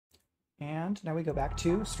And now we go back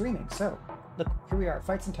to streaming. So, look, here we are,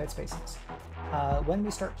 fights in tight spaces. When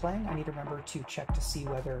we start playing, I need to remember to check to see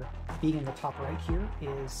whether being in the top right here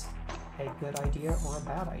is a good idea or a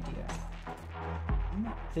bad idea.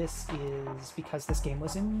 This is because this game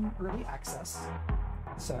was in early access,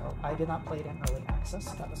 so I did not play it in early access.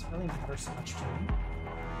 That doesn't really matter so much to me.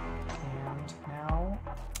 And now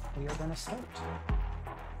we are going to start.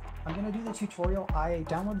 I'm going to do the tutorial. I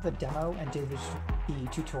downloaded the demo and did the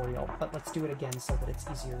tutorial, but let's do it again so that it's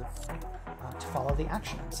easier to follow the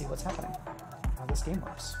action and see what's happening, how this game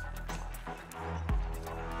works.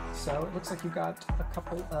 So it looks like you've got a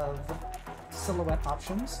couple of silhouette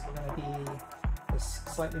options. We're going to be this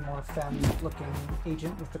slightly more femme-looking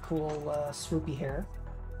agent with the cool swoopy hair.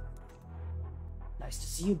 Nice to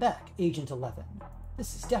see you back, Agent 11.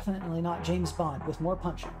 This is definitely not James Bond with more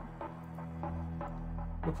punching.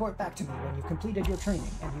 Report back to me when you've completed your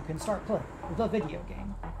training and you can start playing the video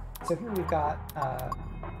game. So here we've got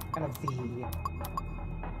kind of the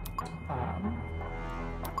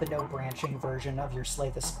no branching version of your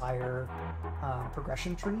Slay the Spire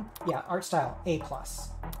progression tree. Yeah, art style, A+.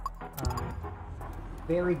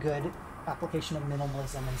 Very good application of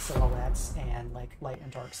minimalism and silhouettes and like light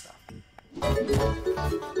and dark stuff.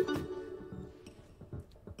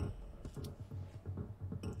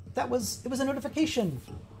 It was a notification.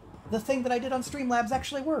 The thing that I did on Streamlabs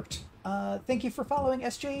actually worked. Thank you for following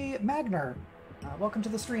SJ Magner. Welcome to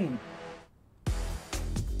the stream.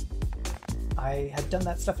 I had done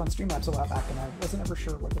that stuff on Streamlabs a while back and I wasn't ever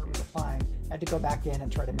sure whether it was applying. I had to go back in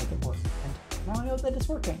and try to make it work. And now I know that it's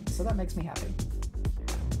working, so that makes me happy.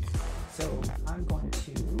 So I'm going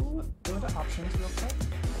to go to options real quick.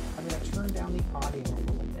 I'm going to turn down the audio a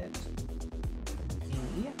little bit.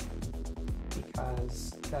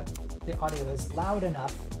 Because the audio is loud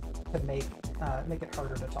enough to make it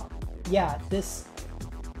harder to talk. Yeah,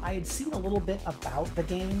 I had seen a little bit about the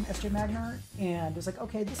game, SJ Magner, and was like,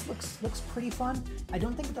 okay, this looks pretty fun. I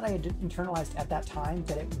don't think that I had internalized at that time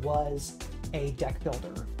that it was a deck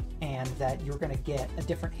builder and that you're going to get a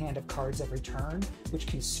different hand of cards every turn, which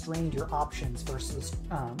constrained your options versus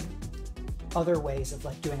other ways of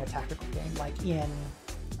like doing a tactical game, like in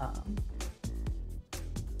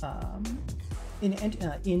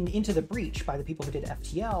Into the Breach by the people who did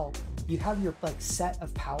FTL. You have your like set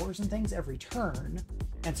of powers and things every turn,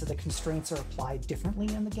 and so the constraints are applied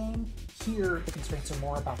differently in the game. Here, the constraints are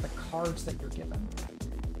more about the cards that you're given.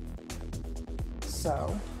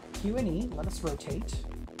 So, Q and E let us rotate,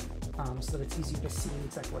 so that it's easier to see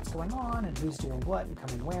exactly what's going on and who's doing what and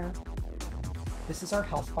coming where. This is our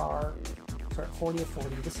health bar. So at 40 of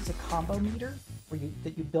 40. This is a combo meter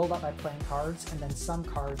that you build up by playing cards, and then some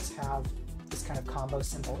cards have this kind of combo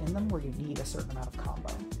symbol in them where you need a certain amount of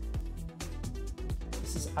combo.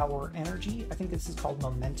 This is our energy. I think this is called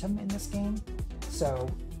momentum in this game. So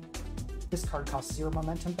this card costs 0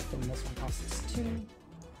 momentum, but then this one costs 2.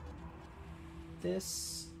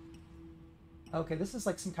 Okay, this is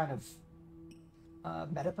like some kind of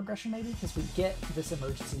meta progression maybe, because we get this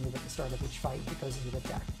emergency move at the start of each fight that goes into the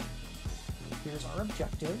deck. Here's our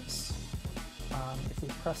objectives. If we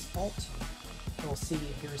press Alt, we'll see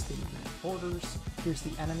here's the borders, here's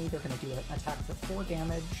the enemy. They're going to do an attack for 4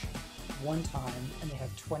 damage one time, and they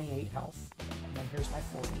have 28 health. And then here's my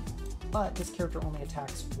 40. But this character only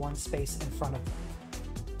attacks one space in front of them.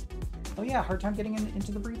 Oh yeah, hard time getting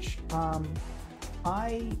into the breach.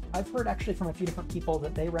 I've heard actually from a few different people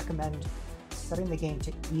that they recommend setting the game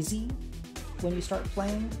to easy when you start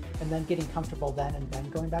playing, and then getting comfortable then and then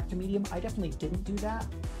going back to medium. I definitely didn't do that,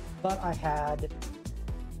 but I had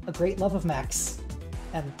a great love of mechs,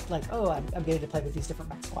 and like, oh, I'm getting to play with these different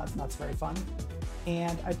mech squads, and that's very fun.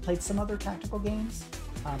 And I'd played some other tactical games,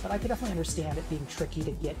 but I could definitely understand it being tricky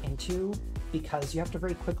to get into, because you have to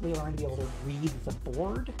very quickly learn to be able to read the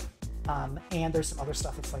board, and there's some other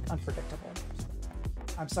stuff that's like unpredictable.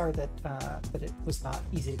 I'm sorry that it was not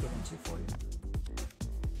easy to get into for you.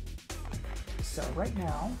 So right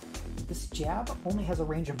now, this jab only has a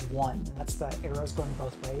range of 1, and that's the arrows going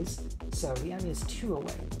both ways. So the enemy is 2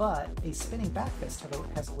 away, but a spinning back fist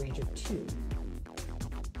has a range of 2.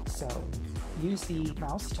 So use the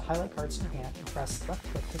mouse to highlight cards in your hand and press left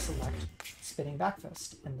click to select spinning back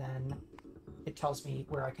fist, and then it tells me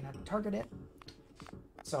where I can target it.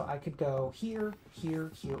 So I could go here, here,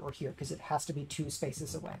 here, or here, because it has to be 2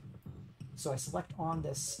 spaces away. So I select on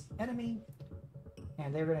this enemy,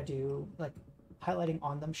 and they're going to do, like, highlighting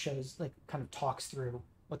on them shows, like, kind of talks through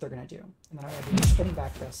what they're going to do. And then I'm going to do the spinning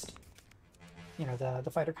back fist. You know, the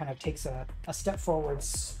fighter kind of takes a step forward,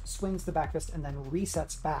 swings the back fist, and then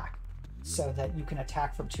resets back so that you can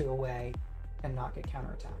attack from 2 away and not get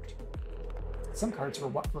counterattacked. Some cards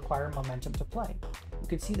require momentum to play. You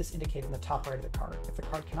can see this indicated in the top right of the card. If the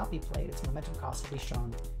card cannot be played, its momentum cost will be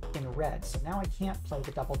shown in red. So now I can't play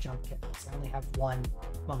the double jump kick because I only have one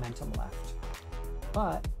momentum left.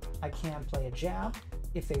 But I can play a jab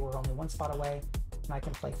if they were only one spot away, and I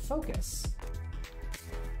can play focus.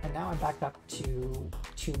 And now I'm back up to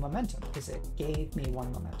 2 momentum because it gave me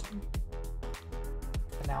 1 momentum.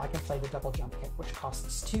 And now I can play the double jump kick, which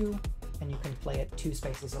costs 2, and you can play it 2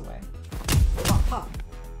 spaces away. Pop, pop.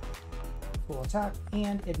 Cool attack,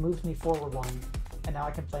 and it moves me forward 1, and now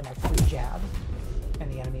I can play my free jab,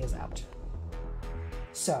 and the enemy is out.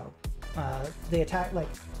 So, the attack, like,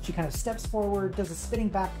 she kind of steps forward, does a spinning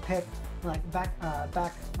back pick, like back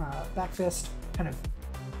fist, kind of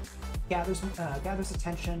gathers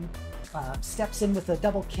attention, steps in with a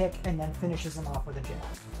double kick, and then finishes him off with a jab.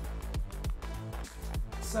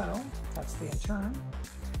 So, that's the turn.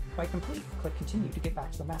 Quite complete. Click continue to get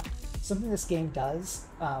back to the map. Something this game does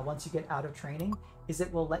once you get out of training is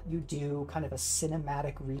it will let you do kind of a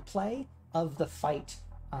cinematic replay of the fight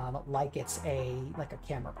like it's like a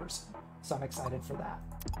camera person. So I'm excited for that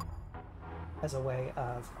as a way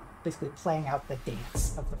of basically playing out the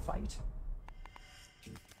dance of the fight.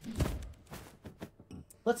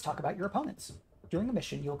 Let's talk about your opponents. During a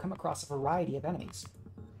mission, you'll come across a variety of enemies.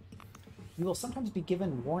 You will sometimes be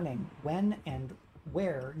given warning when and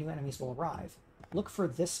where new enemies will arrive. Look for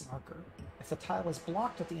this marker. If the tile is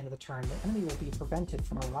blocked at the end of the turn, the enemy will be prevented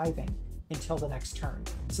from arriving until the next turn.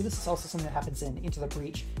 So this is also something that happens in Into the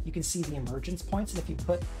Breach. You can see the emergence points, and if you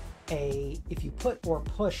put or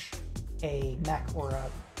push a mech or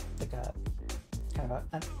a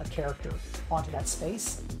character onto that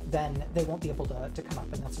space, then they won't be able to come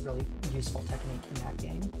up, and that's a really useful technique in that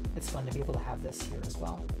game. It's fun to be able to have this here as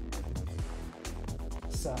well.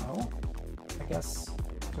 So, I guess,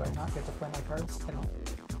 do I not get to play my cards? I don't.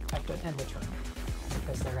 I have to end the turn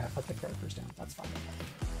because they're going to put the characters down. That's fine.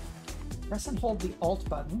 Press and hold the Alt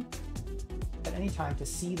button at any time to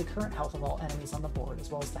see the current health of all enemies on the board,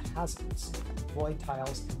 as well as the hazards, void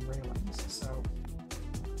tiles, and railings. So,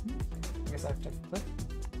 I guess I have to click.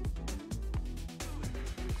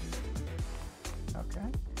 Okay.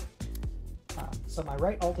 So my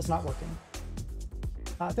right Alt is not working.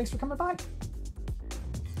 Thanks for coming by.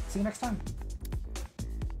 See you next time.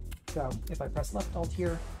 So if I press left Alt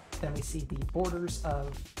here, then we see the borders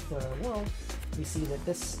of the world. We see that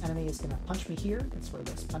this enemy is going to punch me here. That's where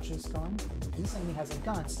this punch is going. And this enemy has a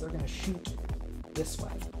gun, so they're going to shoot this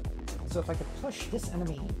way. So if I could push this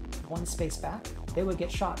enemy 1 space back, they would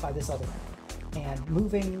get shot by this other enemy. And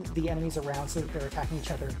moving the enemies around so that they're attacking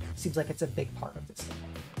each other seems like it's a big part of this game.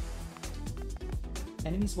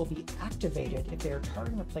 Enemies will be activated if they are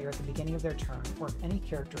targeting a player at the beginning of their turn, or if any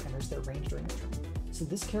character enters their range during their turn. So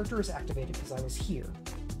this character is activated because I was here,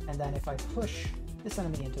 and then if I push this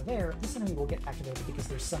enemy into there, this enemy will get activated because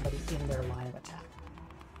there's somebody in their line of attack.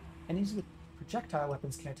 Enemies with projectile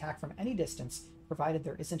weapons can attack from any distance, provided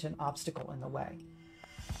there isn't an obstacle in the way.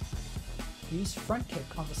 Use front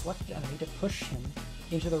kick on the selected enemy to push him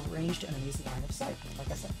into the ranged enemy's line of sight, like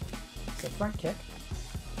I said. So front kick,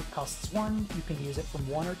 it costs 1, you can use it from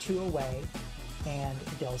 1 or 2 away, and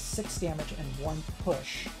it deals 6 damage and 1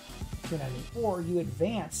 push to an enemy. Or you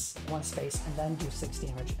advance 1 space and then do 6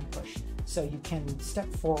 damage and push. So you can step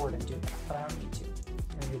forward and do that, but I don't need to.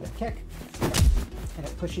 I'm going to do the kick, and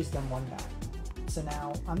it pushes them 1 back. So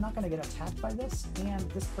now I'm not going to get attacked by this, and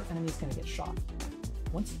this enemy is going to get shot.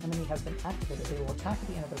 Once an enemy has been activated, they will attack at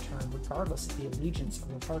the end of their turn regardless of the allegiance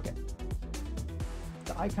of the target.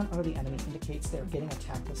 The icon under the enemy indicates they're getting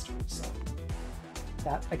attacked this turn, so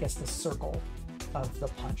that, I guess, the circle of the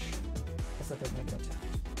punch is that they're going to get attacked.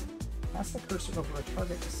 Pass the cursor over a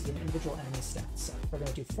target to see an individual enemy's stats. So they're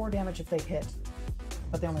going to do 4 damage if they hit,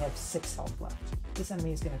 but they only have 6 health left. This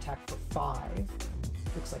enemy is going to attack for 5.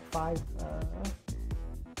 Looks like 5,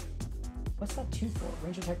 what's that 2 for?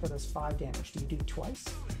 Range attack that does 5 damage. Do you do twice?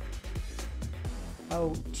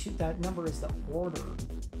 Oh, that number is the order.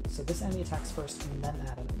 So this enemy attacks first and then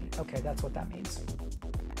that enemy. Okay, that's what that means.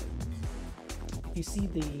 If you see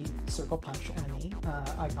the circle punch enemy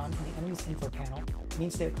icon in the enemy's info panel, it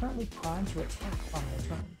means they're currently primed to attack on their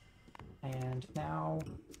turn. And now,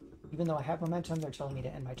 even though I have momentum, they're telling me to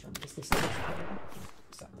end my turn because this is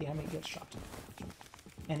so the enemy gets shot.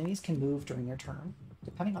 Enemies can move during their turn.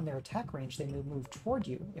 Depending on their attack range, they may move toward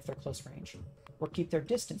you if they're close range, or keep their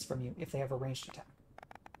distance from you if they have a ranged attack.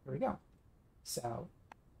 Here we go. So,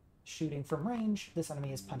 shooting from range, this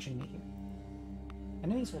enemy is punching me here.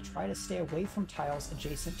 Enemies will try to stay away from tiles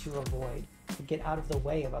adjacent to a void to get out of the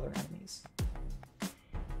way of other enemies.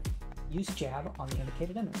 Use jab on the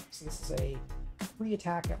indicated enemy. So this is a free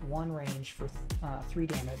attack at 1 range for 3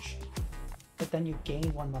 damage, but then you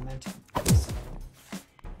gain 1 momentum. So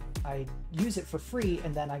I use it for free,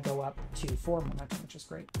 and then I go up to 4 momentum, which is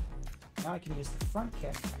great. Now I can use the front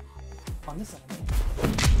kick on this enemy,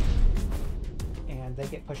 and they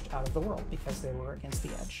get pushed out of the world because they were against the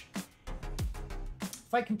edge.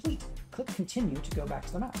 Fight complete. Click continue to go back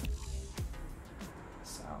to the map.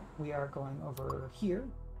 So we are going over here.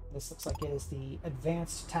 This looks like it is the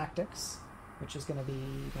advanced tactics, which is going to be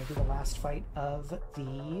maybe the last fight of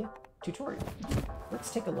the tutorial.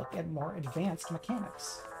 Let's take a look at more advanced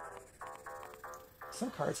mechanics.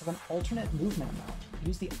 Some cards have an alternate movement amount.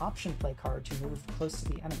 Use the option play card to move close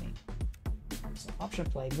to the enemy. So option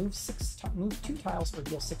play, move 2 tiles or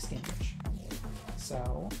deal 6 damage.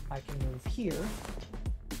 So I can move here.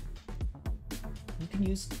 You can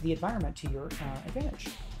use the environment to your advantage.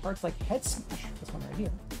 Cards like Head Smash, this one right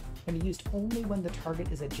here, can be used only when the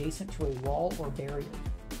target is adjacent to a wall or barrier.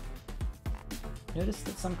 Notice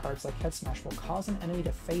that some cards like Head Smash will cause an enemy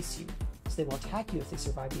to face you, so they will attack you if they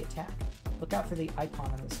survive the attack. Look out for the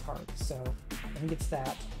icon on this card. So I think it's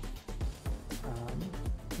that,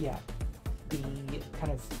 yeah, the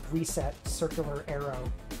kind of reset circular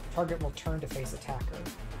arrow. Target will turn to face attacker.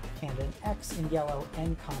 And an X in yellow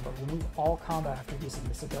end combo. Remove all combo after using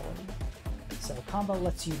this ability. So combo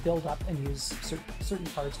lets you build up and use certain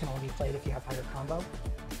cards can only be played if you have higher combo.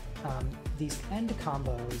 These end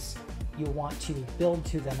combos, you want to build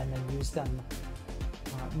to them and then use them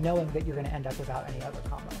knowing that you're going to end up without any other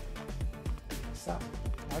combo. So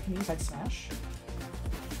now I can use Head Smash.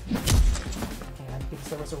 And because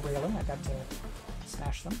there was a railing, I got to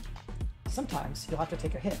smash them. Sometimes you'll have to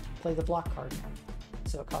take a hit. Play the block card now.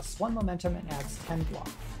 So it costs 1 momentum and adds 10 block.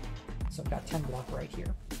 So I've got 10 block right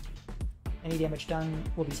here. Any damage done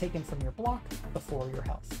will be taken from your block before your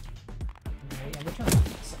health. And end the turn.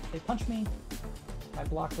 So they punch me, my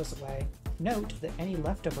block goes away. Note that any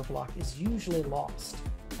leftover block is usually lost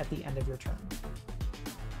at the end of your turn.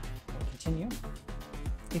 We'll continue.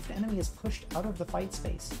 If the enemy is pushed out of the fight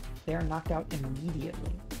space, they are knocked out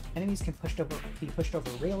immediately. Enemies can be pushed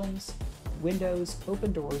over railings, windows,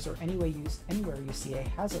 open doors, or anywhere you see a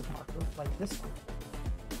hazard marker like this one.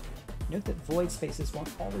 Note that void spaces won't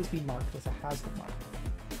always be marked with a hazard marker.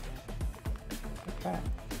 Okay.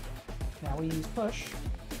 Now we use push,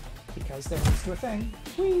 because they're next to a thing,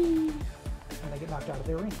 whee! And they get knocked out of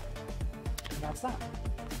the arena. And that's that.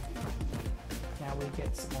 Now we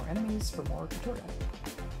get some more enemies for more tutorial.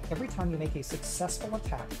 Every time you make a successful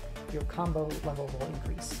attack, your combo level will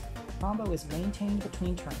increase. Combo is maintained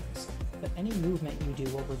between turns, but any movement you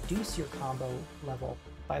do will reduce your combo level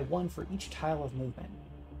by 1 for each tile of movement.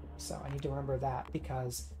 So I need to remember that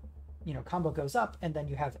because, you know, combo goes up and then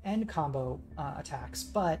you have end combo attacks,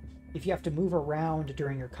 but if you have to move around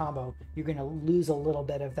during your combo, you're going to lose a little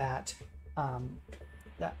bit of that,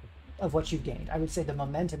 of what you've gained. I would say the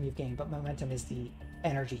momentum you've gained, but momentum is the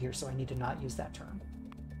energy here, so I need to not use that term.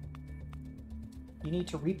 You need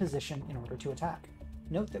to reposition in order to attack.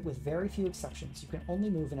 Note that with very few exceptions, you can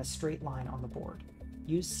only move in a straight line on the board.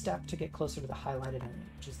 Use step to get closer to the highlighted enemy,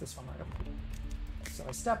 which is this one right over here. So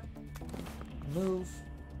I step, move,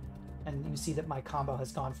 and you see that my combo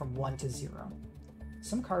has gone from 1 to 0.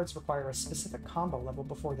 Some cards require a specific combo level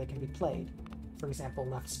before they can be played. For example,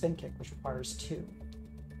 left spin kick, which requires 2.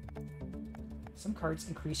 Some cards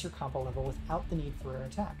increase your combo level without the need for an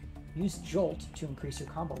attack. Use Jolt to increase your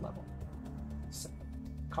combo level. So,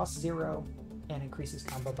 costs 0 and increases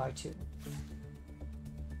combo by 2.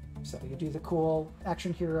 So you do the cool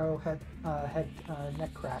action hero head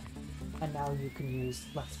neck crack, and now you can use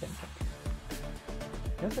left spin kick.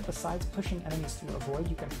 Note that besides pushing enemies through a void,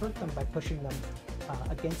 you can hurt them by pushing them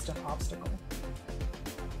against an obstacle.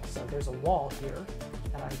 So there's a wall here,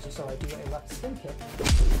 and I do a left spin kick,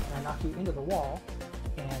 and I knock you into the wall,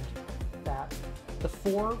 and that the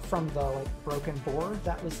 4 from the broken board,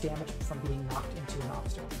 that was damaged from being knocked into an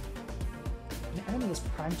obstacle. If an enemy is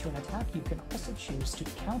primed to an attack, you can also choose to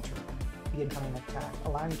counter the incoming attack,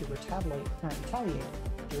 allowing you to retaliate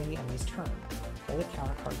during the enemy's turn. Play the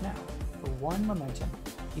counter card now. For 1 momentum,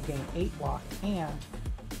 you gain 8 block, and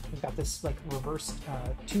you've got this reversed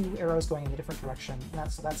 2 arrows going in a different direction,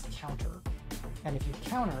 and so that's counter. And if you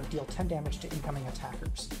counter, deal 10 damage to incoming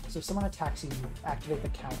attackers. So if someone attacks you, you activate the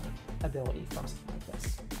counter ability from something like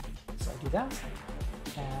this. So I do that,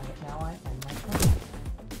 and now I end my turn.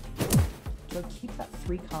 Do I keep that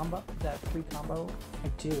 3 combo? I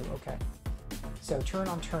do, okay. So turn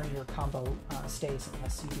on turn, your combo stays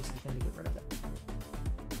unless you do something to get rid of it.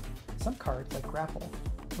 Some cards, like Grapple,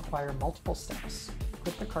 require multiple steps.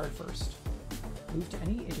 Click the card first. Move to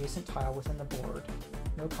any adjacent tile within the board,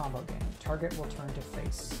 No combo game. Target will turn to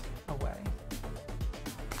face away.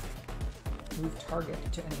 Move target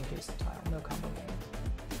to any adjacent tile. No combo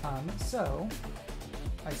game. So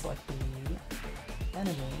I select the enemy. And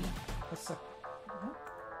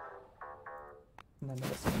then the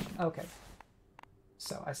destination. Okay.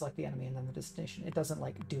 So I select the enemy and then the destination. It doesn't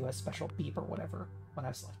like do a special beep or whatever when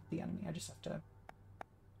I select the enemy. I just have to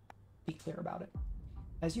be clear about it.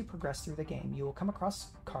 As you progress through the game, you will come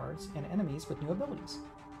across cards and enemies with new abilities.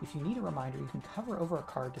 If you need a reminder, you can hover over a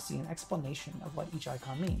card to see an explanation of what each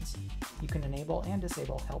icon means. You can enable and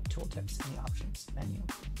disable help tooltips in the options menu.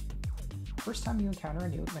 First time you encounter a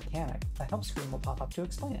new mechanic, a help screen will pop up to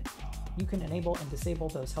explain it. You can enable and disable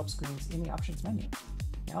those help screens in the options menu.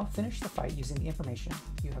 Now finish the fight using the information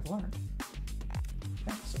you have learned.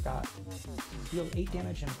 Okay, so got deal 8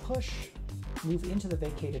 damage and push. Move into the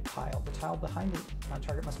vacated tile. The tile behind the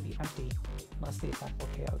target must be empty unless the attack will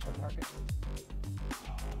KO the target.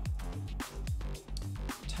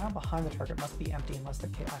 The tile behind the target must be empty unless the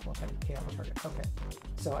attack will KO the target. Okay,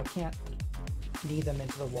 so I can't knee them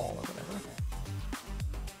into the wall or whatever.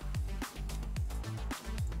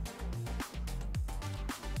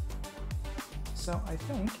 So I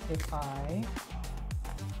think if I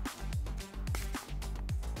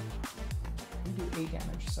do 8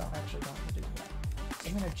 damage, so I actually don't have to do that. So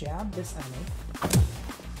I'm going to jab this enemy,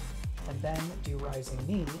 and then do Rising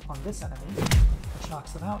Knee on this enemy, which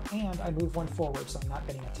knocks them out, and I move one forward so I'm not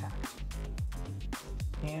getting attacked.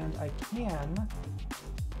 And I can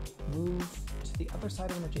move to the other side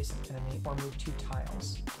of an adjacent enemy, or move 2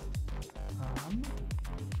 tiles.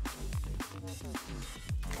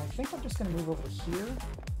 I think I'm just going to move over here,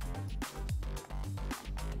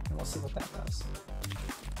 and we'll see what that does.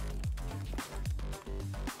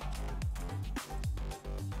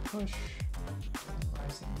 Push,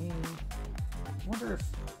 Rising Knee. I wonder if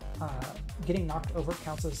getting knocked over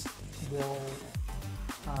counts as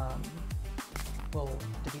will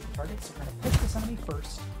defeat the target. So we're going to push this enemy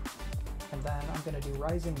first, and then I'm going to do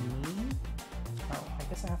Rising Knee. Oh, I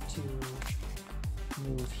guess I have to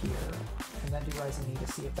move here, and then do Rising Knee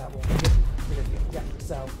to see if that will get rid of you. Yeah,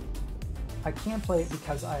 so I can play it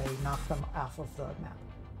because I knocked them off of the map.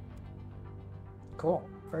 Cool,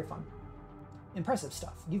 very fun. Impressive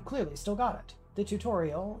stuff. You've clearly still got it. The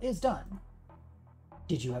tutorial is done.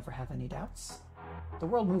 Did you ever have any doubts? The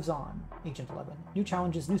world moves on, Agent 11. New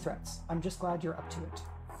challenges, new threats. I'm just glad you're up to it.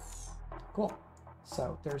 Cool.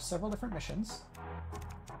 So there's several different missions.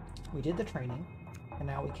 We did the training, and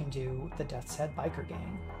now we can do the Death's Head biker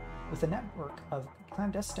gang. With a network of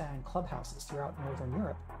clandestine clubhouses throughout Northern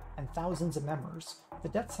Europe and thousands of members, the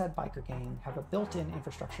Death's Head biker gang have a built-in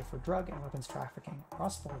infrastructure for drug and weapons trafficking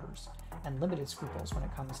across borders and limited scruples when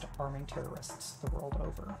it comes to arming terrorists the world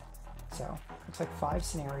over. So, looks like 5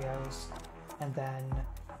 scenarios, and then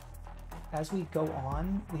as we go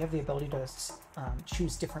on, we have the ability to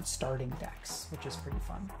choose different starting decks, which is pretty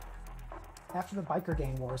fun. After the biker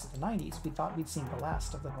gang wars of the 90s, we thought we'd seen the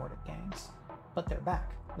last of the Nordic gangs, but they're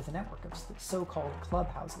back with a network of so-called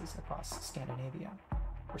clubhouses across Scandinavia.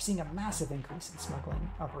 We're seeing a massive increase in smuggling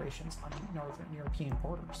operations on Northern European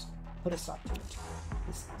borders. Put a stop to it.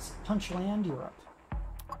 This is Punchland Europe.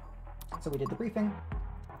 So we did the briefing.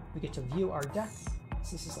 We get to view our deck.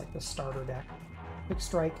 So this is like the starter deck. Quick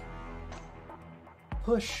strike,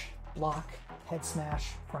 push, block, head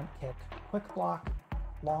smash, front kick, quick block,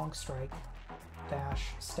 long strike, dash,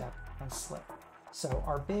 step, and slip. So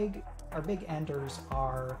our big enders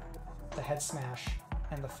are the head smash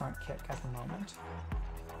and the front kick at the moment.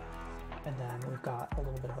 And then we've got a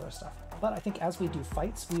little bit of other stuff. But I think as we do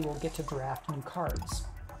fights, we will get to draft new cards,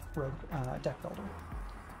 deck builder.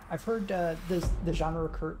 I've heard the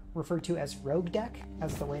genre referred to as rogue deck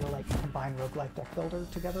as the way to like combine roguelike deck builder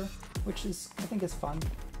together, which is, I think, is fun.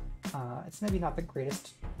 It's maybe not the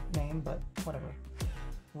greatest name, but whatever.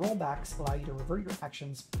 Rollbacks allow you to revert your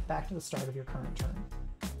actions back to the start of your current turn.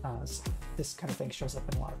 This kind of thing shows up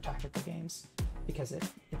in a lot of tactical games because it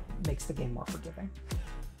makes the game more forgiving.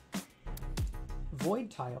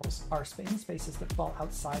 Void tiles are spaces that fall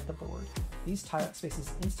outside the board. These tile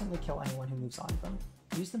spaces instantly kill anyone who moves onto them.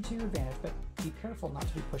 Use them to your advantage, but be careful not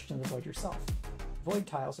to be pushed into the void yourself. Void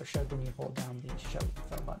tiles are showed when you hold down the show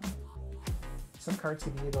throw button. Some cards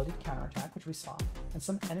give you the ability to counterattack, which we saw, and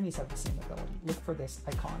some enemies have the same ability. Look for this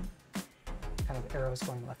icon, kind of arrows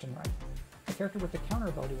going left and right. A character with the counter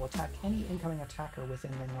ability will attack any incoming attacker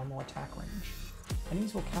within their normal attack range.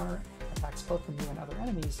 Enemies will counter attacks both from you and other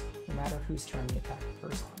enemies, no matter whose turn the attack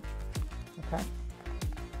occurs on. Okay?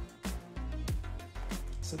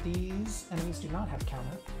 So these enemies do not have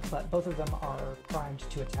counter, but both of them are primed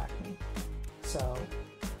to attack me. So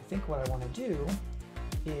I think what I want to do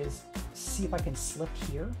is see if I can slip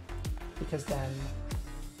here, because then,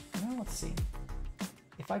 well, let's see.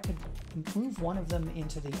 If I could move one of them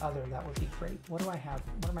into the other, that would be great. What do I have?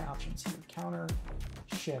 What are my options here? Counter,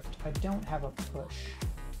 shift. I don't have a push.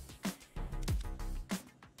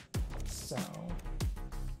 So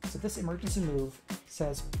this emergency move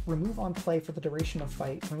says remove on play for the duration of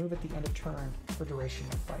fight, remove at the end of turn for duration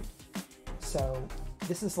of fight. So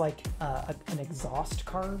this is like an exhaust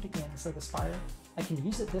card in Slay the Spire. I can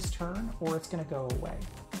use it this turn, or it's going to go away.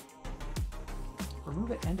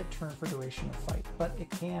 Remove at end of turn for duration of fight, but it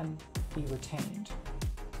can be retained.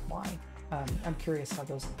 Why? I'm curious how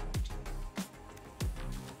those impact.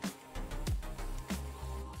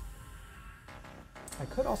 I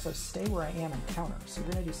could also stay where I am and counter. So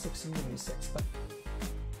you're going to do 6 and you're going to do 6, but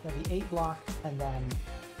going to be 8 block and then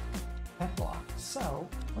 10 block. So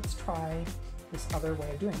let's try this other way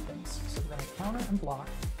of doing things. So we're going to counter and block,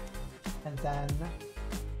 and then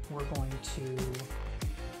we're going to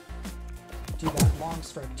do that long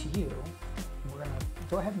strike to you. And we're going to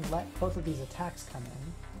go ahead and let both of these attacks come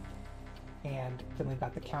in, and then we've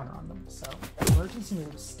got the counter on them. So emergency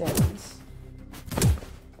move stays.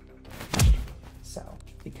 So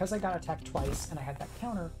because I got attacked twice and I had that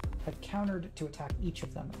counter, I countered to attack each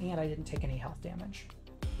of them, and I didn't take any health damage.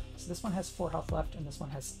 So this one has 4 health left, and this one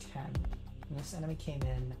has 10. And this enemy came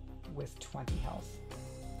in with 20 health.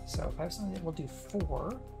 So if I have something that will do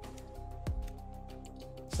 4,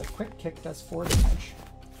 so quick kick does 4 damage,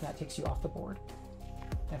 and that takes you off the board.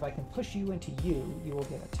 And if I can push you into you, you will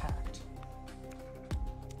get attacked.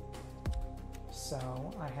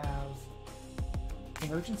 So I have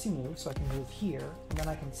emergency move, so I can move here, and then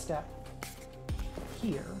I can step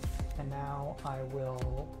here, and now I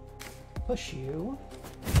will push you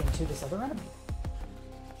into this other enemy.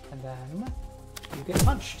 And then you get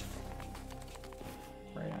punched.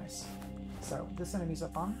 Very nice. So this enemy's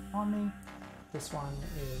up on me. This one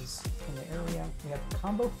is in the area. We have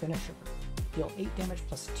combo finisher. Deal 8 damage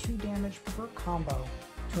plus 2 damage per combo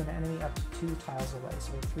to an enemy up to 2 tiles away.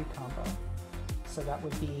 So we have 3 combo. So that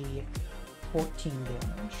would be 14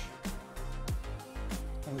 damage.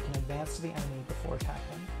 And we can advance to the enemy before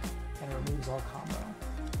attacking, and it removes all combo.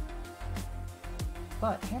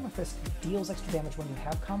 But Hammer Fist deals extra damage when you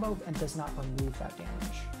have combo and does not remove that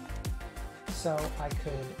damage. So I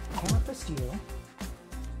could Hammer Fist you,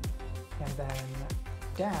 and then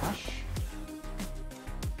dash,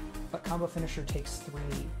 but combo finisher takes 3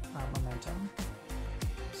 momentum.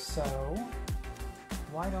 So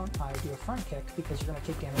why don't I do a front kick, because you're going to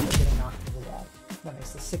take damage by getting knocked into the wall. That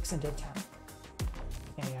makes the 6 and did 10.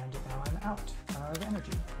 And now I'm out of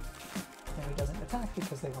energy. And he doesn't attack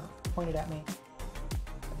because they weren't pointed at me.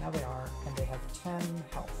 But now they are, and they have 10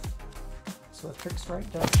 health. So a trick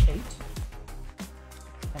strike does 8.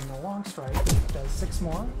 And the long strike does 6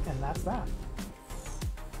 more, and that's that.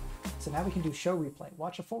 So now we can do show replay.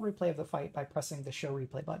 Watch a full replay of the fight by pressing the show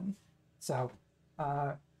replay button. So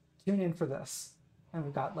tune in for this. And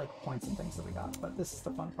we've got like points and things that we got, but this is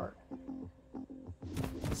the fun part.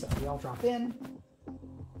 So we all drop in.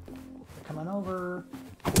 They're coming over,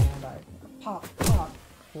 and I pop,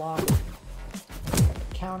 block,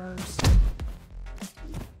 counters.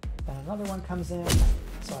 Then another one comes in,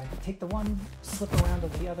 so I take the one, slip around to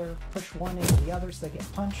the other, push one into the other so they get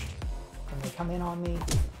punched, and they come in on me.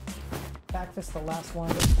 Back fist the last one,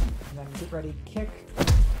 and then get ready, kick,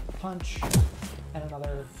 punch, and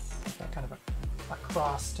another kind of a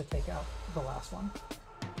cross to take out the last one.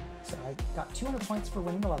 So I got 200 points for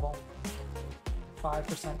winning the level,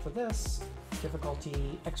 5% for this,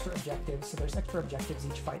 difficulty, extra objectives. So there's extra objectives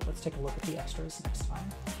each fight. Let's take a look at the extras next time.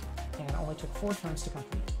 And it only took 4 turns to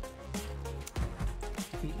complete.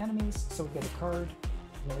 Defeat enemies, so we get a card,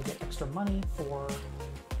 and then we get extra money for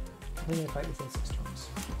completing the fight within 6 turns.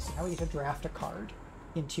 So now we get to draft a card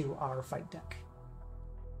into our fight deck.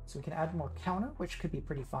 So we can add more counter, which could be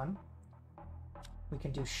pretty fun. We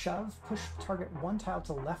can do shove, push target 1 tile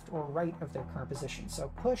to left or right of their current position. So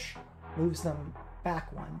push moves them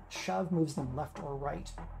back 1, shove moves them left or right,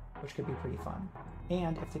 which could be pretty fun.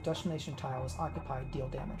 And if the destination tile is occupied, deal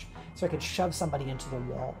damage. So I could shove somebody into the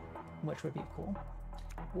wall, which would be cool.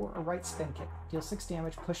 Or a right spin kick, deal 6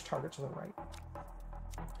 damage, push target to the right.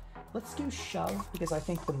 Let's do shove, because I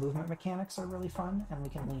think the movement mechanics are really fun, and we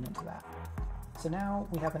can lean into that. So now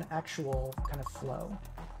we have an actual kind of flow.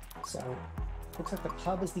 So looks like the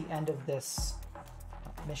pub is the end of this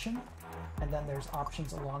mission, and then there's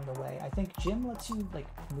options along the way. I think gym lets you like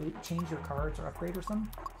change your cards or upgrade or something.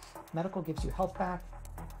 Medical gives you health back,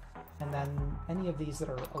 and then any of these that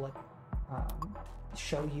are like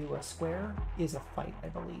show you a square is a fight, I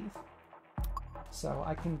believe. So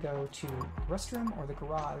I can go to the restroom or the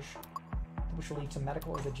garage, which will lead to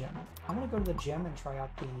medical or the gym. I'm going to go to the gym and try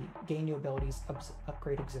out the gain new abilities,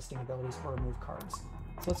 upgrade existing abilities, or remove cards.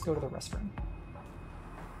 So let's go to the restroom.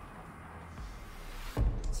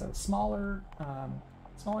 So smaller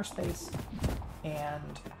space,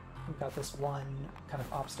 and we've got this one kind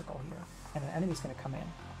of obstacle here, and an enemy's going to come in.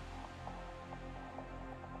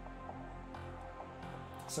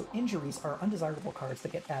 So injuries are undesirable cards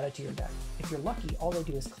that get added to your deck. If you're lucky, all they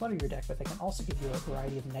do is clutter your deck, but they can also give you a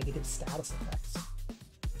variety of negative status effects.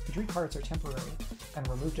 Injury cards are temporary and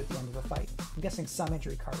removed at the end of the fight. I'm guessing some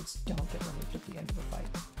injury cards don't get removed at the end of the fight.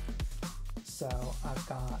 So I've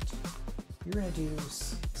got, you're going to do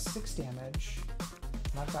 6 damage,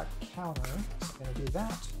 and I've got counter, so I'm going to do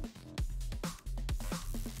that.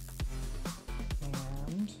 And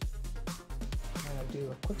I'm going to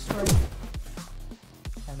do a quick strike.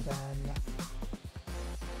 And then,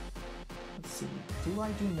 let's see, do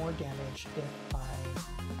I do more damage if I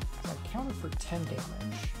counter for 10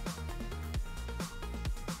 damage?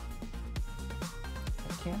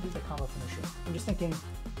 I can't do the combo finisher. I'm just thinking,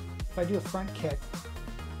 if I do a front kick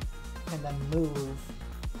and then move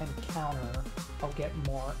and counter, I'll get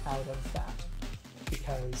more out of that.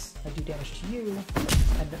 Because I do damage to you,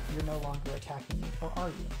 and you're no longer attacking me. Or are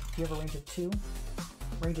you? Do you have a range of 2?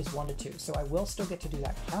 Range is 1 to 2, so I will still get to do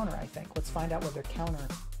that counter, I think. Let's find out whether counter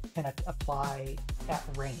can apply at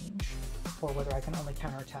range, or whether I can only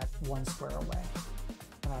counterattack 1 square away.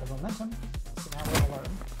 I'm out of momentum, so now we're gonna learn.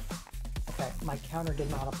 Okay, my counter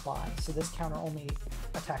did not apply, so this counter only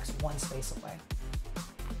attacks 1 space away.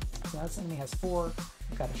 So now this enemy has 4,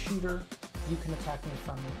 I've got a shooter, you can attack me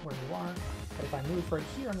from where you are, but if I move right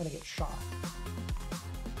here, I'm gonna get shot.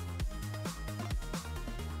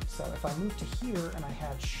 So if I move to here and I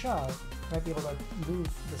had shove, I might be able to move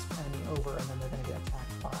this enemy over and then they're going to get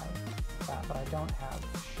attacked by that, but I don't have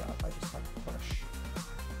shove, I just have push.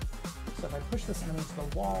 So if I push this enemy to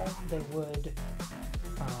the wall, they would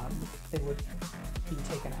be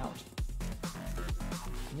taken out.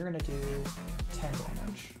 And you're going to do 10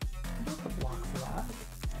 damage. I'm going to put block for that.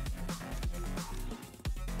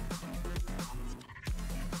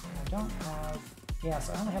 I don't have, yeah,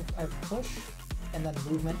 so I have push, and then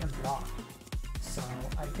movement and block. So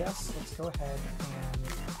I guess let's go ahead and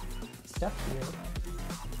step here,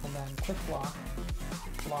 and then quick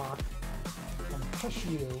block, and push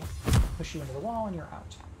you into the wall, and you're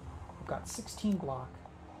out. I've got 16 block,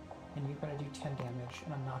 and you're going to do 10 damage,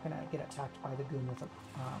 and I'm not going to get attacked by the goon with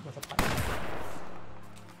a pipe.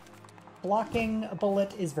 Blocking a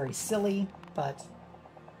bullet is very silly, but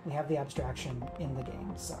we have the abstraction in the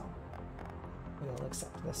game, so we'll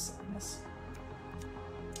accept this silliness.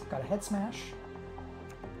 Got a head smash,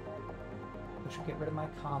 which will get rid of my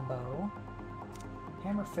combo.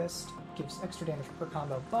 Hammer fist gives extra damage per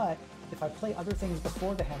combo, but if I play other things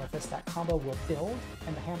before the hammer fist, that combo will build,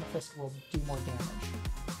 and the hammer fist will do more damage.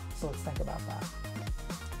 So let's think about that.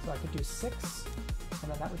 So I could do 6,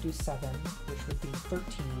 and then that would do 7, which would be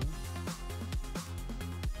 13.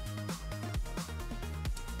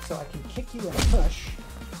 So I can kick you in a push,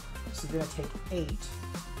 so you're going to take 8,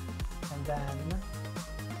 and then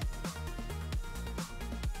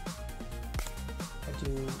I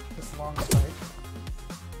do this long strike,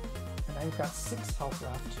 and now you've got 6 health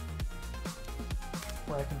left,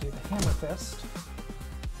 where I can do the hammer fist,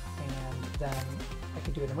 and then I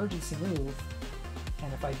can do an emergency move,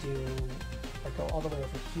 and if I go all the way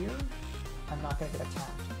over here, I'm not going to get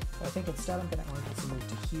attacked. But I think instead I'm going to emergency move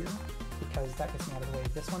to here, because that gets me out of the way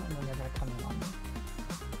of this one, and then they're going to come in on me.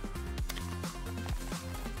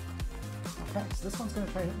 Okay, so this one's going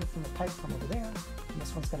to try to hit me from the pipe from over there, and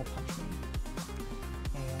this one's going to punch me.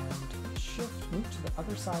 And shift, move to the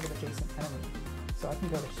other side of adjacent enemy. So I can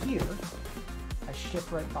go to here, I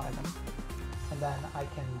shift right by them, and then I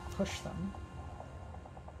can push them.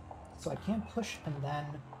 So I can push and then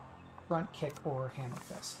front kick or hammer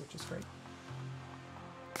fist, which is great.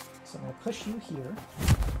 So I'm going to push you here,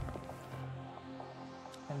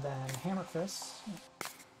 and then hammer fist,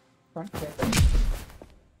 front kick,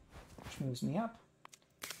 which moves me up,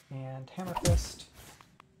 and hammer fist,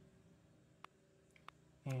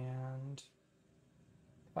 and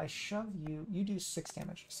if I shove you, you do 6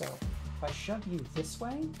 damage. So if I shove you this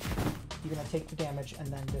way, you're going to take the damage, and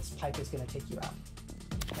then this pipe is going to take you out.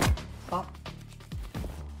 Pop.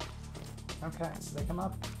 Okay, so they come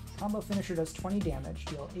up. Combo finisher does 20 damage,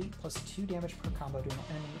 deal 8 plus 2 damage per combo to an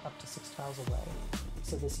enemy up to 6 tiles away.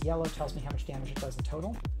 So this yellow tells me how much damage it does in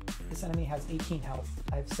total. This enemy has 18 health.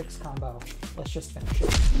 I have 6 combo. Let's just finish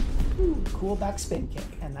it. Ooh, cool back spin kick,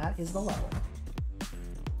 and that is the low.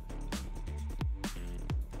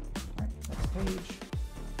 Alright, let's page.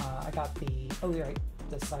 I got the, oh yeah, right,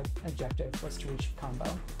 the side objective was to reach combo.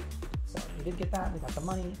 So we did get that, we got the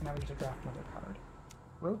money, and now we get to draft another card.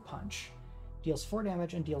 Road Punch. Deals 4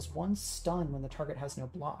 damage and deals 1 stun when the target has no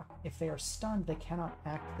block. If they are stunned, they cannot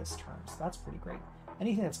act this turn, so that's pretty great.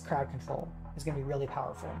 Anything that's crowd control is going to be really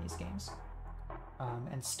powerful in these games.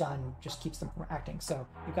 And stun just keeps them from acting. So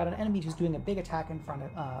you've got an enemy who's doing a big attack in front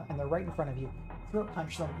of, and they're right in front of you. Throat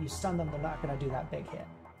punch them, you stun them, they're not going to do that big hit.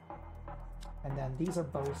 And then these are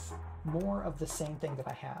both more of the same thing that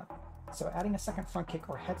I have. So adding a second front kick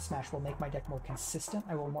or head smash will make my deck more consistent.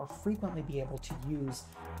 I will more frequently be able to use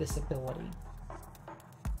this ability.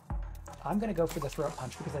 I'm going to go for the throat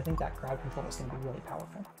punch because I think that crowd control is going to be really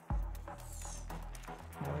powerful.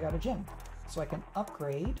 Now we got a gym. So I can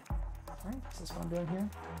upgrade. Right, is this what I'm doing here?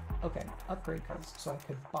 Okay, upgrade cards. So I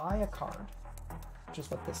could buy a card, which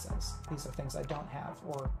is what this says. These are things I don't have,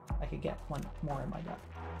 or I could get one more in my deck.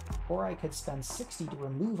 Or I could spend 60 to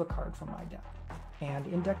remove a card from my deck. And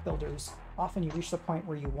in deck builders, often you reach the point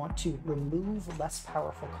where you want to remove less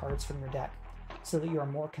powerful cards from your deck so that you are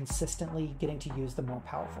more consistently getting to use the more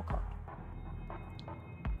powerful card.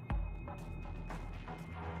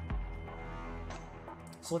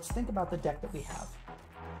 So let's think about the deck that we have.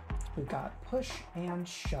 We've got push and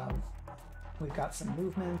shove. We've got some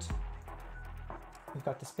movement. We've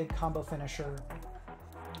got this big combo finisher.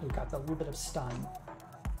 We've got the little bit of stun.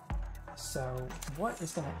 So what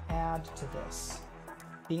is going to add to this?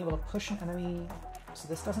 Being able to push an enemy. So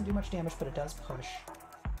this doesn't do much damage, but it does push.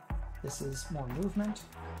 This is more movement.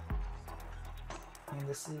 And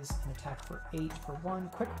this is an attack for 8 for 1.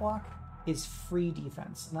 Quick block is free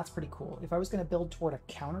defense, and that's pretty cool. If I was going to build toward a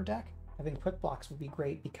counter deck, having quick blocks would be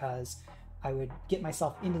great because I would get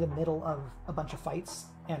myself into the middle of a bunch of fights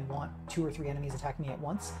and want 2 or 3 enemies attacking me at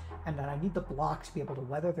once, and then I need the block to be able to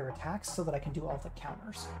weather their attacks so that I can do all the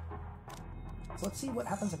counters. So let's see what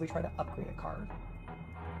happens if we try to upgrade a card.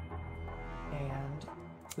 And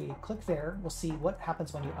if we click there, we'll see what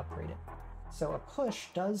happens when you upgrade it. So a push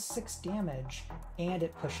does 6 damage and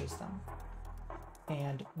it pushes them.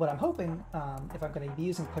 And what I'm hoping, if I'm going to be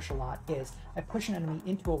using push a lot, is I push an enemy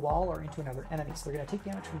into a wall or into another enemy. So they're going to take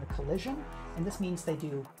damage from the collision, and this means they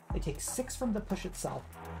take 6 from the push itself,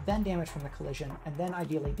 then damage from the collision, and then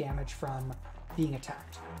ideally damage from being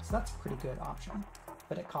attacked. So that's a pretty good option.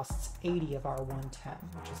 But it costs 80 of our 110,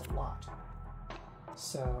 which is a lot.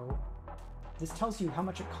 So this tells you how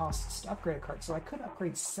much it costs to upgrade a card. So I could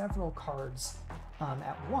upgrade several cards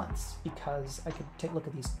at once because I could take a look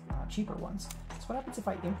at these cheaper ones. So what happens if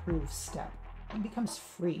I improve step? It becomes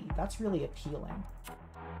free. That's really appealing.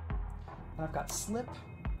 And I've got slip.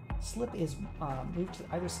 Slip is move to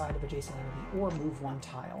either side of adjacent enemy or move 1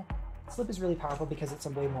 tile. Slip is really powerful because it's a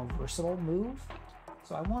way more versatile move.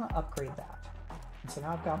 So I want to upgrade that. And so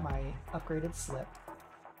now I've got my upgraded slip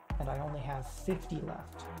and I only have 50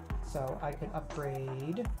 left. So I could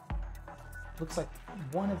upgrade, looks like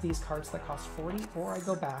one of these cards that cost 40, or I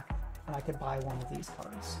go back and I could buy one of these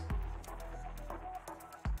cards.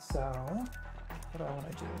 So what do I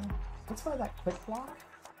want to do? Let's buy that quick block,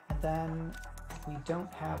 and then we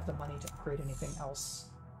don't have the money to upgrade anything else.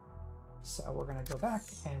 So we're going to go back,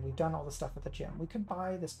 and we've done all the stuff at the gym. We could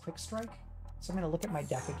buy this quick strike. So I'm going to look at my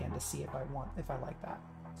deck again to see if I like that.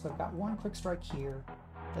 So I've got 1 quick strike here.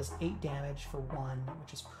 Does 8 damage for 1,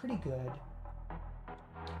 which is pretty good.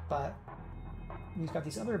 But we've got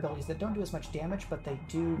these other abilities that don't do as much damage, but they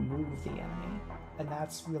do move the enemy. And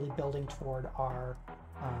that's really building toward our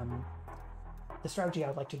the strategy I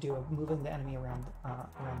would like to do of moving the enemy around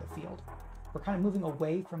the field. We're kind of moving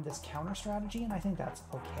away from this counter strategy, and I think that's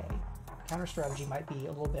okay. Counter strategy might be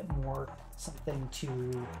a little bit more something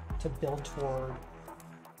to build toward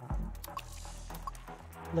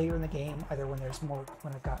later in the game, either when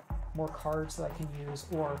I've got more cards that I can use,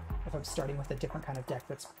 or if I'm starting with a different kind of deck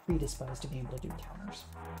that's predisposed to being able to do counters.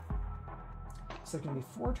 So there's going to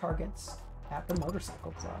be 4 targets at the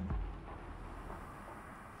Motorcycle Club.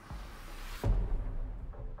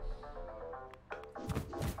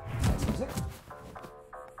 Nice music.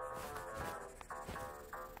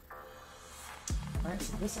 Alright,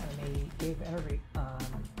 so this enemy gave energy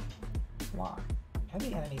block.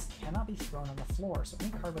 Heavy enemies cannot be thrown on the floor, so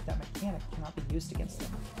any card with that mechanic cannot be used against them.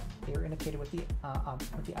 They are indicated with the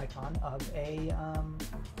icon of a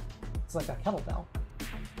it's like a kettlebell.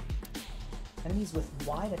 Enemies with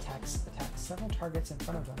wide attacks attack several targets in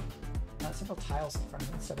front of them, several tiles in front of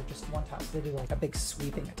them instead of just 1 tile. So they do like a big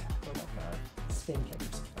sweeping attack or like a spin kick or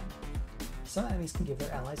something. Some enemies can give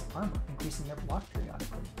their allies armor, increasing their block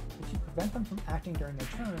periodically. If you prevent them from acting during their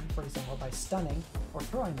turn, for example by stunning or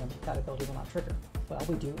throwing them, that ability will not trigger. Well,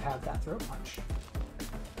 we do have that throw punch.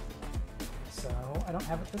 So I don't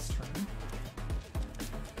have it this turn.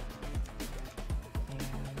 And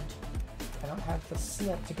I don't have the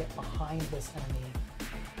slip to get behind this enemy.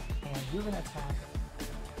 And you're going to attack.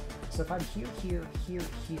 So if I'm here, here, here,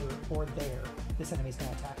 here, or there, this enemy's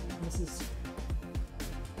going to attack me. And this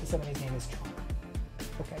enemy's name is Charmer.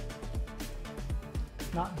 Okay.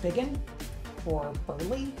 Not biggin or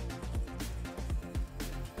burly.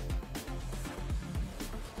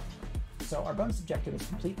 So our bonus objective is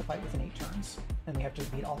complete the fight within 8 turns, and we have to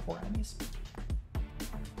beat all 4 enemies.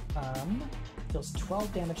 Deals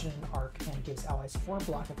 12 damage in an arc and gives allies 4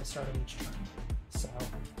 block at the start of each turn. So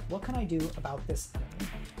what can I do about this enemy?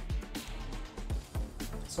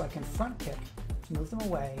 So I can front kick to move them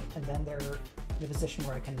away, and then they're in a position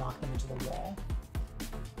where I can knock them into the wall.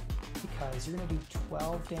 Because you're going to do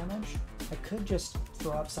 12 damage, I could just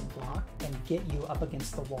throw up some block and get you up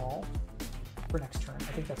against the wall for next turn.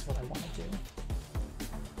 I think that's what I want to do.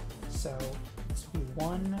 So this would be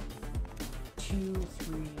 1, 2,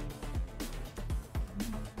 3.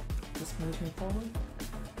 This moves me forward.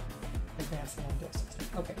 Advance and do 16.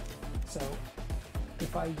 Okay, so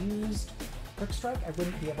if I used Quick Strike, I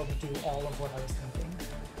wouldn't be able to do all of what I was thinking.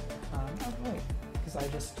 Oh wait, because I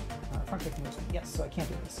just front kick moves me. Yes, so I can't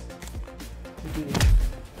do this. We do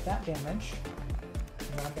that damage, and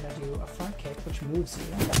then I'm going to do a front kick, which moves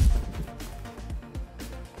you.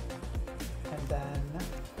 And then,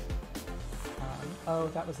 oh,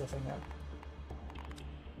 that was the thing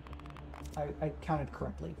that I counted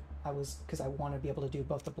correctly. Because I want to be able to do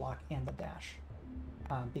both the block and the dash,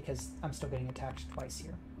 because I'm still getting attacked twice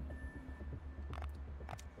here.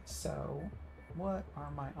 So what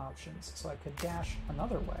are my options? So I could dash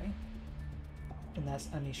another way, and that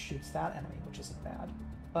enemy shoots that enemy, which isn't bad.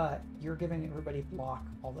 But you're giving everybody block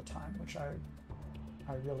all the time, which I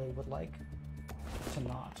really would like to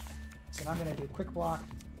not. So now I'm going to do quick block,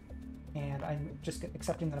 and I'm just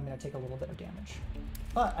accepting that I'm going to take a little bit of damage.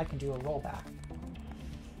 But I can do a rollback,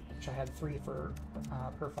 which I had 3 for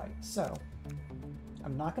per fight. So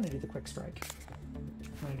I'm not going to do the quick strike.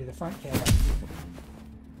 I'm going to do the front kick,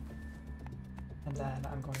 and then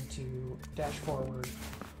I'm going to dash forward,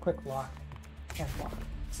 quick block, and block.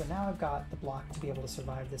 So now I've got the block to be able to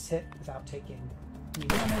survive this hit without taking any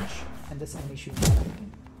damage, and this enemy shoots at me.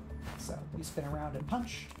 So you spin around and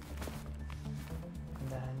punch, and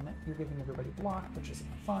then you're giving everybody block, which is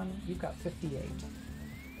fun. You've got 58.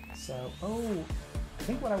 So, oh, I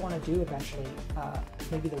think what I want to do eventually,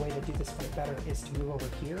 maybe the way to do this fight better, is to move over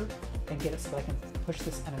here and get it so that I can push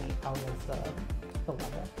this enemy out of the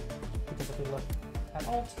level. Because if we look at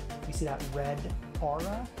alt, we see that red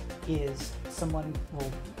aura is someone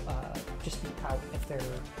will just be out if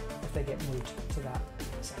they get moved to that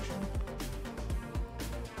section.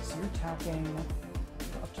 So you're attacking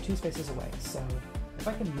up to 2 spaces away. So if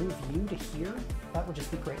I can move you to here, that would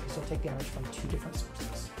just be great because you'll take damage from 2 different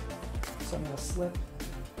sources. So I'm going to slip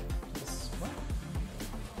this. What?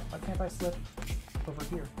 Why can't I slip over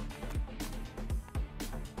here?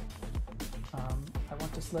 I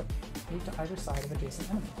want to move to either side of adjacent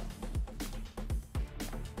enemy.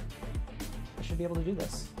 I should be able to do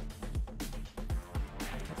this.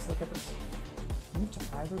 Let's look at this. Move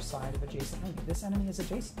to either side of adjacent enemy. This enemy is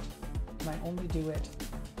adjacent. Can I only do it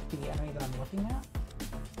to the enemy that I'm looking at?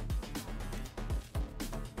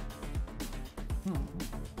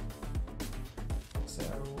 So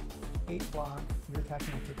 8 block, you're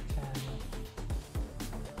attacking for 10.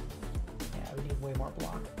 Yeah, we need way more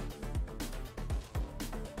block.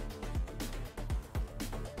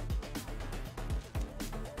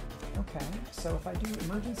 Okay, so if I do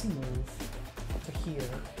emergency move to here,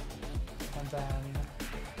 and then,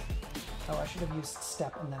 oh, I should have used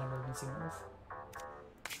step and then emergency move.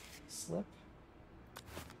 Slip.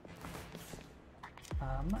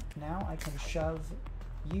 Now I can shove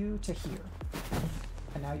you to here,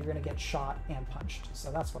 and now you're going to get shot and punched,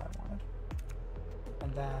 so that's what I wanted.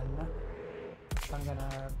 And then I'm going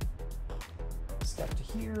to step to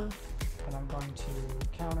here, and I'm going to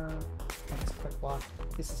counter, and it's a quick block.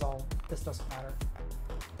 This doesn't matter.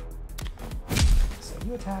 So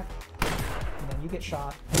you attack, and then you get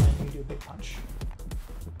shot, and then you do a big punch.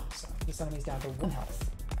 So this enemy's down to 1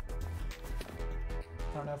 health.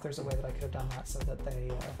 I don't know if there's a way that I could have done that so that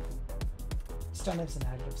they stun is an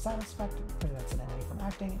additive side effect, prevents an enemy from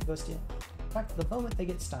acting. It goes to effect the moment they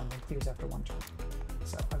get stunned and clears after 1 turn.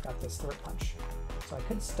 So I've got this throat punch. So I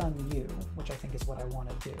could stun you, which I think is what I want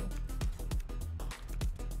to do.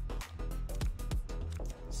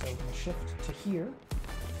 So we're going to shift to here.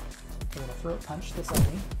 We're going to throat punch this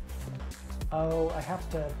enemy. Oh, I have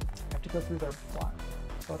to go through their block.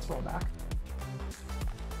 So let's roll back.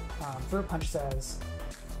 Throat punch says,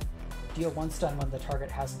 deal 1 stun when the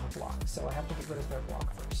target has no block, so I have to get rid of their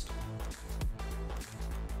block first.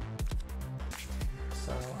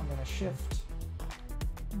 So I'm going to shift.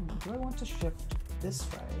 Do I want to shift this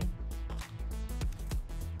way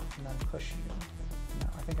and then push you? No,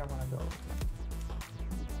 I think I want to go.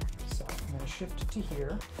 So I'm going to shift to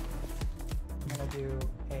here. I'm going to do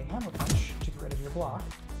a hammer punch to get rid of your block,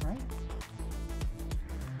 right?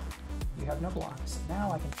 You have no blocks.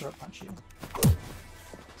 Now I can throat punch you.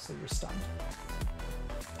 So you're stunned.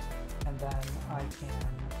 And then I can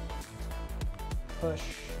push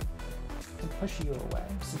you away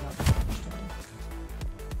so you don't get damage to me.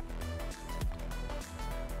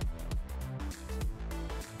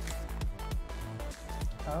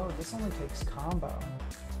 Oh, this only takes combo.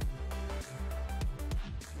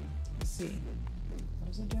 Let's see. What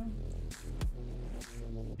does it do?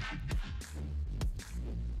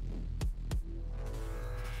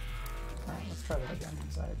 Alright, let's try that again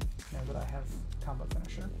because I know that I have combo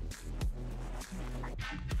finisher.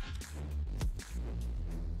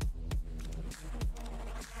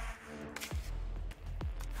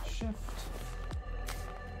 Shift.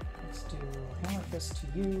 Let's do hammer fist to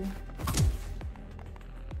you.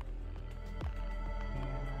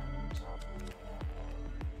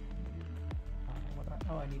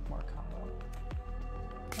 I need more combo.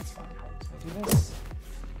 That's fine. So I do this.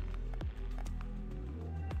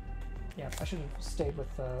 Yeah, I should have stayed with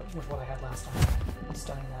what I had last time.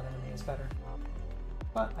 Stunning that enemy is better.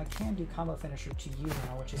 But I can do combo finisher to you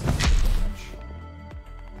now, which is extra damage.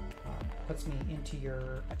 Puts me into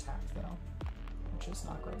your attack though, which is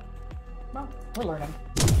not great. Well, we're learning.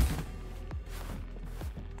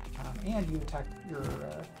 And you attack your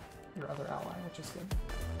other ally, which is good.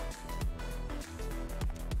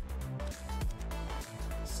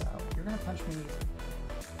 So you're gonna punch me.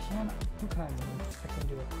 Who can I move? I can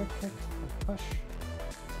do a quick kick, a push,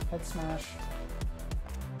 head smash.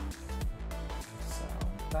 So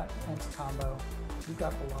that ends combo. You've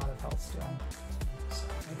got a lot of health still. So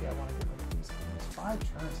maybe I want to get rid of these. 5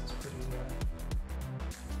 turns is pretty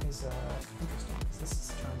interesting because this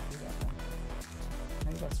is turn 3, I think.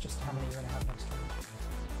 Maybe that's just how many you're gonna have next turn.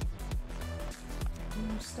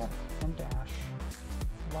 Do step and dash,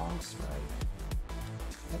 long strike.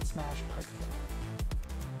 Head smash, quick kick.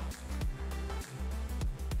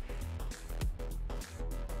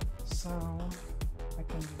 So I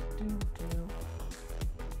can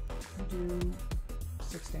do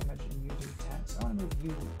 6 damage and you do 10. So I want to move you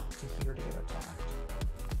to here to get attacked.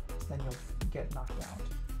 Then you'll get knocked out.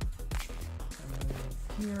 And then move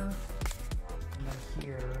here, and then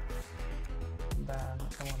here, and then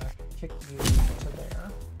I want to kick you to there.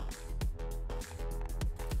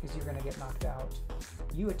 Because you're going to get knocked out.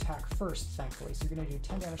 You attack first, thankfully, so you're going to do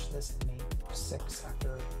 10 damage to this enemy, 6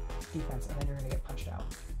 after defense, and then you're going to get punched out.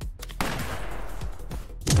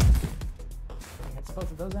 Hits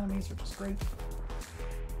both of those enemies, which is great.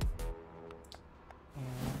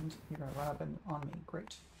 And you're going to run up and on me,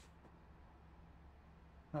 great.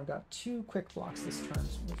 And I've got 2 quick blocks this turn,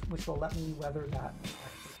 which will let me weather that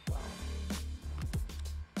attack as well.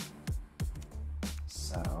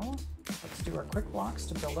 So let's do our quick blocks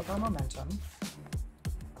to build up our momentum.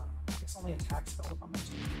 I guess only attacks build up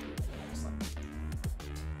momentum.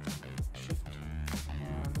 Shift,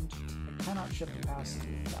 and I cannot shift past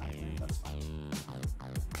that. That's fine.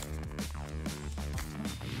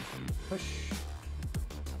 Push.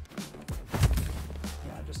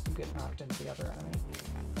 Yeah, just you get knocked into the other enemy,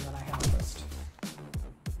 and then I hammer fist.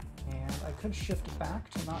 And I could shift back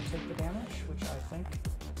to not take the damage, which I think.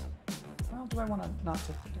 Well, do I want to not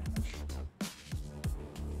take the damage?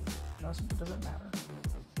 Doesn't matter.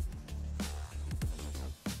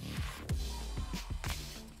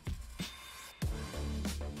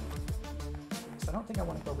 So I don't think I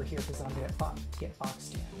want to go over here because then I'm going to get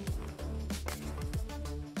boxed in.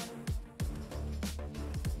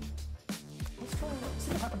 Let's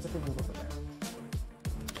see what happens if we move over there.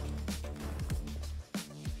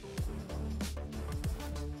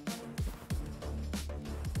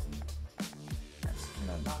 That's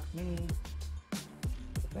gonna knock me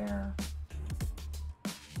there.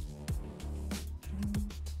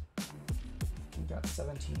 We've got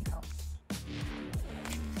 17 health.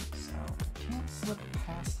 So I can't slip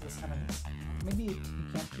past this enemy. Maybe you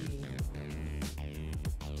can't be.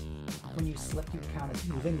 When you slip, you count as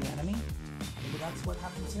moving the enemy. Maybe that's what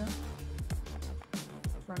happens here.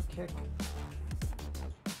 Front kick.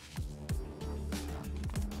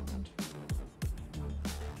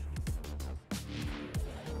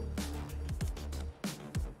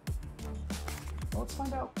 Well, let's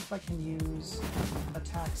find out if I can use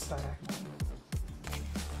attacks diagonally.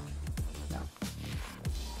 No.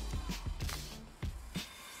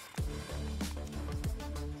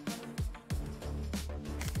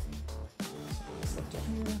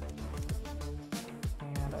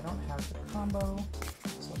 have the combo.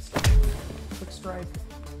 So let's do quick strike,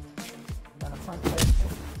 then a front kick,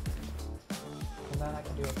 and then I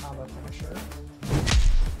can do a combo finisher.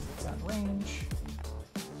 It's at range,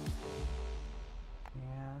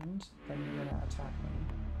 and then you're gonna attack me,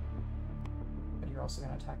 but you're also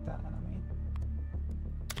gonna attack that enemy.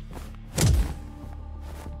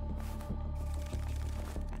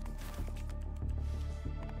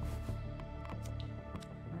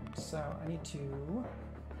 So I need to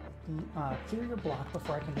clear your block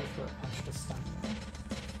before I can do throat punch to stun you.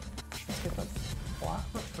 Let's get the block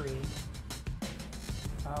for free.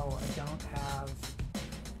 Oh, I don't have...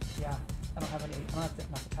 Yeah, I don't have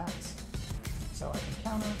enough attacks. So I can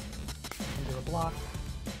counter, I can do a block.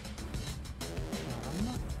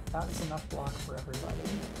 That is enough block for everybody.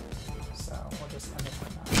 So we'll just end it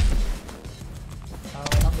like that. Oh,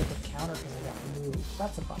 I don't get the counter because I got moved.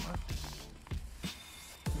 That's a bummer.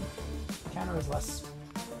 Counter is less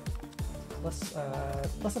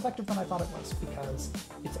effective than I thought it was because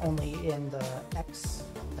it's only in the X,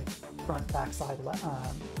 like front, back, side,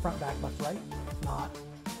 front, back, left, right, not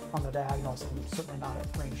on the diagonals, and certainly not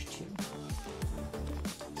at range 2.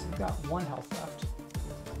 So we've got 1 health left.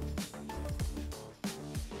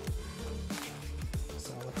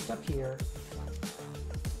 So let's step here.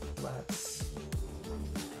 Let's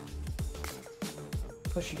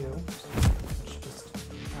push you.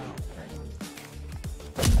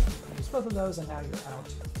 Both of those, and now you're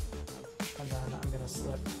out. And then I'm going to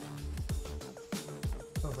slip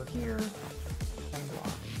over here and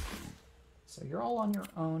block. So you're all on your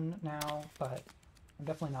own now, but I'm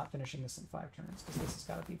definitely not finishing this in 5 turns because this has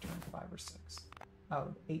got to be turn 5 or 6.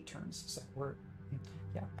 Oh, 8 turns. So we're,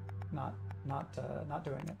 yeah, not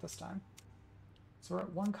doing it this time. So we're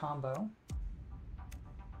at 1 combo.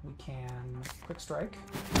 We can quick strike,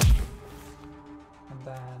 and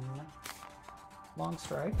then long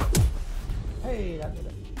strike. Hey, that did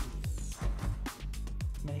it.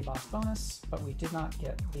 Mini boss bonus, but we did not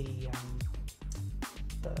get the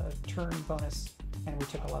turn bonus, and we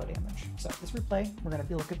took a lot of damage. So this replay, we're going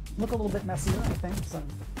to look a little bit messier, I think, because I'm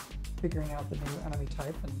figuring out the new enemy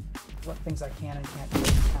type and what things I can and can't do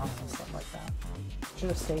with counter and stuff like that. Should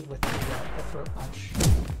have stayed with the throat punch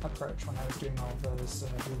approach when I was doing all of those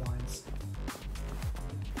rewinds.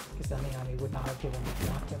 Because then the enemy would not have given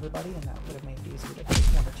block to everybody, and that would have made it easier to take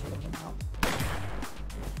 1 or 2 of them out.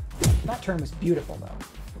 That turn was beautiful, though.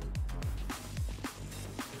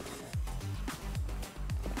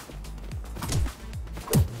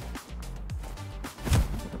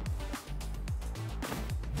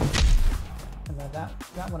 And then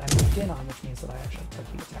that one I moved in on, which means that I actually took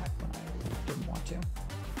the attack when I didn't want to.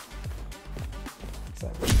 So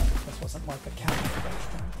this wasn't like a counter approach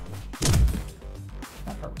turn.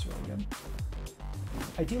 That part was really good.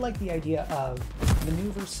 I do like the idea of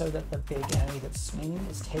maneuvers so that the big enemy that's swinging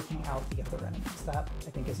is taking out the other enemies. That, I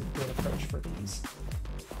think, is a good approach for these.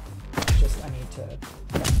 Just, I need to...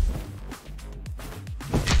 Yeah.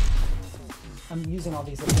 I'm using all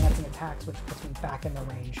these advancing attacks, which puts me back in the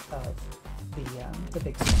range of the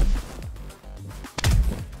big swing.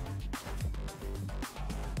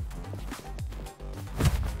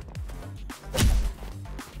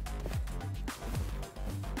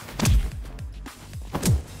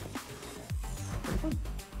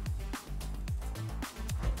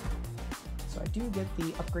 Get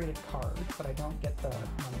the upgraded card, but I don't get the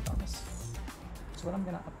money bonus. So what I'm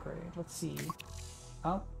gonna upgrade, let's see.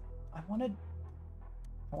 Oh, I wanted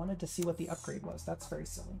to see what the upgrade was. That's very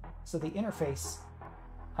silly. So the interface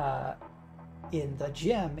in the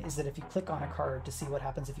gym is that if you click on a card to see what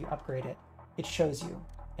happens if you upgrade it, it shows you.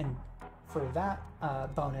 And for that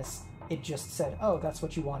bonus, it just said, oh, that's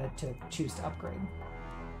what you wanted to choose to upgrade.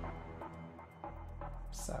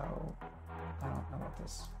 So I don't know what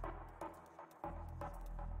this...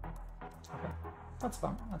 Okay, that's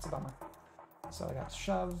a bummer. So I got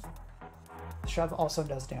shove. Shove also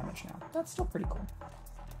does damage now. That's still pretty cool.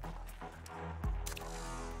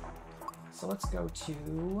 So let's go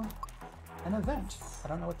to an event. I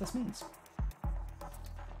don't know what this means.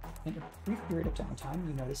 In a brief period of downtime,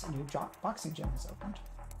 you notice a new boxing gym has opened.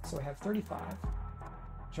 So I have 35.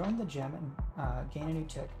 Join the gym and gain a new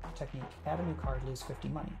technique. Add a new card, lose 50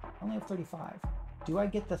 money. I only have 35. Do I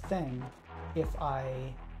get the thing if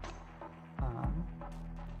I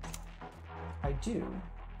do,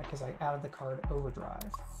 because I added the card Overdrive.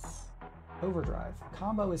 Overdrive.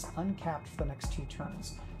 Combo is uncapped for the next 2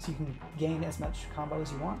 turns. So you can gain as much combo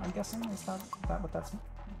as you want, I'm guessing? Is that what that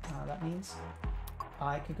means?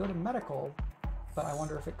 I could go to medical, but I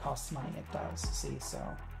wonder if it costs money. It does. See, so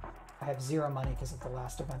I have 0 money because of the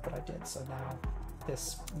last event that I did, so now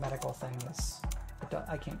this medical thing is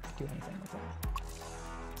I can't do anything with it.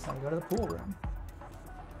 So we go to the pool room.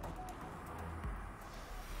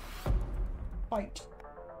 Fight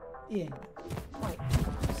in white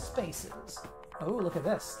spaces. Oh, look at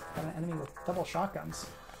this. Got an enemy with double shotguns.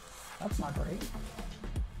 That's not great.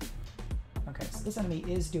 Okay, so this enemy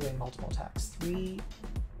is doing multiple attacks. Three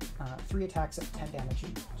attacks at 10 damage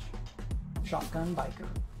each. Shotgun biker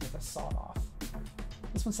with a sawed off.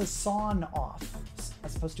 This one says sawn off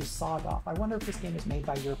as opposed to sawed off. I wonder if this game is made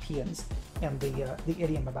by Europeans and the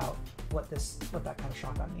idiom about what that kind of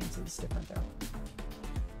shotgun means is different there.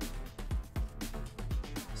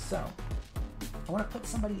 So, I want to put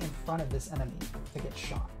somebody in front of this enemy to get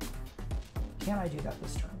shot. Can I do that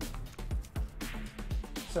this turn?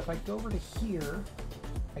 So if I go over to here,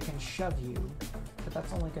 I can shove you, but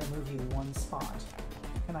that's only going to move you one spot.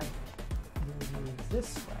 Can I move you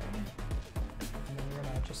this way? And then you're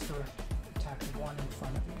going to just attack one in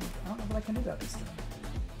front of you. I don't know if I can do that this turn.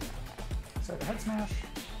 So the head smash,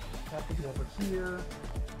 I have to be over here,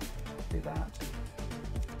 do that.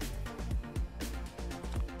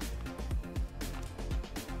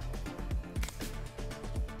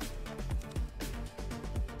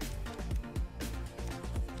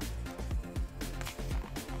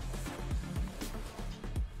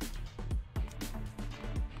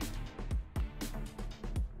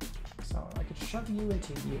 Shove you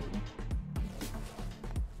into you.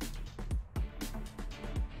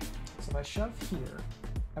 So if I shove here,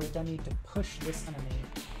 I would then need to push this enemy,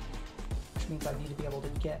 which means I need to be able to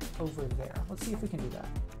get over there. Let's see if we can do that.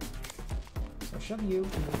 So I shove you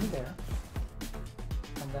and move you there,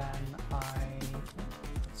 and then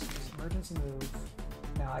let's use emergency move.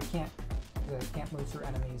 Now I can't move through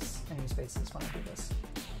enemy spaces when I do this.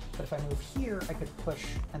 But if I move here, I could push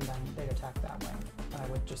and then they'd attack that way, and I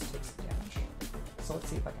would just take some damage. So let's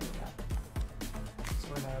see if I can do that. So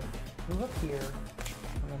we're going to move up here,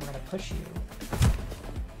 and then we're going to push you.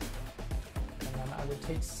 And then I would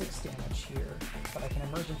take 6 damage here, but I can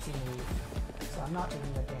emergency move, so I'm not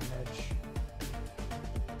taking the damage.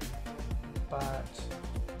 But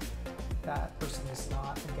that person is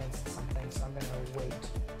not against something, so I'm going to wait.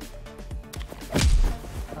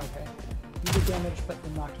 Okay. You did damage, but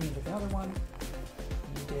then knocked me into the other one.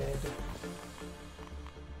 You did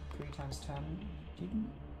 3 times 10.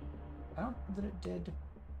 I don't know that it did.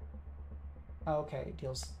 Oh, okay, it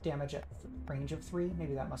deals damage at range of 3.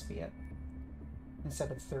 Maybe that must be it.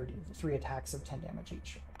 Instead of 30. 3 attacks of 10 damage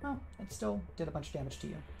each. Oh, it still did a bunch of damage to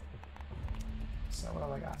you. So what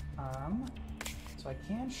do I got? So I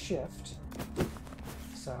can shift.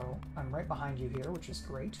 So I'm right behind you here, which is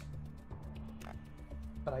great.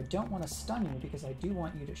 But I don't want to stun you because I do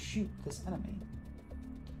want you to shoot this enemy.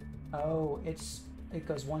 Oh, it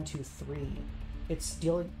goes 1, 2, 3. It's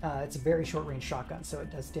a very short range shotgun, so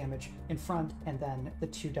it does damage in front and then the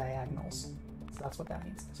 2 diagonals. So that's what that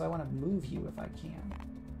means. So I want to move you if I can,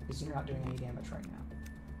 because you're not doing any damage right now.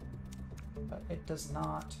 But it does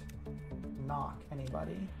not knock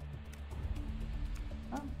anybody.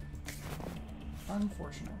 Oh,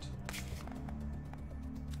 unfortunate.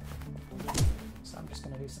 So I'm just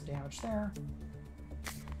going to do some damage there.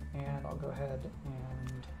 And I'll go ahead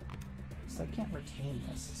and... So I can't retain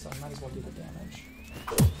this, so I might as well do the damage.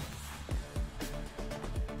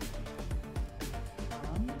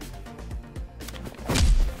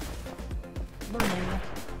 Learning.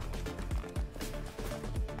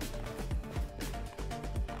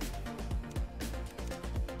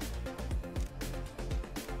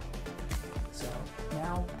 So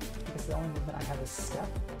now, because the only movement I have is step,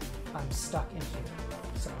 I'm stuck in here.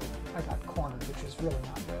 So I got cornered, which is really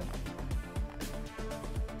not good.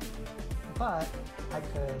 But I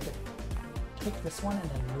could kick this one and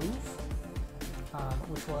then move,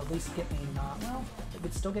 which will at least get me well, it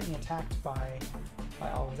would still get me attacked by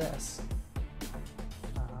all of this.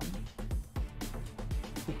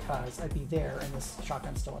 Because I'd be there and this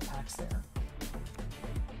shotgun still attacks there.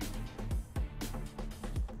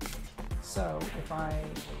 So if I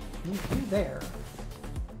move you there,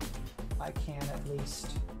 I can at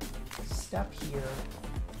least step here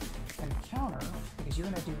and counter, because you're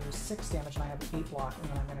going to do 6 damage and I have 8 block, and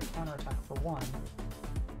then I'm going to counterattack for 1.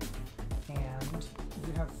 And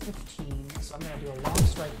you have 15, so I'm going to do a long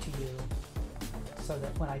strike to you, so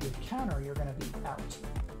that when I do counter, you're going to be out.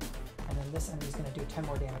 And then this enemy's going to do 10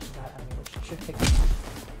 more damage to that enemy, which should take me out.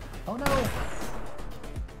 Oh no!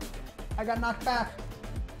 I got knocked back!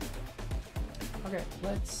 Okay,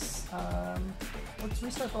 let's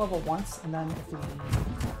restart the level once, and then if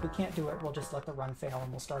we can't do it, we'll just let the run fail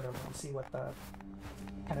and we'll start over and see what the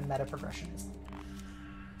kind of meta progression is.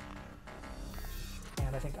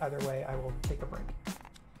 And I think either way I will take a break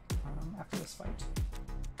after this fight.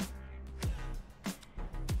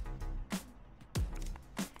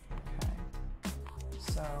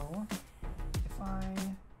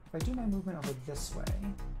 If I do my movement over this way,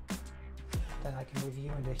 then I can move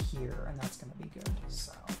you into here, and that's going to be good.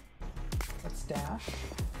 So let's dash,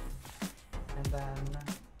 and then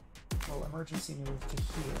we'll emergency move to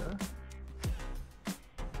here,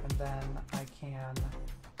 and then I can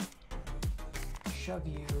shove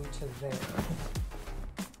you to there,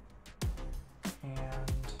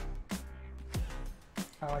 and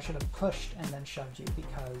oh, I should have pushed and then shoved you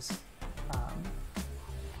because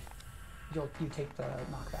you take the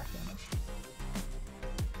knockback damage.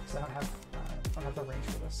 So I don't have the range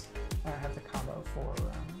for this. I don't have the combo for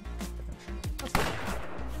the finisher. That's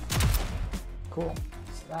cool.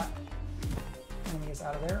 So that enemy is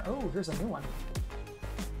out of there. Oh, here's a new one.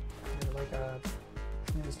 You're like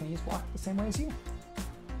enemy's gonna use block the same way as you.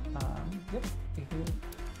 Yep. You can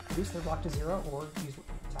reduce their block to 0 or use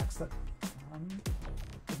attacks that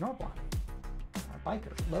ignore block.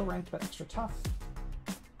 Biker, low ranked but extra tough.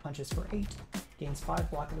 Punches for 8. Gains 5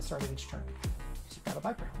 block at the start of each turn. So you've got a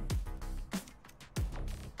Biker.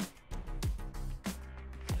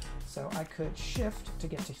 So I could shift to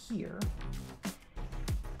get to here.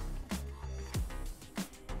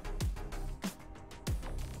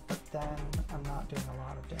 But then I'm not doing a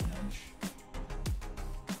lot of damage.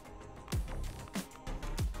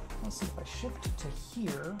 Let's see, if I shift to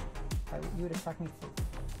here, you would attack me for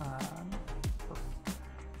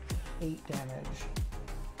 8 damage,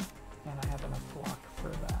 and I have enough block for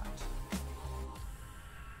that.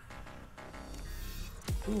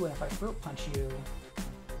 Ooh, and if I throat punch you,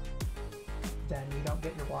 then you don't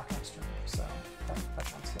get your block next turn, so that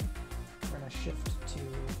sounds good. We're gonna shift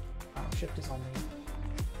to, shift is only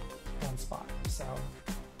one spot, so.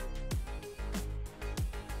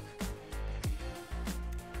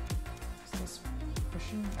 Is this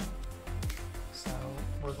pushing? No. So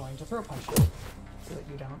we're going to throat punch you so that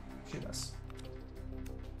you don't shoot us.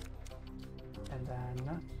 And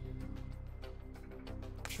then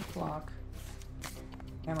shift block,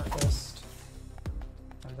 hammer fist,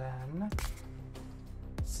 and then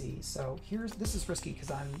let's see. So this is risky because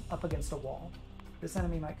I'm up against a wall. This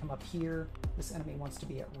enemy might come up here. This enemy wants to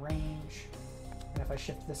be at range, and if I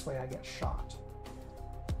shift this way, I get shot.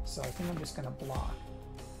 So I think I'm just going to block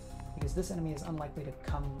because this enemy is unlikely to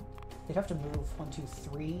come. They'd have to move 1, 2,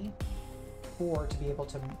 3, 4 to be able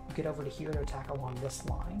to get over to here to attack along this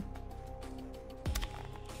line.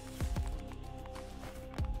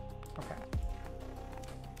 Okay.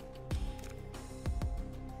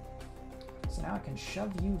 So now I can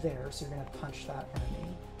shove you there, so you're going to punch that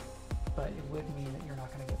enemy, but it would mean that you're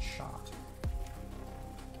not going to get shot.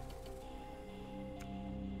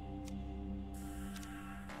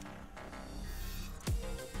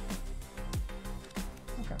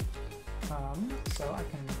 So I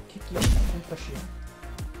can kick you and push you,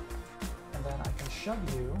 and then I can shove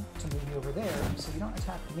you to move you over there so you don't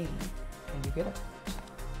attack me and you get it.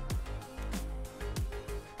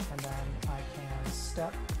 And then I can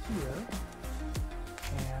step here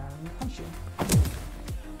and punch you. And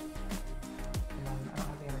then I don't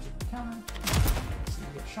have the energy to counter, so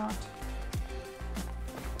you get shot.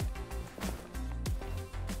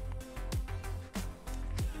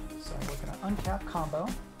 So we're going to uncap combo.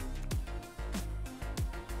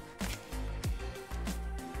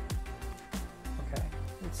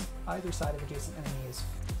 Either side of adjacent enemy is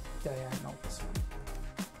diagonal this way.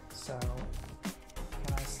 So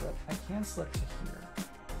can I slip? I can slip to here.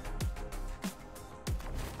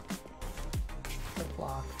 Quick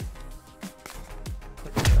block,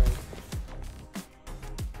 quick break,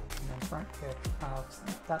 and then front kick.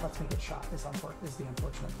 That lets me get shot is the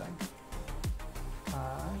unfortunate thing.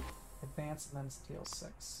 Advance and then deal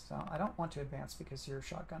 6. So I don't want to advance because you're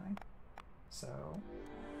shotgunning. So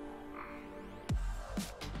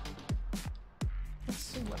let's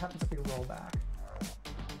see what happens if we roll back.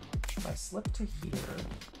 If I slip to here,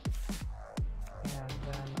 and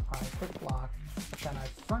then I quick block, but then I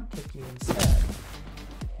front kick you instead,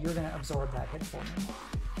 you're going to absorb that hit for me.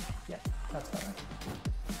 Yeah, that's better.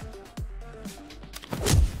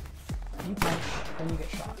 You punch, then you get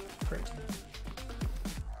shot. Great.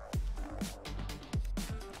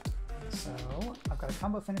 So I've got a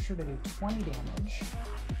combo finisher to do 20 damage.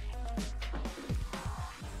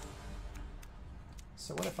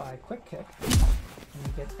 So what if I quick kick and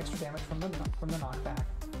you get extra damage from the knockback,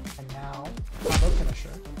 and now combo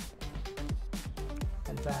finisher,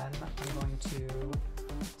 and then I'm going to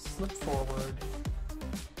slip forward,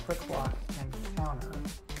 quick block, and counter,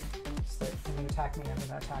 so that when you attack me, I'm going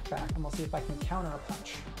to attack back, and we'll see if I can counter a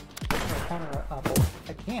punch or counter a block.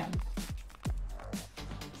 I can.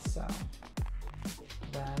 So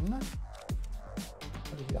then, what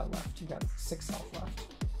have you got left? You got 6 health left.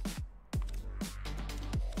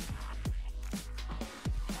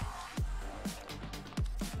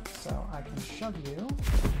 So I can shove you.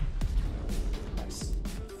 Nice.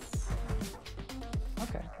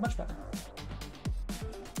 Okay, much better.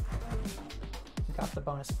 We got the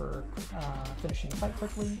bonus for finishing the fight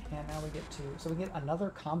quickly, and now we get to, so we get another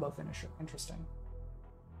combo finisher. Interesting.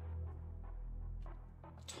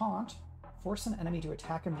 Taunt. Force an enemy to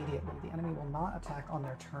attack immediately. The enemy will not attack on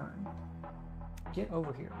their turn. Get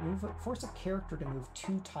over here. Force a character to move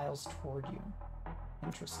 2 tiles toward you.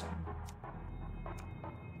 Interesting.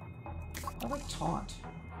 I like taunt.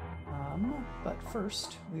 But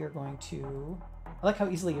first, we are going to... I like how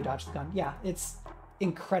easily you dodge the gun. Yeah, it's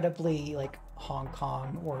incredibly like Hong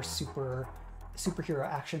Kong or superhero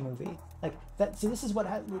action movie. Like that. So this is what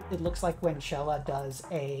it looks like when Shella does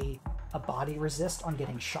a body resist on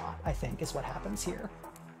getting shot, I think, is what happens here.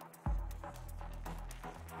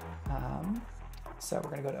 So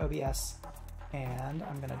we're going to go to OBS, and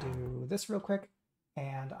I'm going to do this real quick,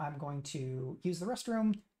 and I'm going to use the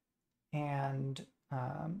restroom and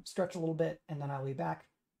stretch a little bit, and then I'll be back.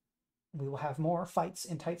 We will have more fights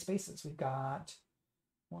in tight spaces. We've got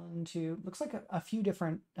 1, 2, looks like a few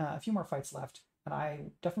more fights left, and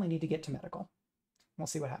I definitely need to get to medical. We'll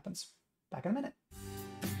see what happens. Back in a minute.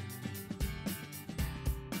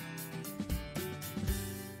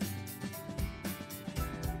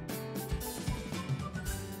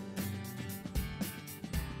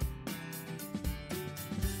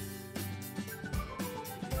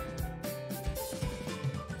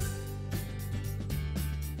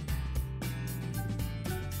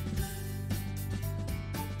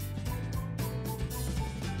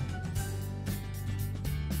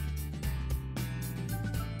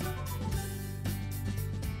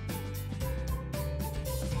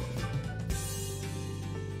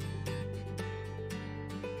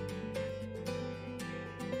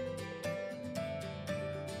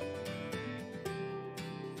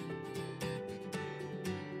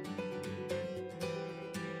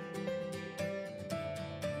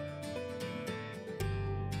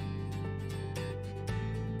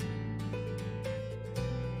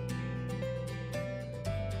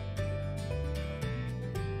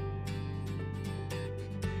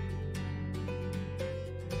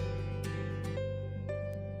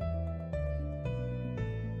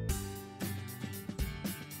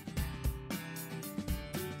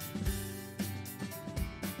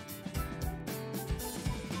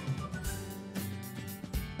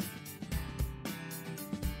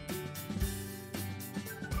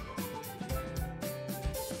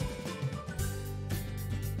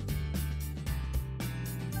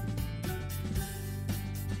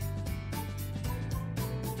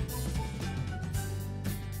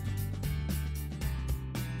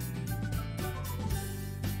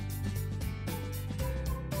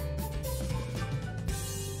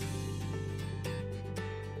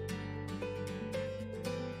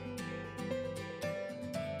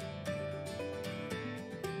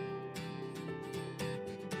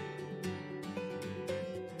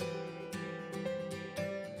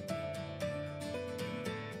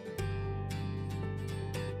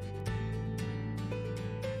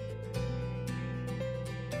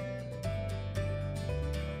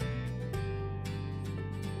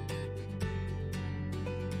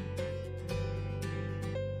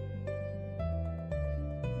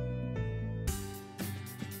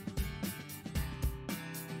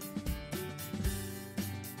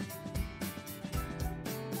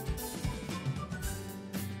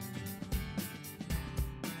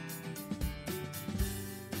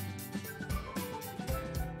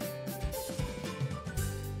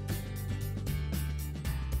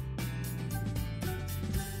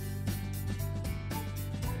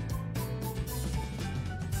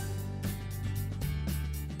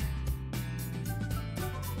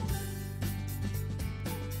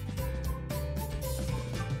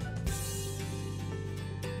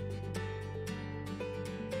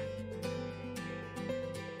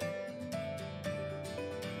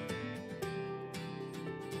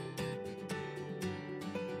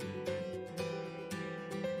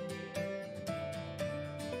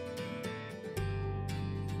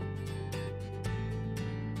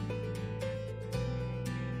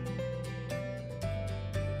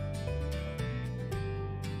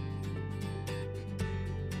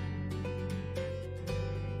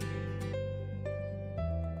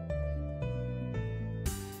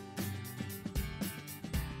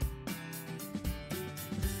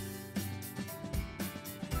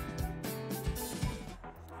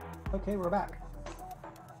 Okay, we're back.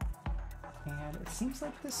 And it seems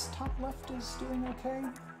like this top left is doing okay.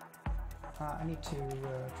 I need to try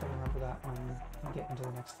to remember that when we get into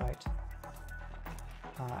the next fight.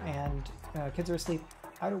 Kids are asleep.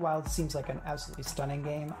 Outer Wilds seems like an absolutely stunning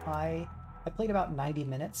game. I played about 90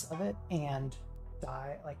 minutes of it and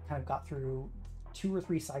kind of got through 2 or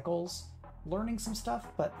 3 cycles learning some stuff,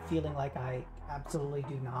 but feeling like I absolutely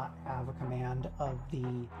do not have a command of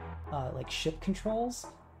the like ship controls,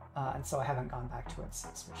 and so I haven't gone back to it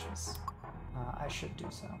since, which is I should do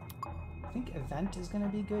so. I think event is going to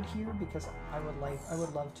be good here because I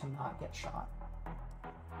would love to not get shot.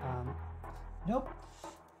 Nope.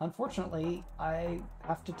 Unfortunately, I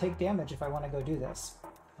have to take damage if I want to go do this.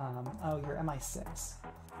 Oh, you're MI6.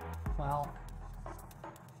 Well,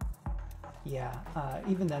 yeah,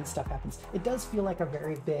 even then stuff happens. It does feel like a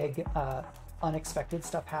very big, unexpected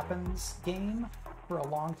stuff happens game for a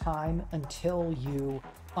long time until you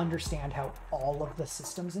understand how all of the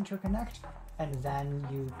systems interconnect, and then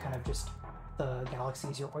you kind of just, the galaxy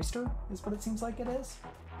is your oyster, is what it seems like it is.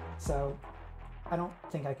 So, I don't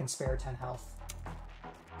think I can spare 10 health.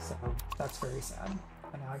 So, that's very sad.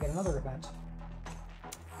 And now I get another event.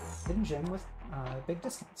 Hidden gym with big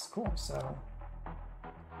discounts. Cool, so...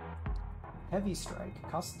 Heavy Strike.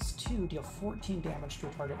 Costs 2, deal 14 damage to a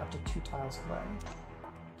target up to 2 tiles away.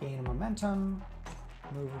 Gain momentum.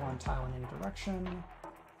 Move 1 tile in any direction.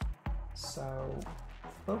 So,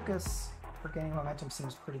 focus for gaining momentum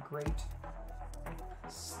seems pretty great.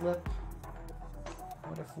 Slip.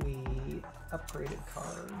 What if we upgraded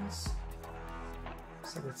cards?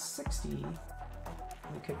 So with 60,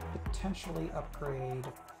 we could potentially upgrade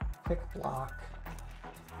Quick Block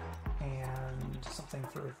and something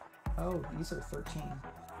for... Oh, these are 13.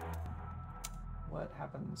 What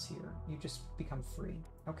happens here? You just become free.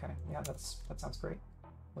 Okay, yeah, that sounds great.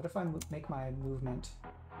 What if I make my movement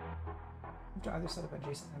to either side of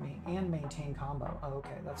adjacent enemy and maintain combo? Oh,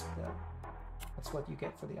 okay, that's what you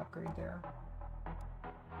get for the upgrade there.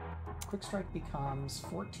 Quick Strike becomes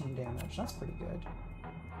 14 damage. That's pretty good.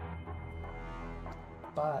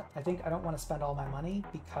 But I think I don't want to spend all my money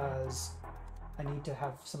because I need to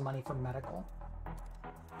have some money for medical.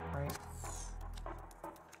 Right?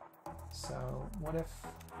 So what if...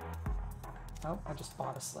 Oh, I just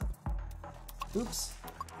bought a slip. Oops.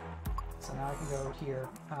 So now I can go here.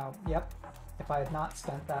 Yep. If I had not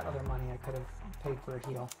spent that other money, I could have paid for a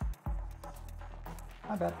heal.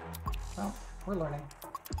 I bet. Well, we're learning.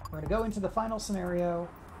 We're going to go into the final scenario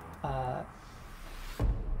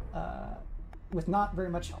with not very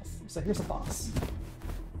much health. So here's a boss.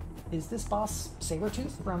 Is this boss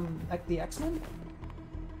Sabretooth from the X-Men?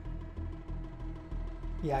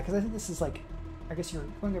 Yeah, because I think this is like, I guess you're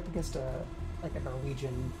going up against a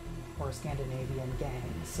Norwegian or a Scandinavian gang,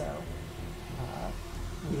 so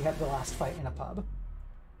we have the last fight in a pub.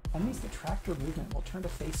 Enemies that track your movement will turn to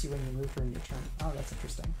face you when you move during your turn. Oh, that's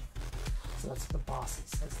interesting. So that's the boss. It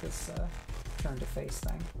says this turn to face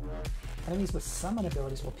thing. Enemies with summon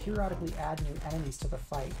abilities will periodically add new enemies to the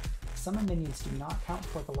fight. Summon minions do not count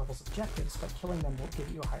toward the level's objectives, but killing them will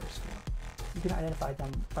give you a higher score. You can identify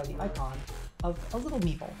them by the icon of a little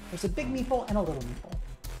meeple. There's a big meeple and a little meeple.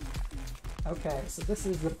 Okay, so this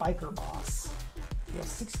is the biker boss. Deal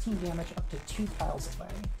 16 damage up to 2 tiles away,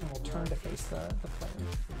 and will turn to face the player.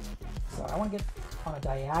 So I want to get on a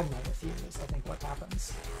diagonal with you, is I think what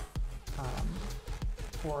happens.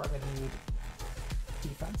 Or I'm going to need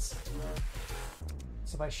defense.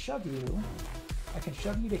 So if I shove you, I can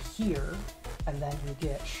shove you to here, and then you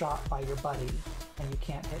get shot by your buddy, and you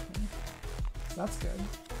can't hit me. So that's good.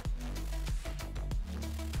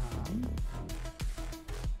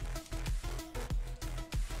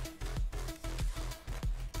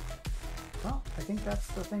 Well, I think that's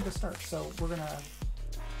the thing to start. So we're going to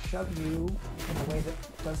shove you in a way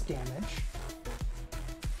that does damage.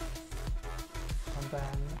 And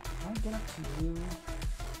then I get up to you.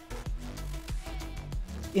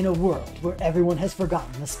 In a world where everyone has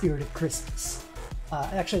forgotten the spirit of Christmas.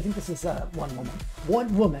 Actually, I think this is one woman.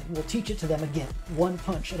 One woman will teach it to them again, one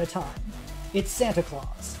punch at a time. It's Santa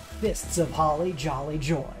Claus, fists of holly, jolly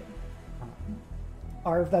joy.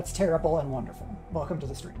 Arv, that's terrible and wonderful. Welcome to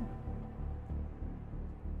the stream.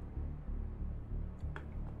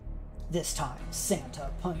 This time,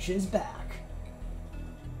 Santa punches back.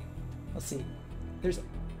 Let's see. There's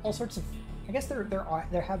all sorts of... I guess there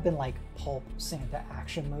have been like pulp Santa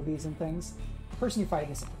action movies and things. The person you're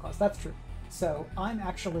fighting is Santa Claus. That's true. So I'm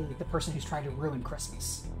actually the person who's trying to ruin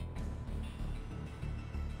Christmas.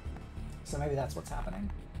 So maybe that's what's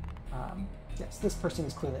happening. Yes, this person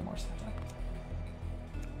is clearly more Santa.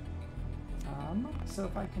 So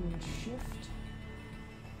if I can shift,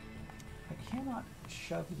 I cannot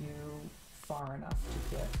shove you far enough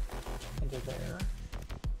to get into there.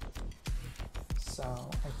 So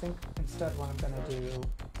I think instead what I'm going to do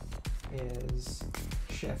is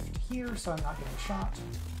shift here so I'm not getting shot,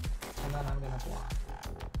 and then I'm going to block.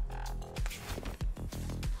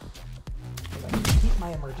 So I can keep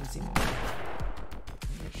my emergency mode.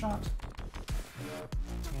 Get shot.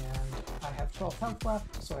 And I have 12 health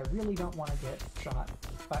left, so I really don't want to get shot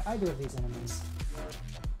by either of these enemies.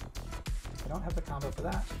 I don't have the combo for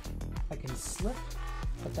that. I can slip,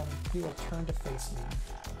 but then he will turn to face me.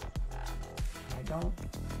 And I don't...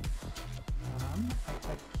 if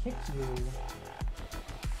I kick you,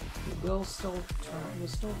 he will still turn, he will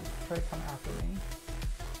still try to come after me.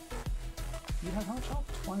 You have how much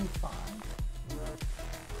health? 25. So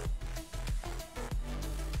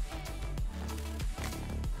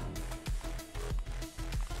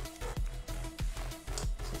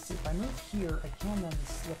let's see, if I move here, I can then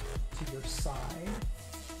slip to your side.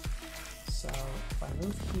 So if I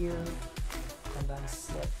move here and then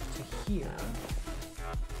slip to here,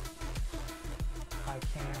 I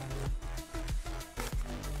can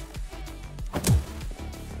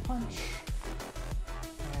punch,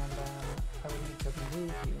 and then I would need to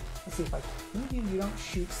move you. Let's see, if I move you, you don't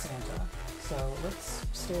shoot Santa. So let's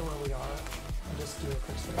stay where we are and just do a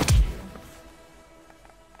quick switch to you.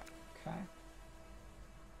 Okay.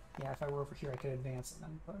 Yeah, if I were over here, I could advance and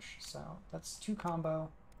then push. So that's 2 combo.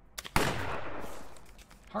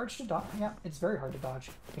 Hard to dodge. Yeah, it's very hard to dodge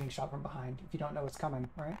getting shot from behind if you don't know what's coming,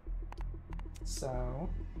 right? So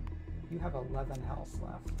you have 11 health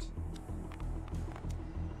left.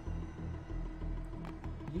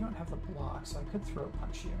 You don't have the block, so I could throw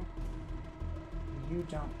punch you. You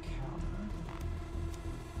don't counter.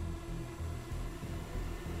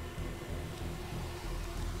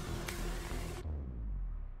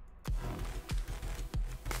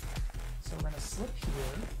 So we're going to slip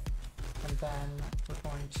here, and then we're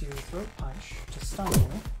going to throw punch to stun you,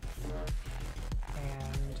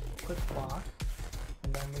 and quick block,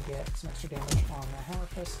 and then we get some extra damage on the hammer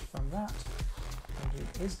fist from that. And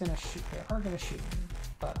it is going to shoot, they are going to shoot me,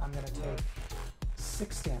 but I'm going to take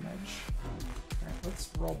 6 damage. Alright, let's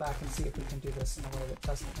roll back and see if we can do this in a way that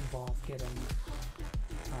doesn't involve getting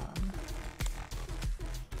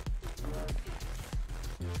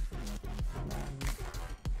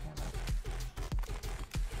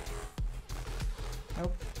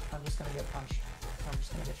nope, I'm just going to get punched. I'm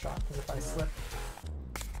just going to get shot, because if I slip,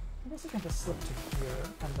 I guess I can just slip to here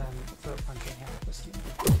and then throw a punch and hammer fist you.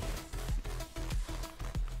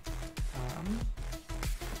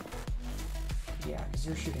 Yeah, because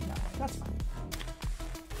you're shooting that way. That's fine.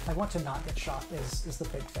 I want to not get shot is the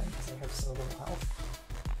big thing, because I have so little health.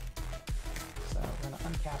 So we're going to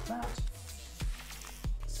uncap that.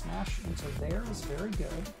 Smash into there is very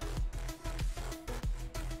good.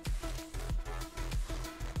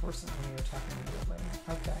 Fortunately, you're attacking immediately.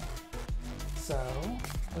 Okay. So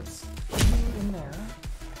let's put you in there,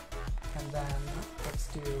 and then let's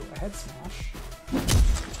do a head smash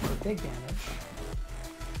for big damage.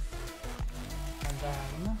 And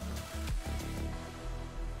then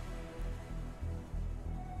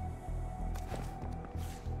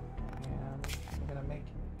I'm gonna make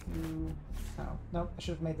you, oh, nope, I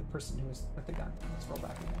should have made the person who was with the gun. Let's roll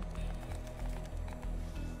back again.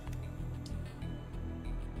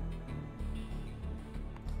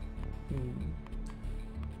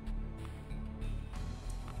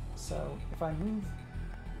 So if I move,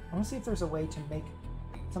 I want to see if there's a way to make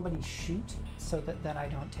somebody shoot so that then I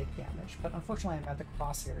don't take damage. But unfortunately I'm at the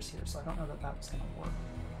crosshairs here, so I don't know that that was going to work.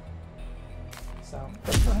 So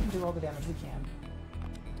let's go ahead and do all the damage we can.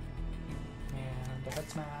 And the head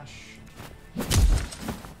smash.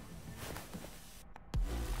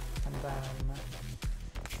 And then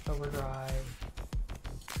overdrive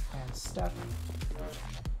and step.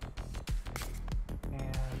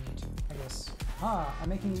 And I guess, I'm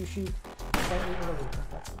making you shoot slightly earlier.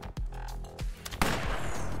 That's fine.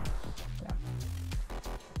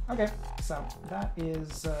 Yeah. Okay, so that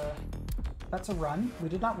is, that's a run. We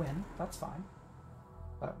did not win, that's fine.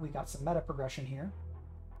 But we got some meta progression here.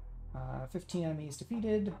 15 enemies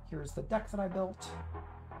defeated. Here's the deck that I built.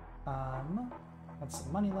 That's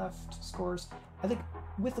some money left, scores. I think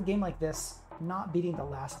with a game like this, not beating the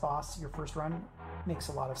last boss your first run makes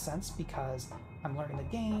a lot of sense, because I'm learning the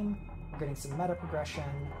game, we're getting some meta progression,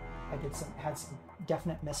 had some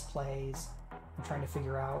definite misplays, I'm trying to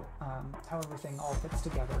figure out how everything all fits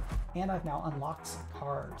together, and I've now unlocked some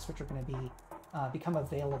cards which are going to be become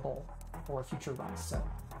available for future runs. So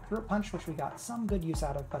throat punch, which we got some good use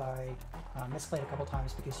out of, but I misplayed a couple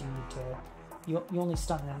times because you need to, you only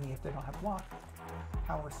stun an enemy if they don't have block.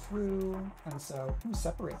 Power through, and so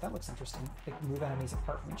separate, that looks interesting. They can move enemies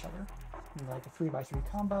apart from each other. And like a 3x3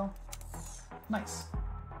 combo. Nice.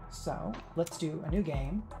 So let's do a new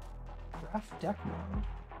game. Draft deck mode.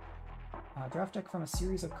 Draft deck from a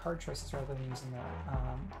series of card choices rather than using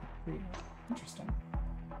the interesting.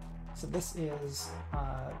 So this is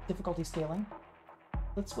difficulty scaling.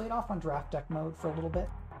 Let's wait off on draft deck mode for a little bit.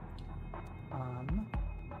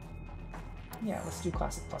 Yeah, let's do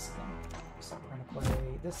Classic Plus again. So we're going to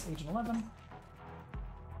play this Agent 11.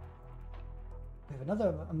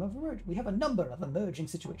 We have a number of emerging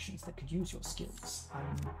situations that could use your skills.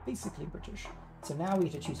 I'm basically British. So now we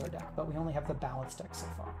get to choose our deck, but we only have the balanced deck so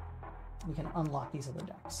far. We can unlock these other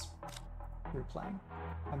decks through playing.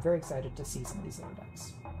 I'm very excited to see some of these other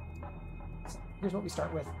decks. So here's what we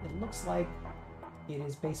start with. It looks like it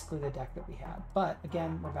is basically the deck that we had. But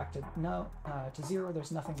again, we're back to 0.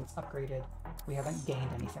 There's nothing that's upgraded. We haven't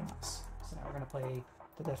gained anything else. So now we're going to play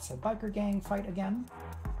the Death's Head Biker Gang fight again.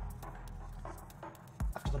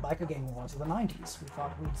 After the biker gang wars of the 90s, we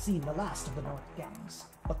thought we'd seen the last of the Nordic gangs,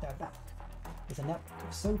 but they're back, with a network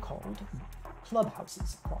of so-called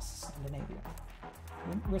clubhouses across Scandinavia.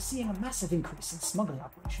 We're seeing a massive increase in smuggling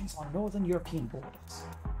operations on northern European borders.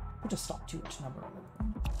 Put a stop to it, number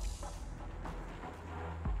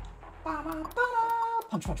 11.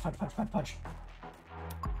 Punch, punch, punch, punch, punch, punch.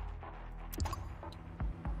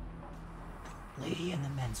 Lady in the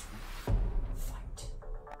men's room. Fight.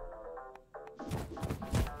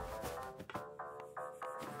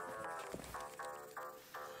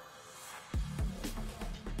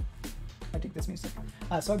 I dig this music.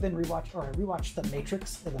 So I've been I rewatched the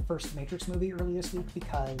first Matrix movie earlier this week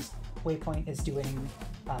because Waypoint is doing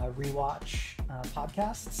rewatch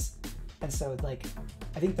podcasts. And so, like,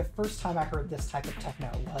 I think the first time I heard this type of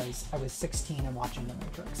techno was I was 16 and watching The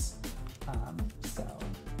Matrix.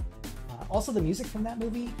 Also the music from that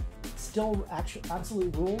movie still absolutely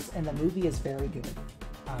rules, and the movie is very good.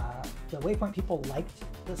 The Waypoint people liked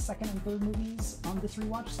the second and third movies on this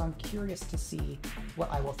rewatch, so I'm curious to see what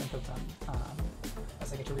I will think of them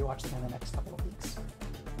as I get to rewatch them in the next couple of weeks.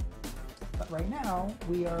 But right now,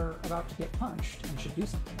 we are about to get punched and should do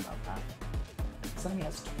something about that. This enemy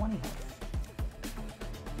has 20 health.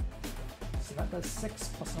 So that does 6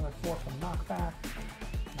 plus another 4 from knockback.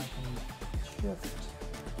 I can shift.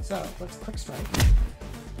 So let's quick strike.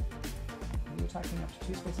 Are you attacking up to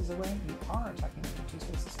 2 spaces away? You are attacking up to 2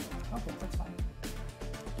 spaces away. Okay, that's fine.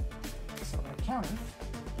 So I counter.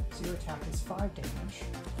 So your attack is 5 damage.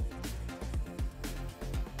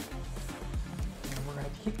 And we're going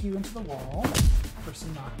to kick you into the wall for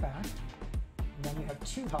some knockback. And then you have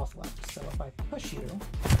 2 health left. So if I push you,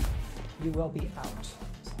 you will be out.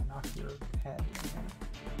 So I knock your head in there.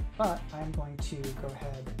 But I'm going to go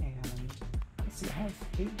ahead and let's see, I have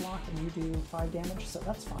 8 block and you do 5 damage, so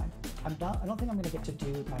that's fine. I don't think I'm going to get to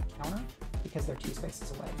do my counter because they're 2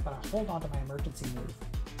 spaces away, but I'll hold on to my emergency move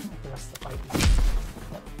like the rest of the fight.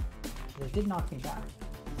 But they did knock me back,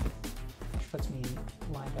 which puts me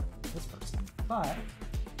lined up with this person. But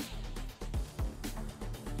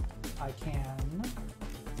I can,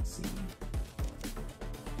 let's see,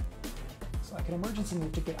 so I can emergency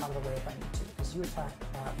move to get out of the way if I need to, because you attack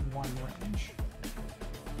at 1 range.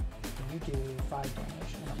 You do 5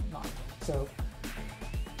 damage and I'm not. So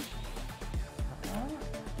I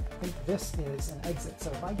think this is an exit.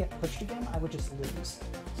 So if I get pushed again, I would just lose.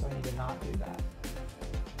 So I need to not do that.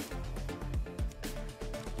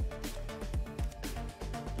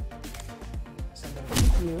 So I'm going to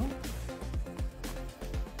keep you.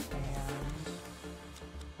 And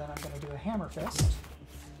then I'm going to do a hammer fist.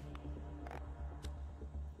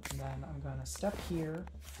 And then I'm going to step here.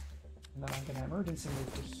 And then I'm going to emergency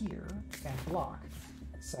move to here and block.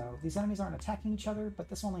 So these enemies aren't attacking each other, but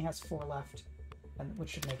this only has 4 left, and which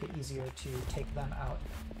should make it easier to take them out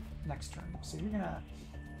next turn. So you're going to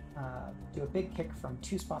do a big kick from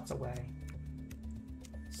 2 spots away.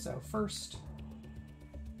 So first,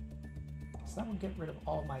 so that will get rid of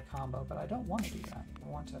all my combo, but I don't want to do that. I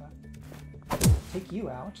want to take you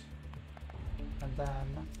out, and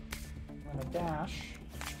then I'm going to dash,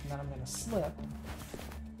 and then I'm going to slip.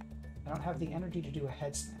 I don't have the energy to do a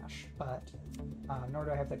head smash, but nor do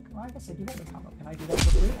I have the, well, I guess I do have the combo. Can I do that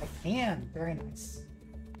for free? I can! Very nice.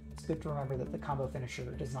 It's good to remember that the combo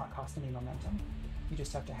finisher does not cost any momentum. You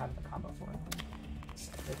just have to have the combo for it.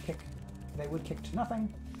 So they would kick to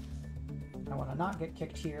nothing. I want to not get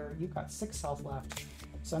kicked here. You've got 6 health left,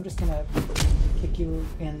 so I'm just going to kick you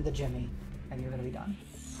in the jimmy, and you're going to be done.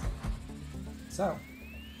 So,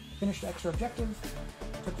 finished extra objective,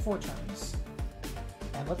 took 4 turns.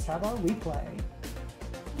 And let's have our replay.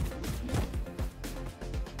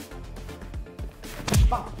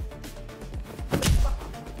 Bop. Bop.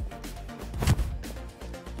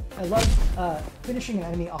 I love finishing an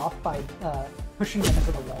enemy off by pushing them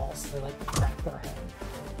into the wall so they like crack their head.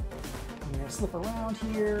 slip around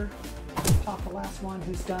here, pop the last one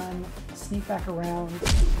who's done, sneak back around,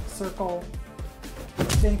 circle,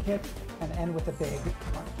 spin kick, and end with a big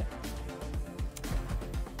front kick.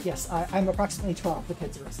 Yes, I'm approximately 12. The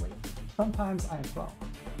kids are asleep. Sometimes I'm 12.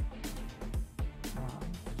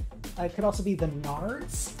 I could also be the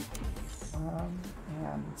Nards.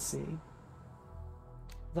 And let's see.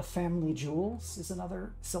 The Family Jewels is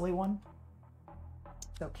another silly one.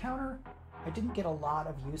 So counter, I didn't get a lot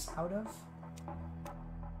of use out of.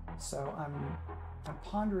 So I'm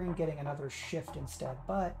pondering getting another shift instead,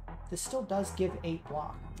 but this still does give 8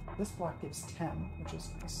 block. This block gives 10, which is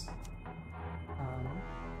nice.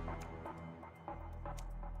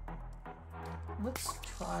 Let's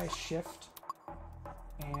try shift,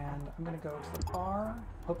 and I'm going to go to the bar,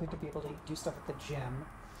 hoping to be able to do stuff at the gym,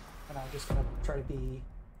 and I'm just going to try to be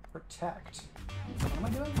protect. What am I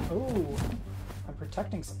doing? Oh, I'm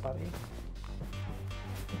protecting somebody.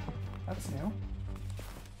 That's new.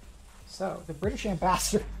 So, the British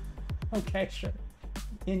ambassador, okay, sure,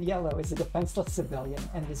 in yellow is a defenseless civilian,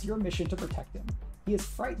 and it is your mission to protect him. He is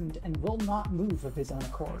frightened and will not move of his own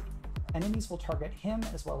accord. Enemies will target him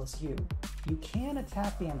as well as you. You can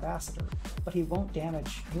attack the ambassador, but he won't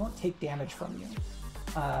take damage from you.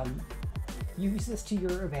 Use this to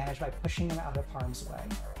your advantage by pushing him out of harm's way.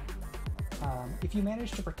 If you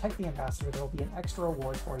manage to protect the ambassador, there will be an extra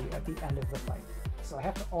reward for you at the end of the fight. So I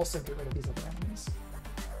have to also get rid of these other enemies.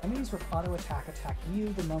 Enemies with auto attack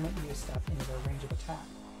you the moment you step into their range of attack.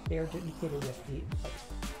 They are indicated with the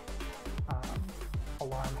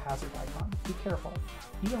alarm hazard icon. Be careful.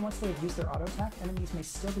 Even once they have used their auto attack, enemies may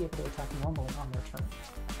still be able to attack normally on their turn.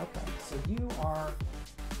 Okay, so you are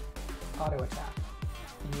auto attack,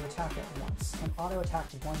 and you attack it once, and auto attack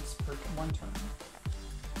once per one turn.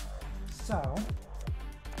 So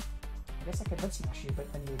I guess I could head smash you,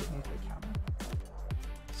 but then you would immediately counter.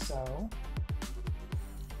 So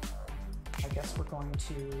I guess we're going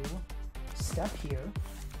to step here.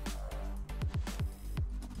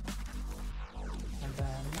 And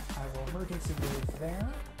then I will emergency move there.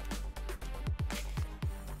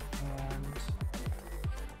 And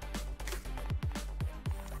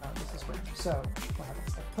this is range. So what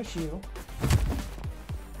happens? I push you,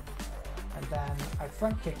 and then I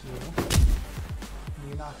front kick you.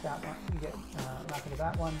 You knock that one. You get knocked into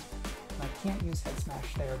that one. And I can't use head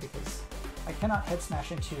smash there because I cannot head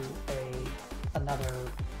smash into another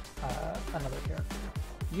character.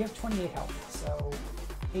 You have 28 health, so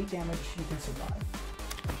 8 damage, you can survive.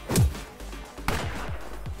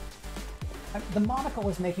 The monocle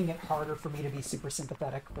is making it harder for me to be super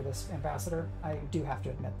sympathetic for this ambassador. I do have to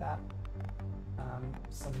admit that.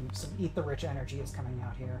 Some eat the rich energy is coming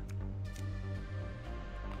out here.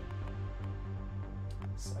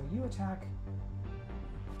 So you attack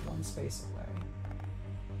one space away.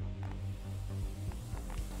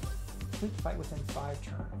 Complete fight within 5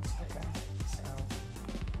 turns. Okay, so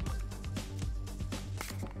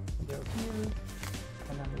we go here,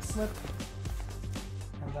 and then we slip,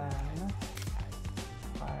 and then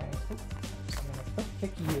so I'm going to quick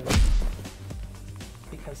kick you,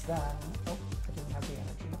 because then, oh, I didn't have the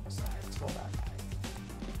energy, so let's roll back.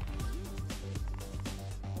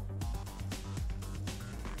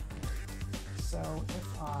 So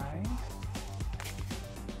if I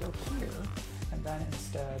go here, and then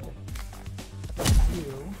instead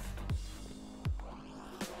you,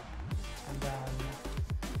 and then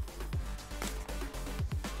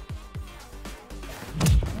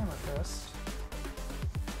hammer fist,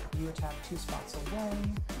 you attack 2 spots away,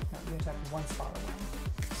 no, you attack 1 spot away,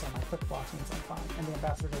 so my quick block means I'm fine, and the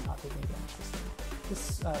ambassador does not take any damage this turn.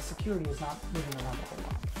 This security is not moving around a whole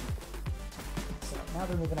lot. So now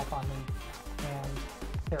they're moving up on me, and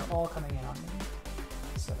they're all coming in on me.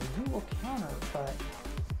 So you will counter, but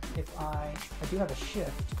if I do have a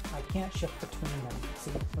shift, I can't shift between them.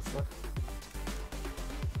 See, let's look.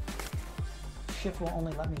 Shift will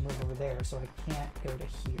only let me move over there, so I can't go to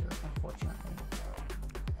here, unfortunately.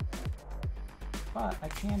 But I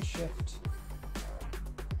can shift.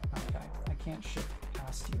 Okay, I can't shift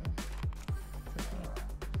past you.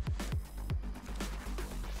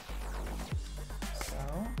 So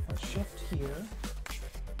let's shift here,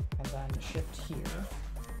 and then shift here.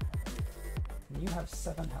 You have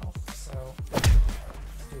 7 health, so let's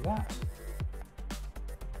do that.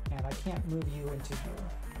 And I can't move you into here,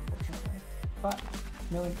 unfortunately. But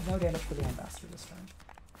no damage for the ambassador this turn.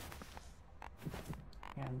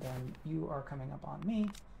 And then you are coming up on me.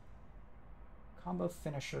 Combo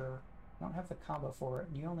finisher. I don't have the combo for it,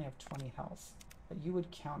 and you only have 20 health. But you would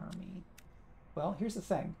counter me. Well, here's the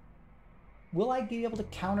thing. Will I be able to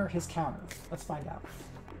counter his counter? Let's find out.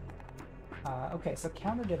 Okay, so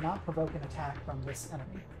counter did not provoke an attack from this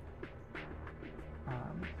enemy.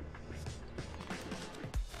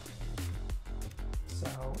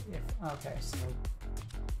 So if, okay, so,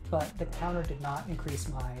 but the counter did not increase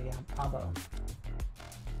my combo,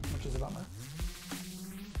 which is a bummer.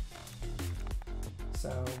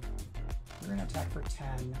 So we're going to attack for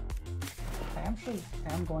 10. I actually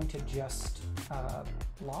am going to just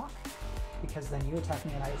block, because then you attack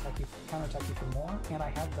me and I attack you, counterattack you for more, and I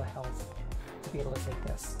have the health to be able to take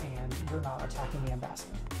this, and you're not attacking the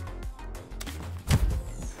ambassador.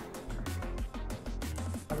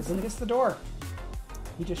 I was against the door.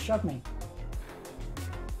 He just shoved me.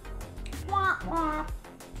 Wah, wah.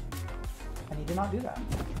 And he did not do that.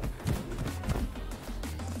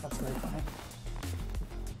 That's very funny.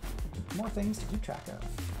 More things to keep track of.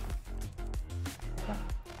 Okay.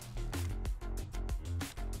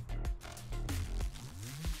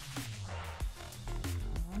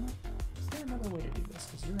 Is there another way to do this?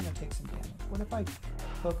 Because you're going to take some damage. What if I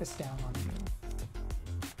focus down on you?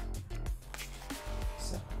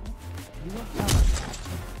 So, you will counterattack.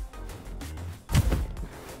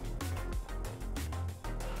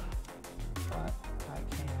 But I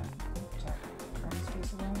can attack current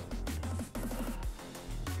space around.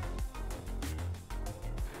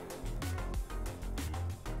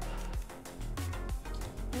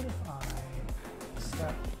 What if I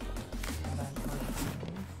step and then move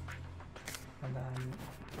and then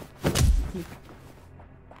keep,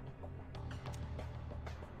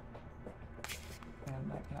 and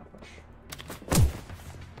I cannot push.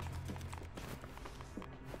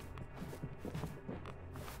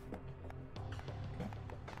 Okay.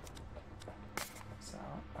 So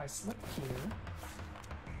I slip here,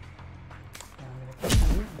 and I'm going to push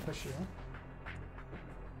you and push you,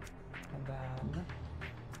 and then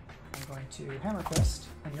I'm going to hammer fist,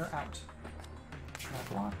 and you're out. And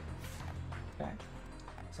I block. Okay.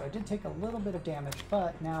 So I did take a little bit of damage,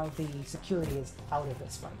 but now the security is out of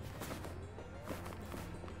this fight.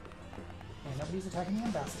 And nobody's attacking the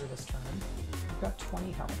ambassador this turn. We've got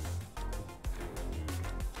 20 health.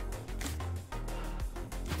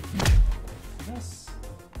 This.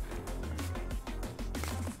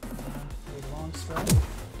 And a long strike.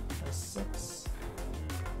 That's 6.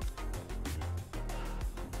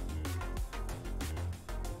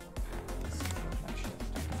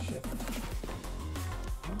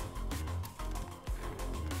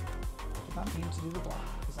 To do the block,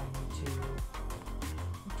 because I need to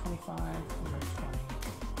 25, 20.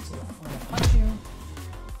 So I'm going to punch you,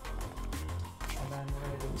 and then we're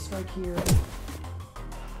going to do a strike here,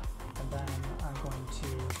 and then I'm going to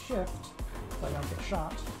shift so I don't get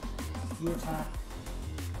shot. You attack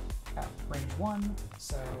at range 1,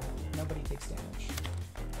 so nobody takes damage.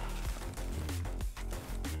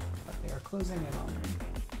 But they are closing in on me,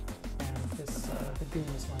 and this the goon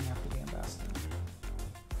is going after the ambassador.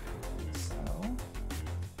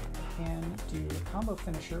 And do a combo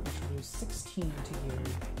finisher, which will do 16 to you.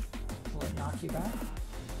 Will it knock you back?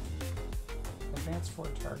 Advance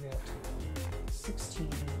forward target. 16.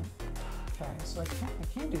 Okay, so I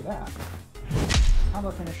can do that. Combo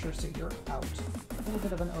finisher, so you're out. A little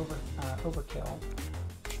bit of an overkill,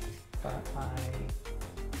 but I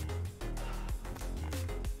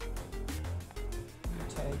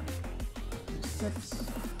take 6.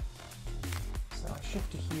 So I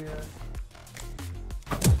shift to here.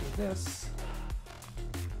 This,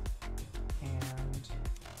 and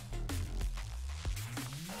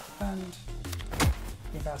defend.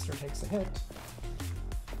 The ambassador takes a hit.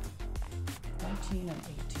 19 and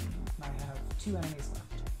 18. And I have 2 enemies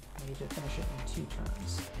left. I need to finish it in 2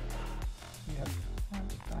 turns. You have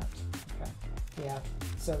that. Okay. Yeah.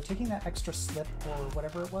 So taking that extra slip or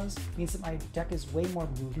whatever it was means that my deck is way more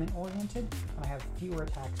movement oriented, and I have fewer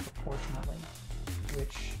attacks proportionately,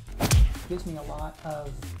 which gives me a lot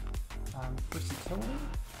of versatility,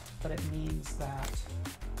 but it means that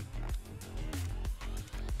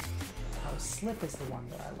slip is the one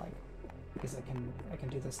that I like, because I can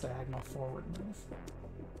do this diagonal forward move.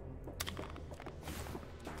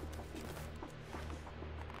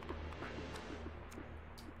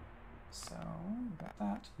 So got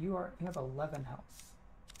that. You have 11 health.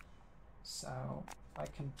 So I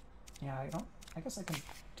can, yeah, I guess I can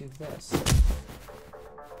do this.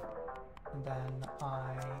 And then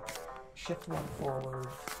I shift 1 forward,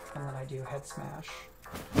 and then I do head smash,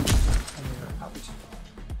 and you're out.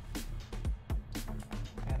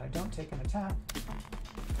 And I don't take an attack,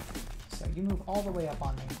 so you move all the way up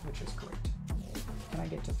on me, which is great. Can I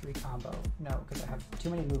get to 3 combo? No, because I have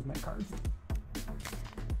too many movement cards.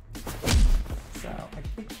 So I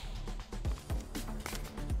think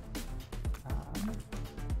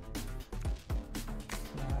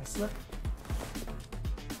slip.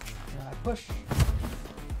 And then I push.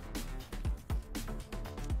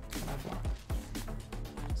 And I block.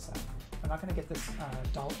 So I'm not going to get this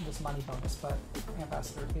this money bonus, but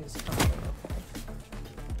Ambassador is currently okay.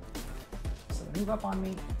 So they move up on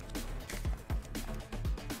me.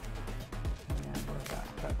 And what is that?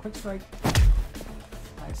 Got a quick strike.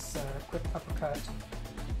 Nice quick uppercut.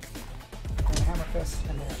 And a hammer fist,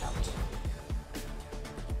 and they're out.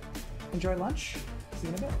 Enjoy lunch. See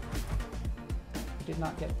you in a bit. I did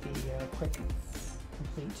not get the quick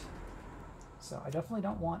complete, so I definitely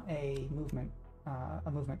don't want a movement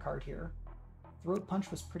card here. Throat punch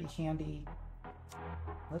was pretty handy.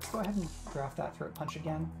 Let's go ahead and draft that throat punch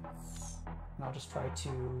again, and I'll just try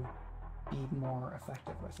to be more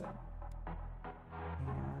effective with it.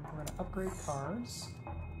 And we're going to upgrade cards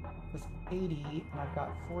with 80, and I've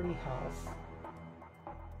got 40 health.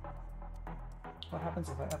 What happens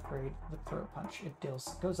if I upgrade the throat punch? It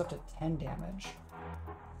goes up to 10 damage,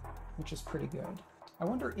 which is pretty good. I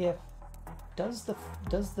wonder if do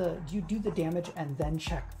you do the damage and then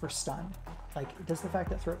check for stun? Like, does the fact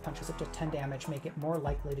that throat punch is up to 10 damage make it more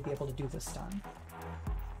likely to be able to do the stun?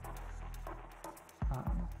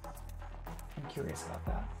 I'm curious about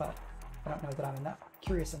that, but I don't know that I'm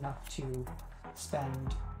curious enough to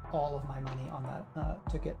spend all of my money on that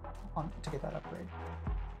to get that upgrade.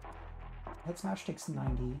 Head smash takes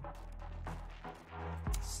 90.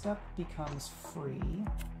 Step becomes free.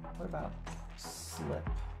 What about slip?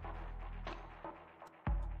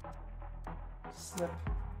 Slip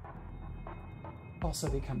also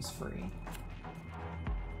becomes free,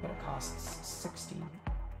 but it costs 60.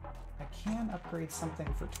 I can upgrade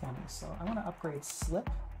something for 20, so I want to upgrade slip,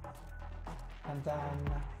 and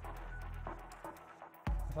then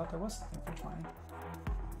I thought there was something for 20.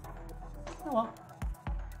 Oh well.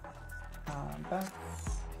 Back.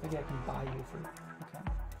 Maybe I can buy you for... Okay.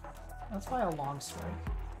 Let's buy a long strike.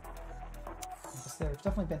 Because there's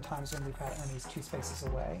definitely been times when we've had enemies 2 spaces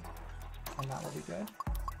away, and that will be good.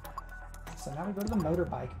 So now we go to the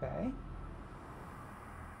motorbike bay.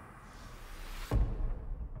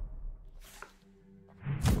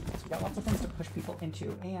 So we got lots of things to push people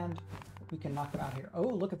into, and we can knock them out here. Oh,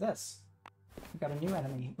 look at this! We've got a new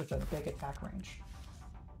enemy with a big attack range.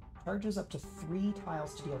 Charges up to 3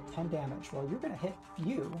 tiles to deal 10 damage. Well, you're going to hit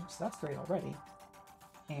you, so that's great already.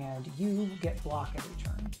 And you get block every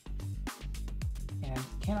turn. And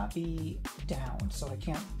cannot be down, so I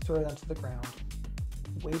can't throw them to the ground.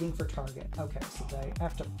 Waiting for target. Okay, so they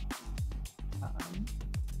have to...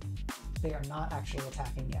 they are not actually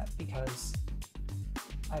attacking yet, because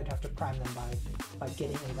I'd have to prime them by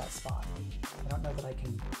getting into that spot. I don't know that I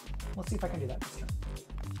can... Let's see if I can do that this turn.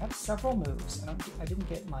 I have several moves. I didn't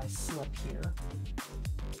get my slip here.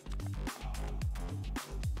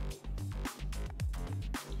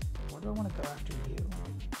 Where do I want to go after you?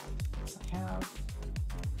 So I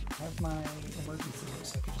have my emergency move,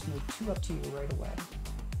 so I could just move 2 up to you right away.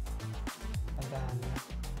 And then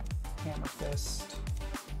hammer fist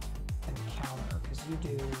and counter, because you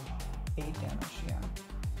do 8 damage, yeah.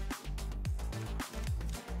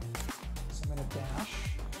 So I'm going to dash.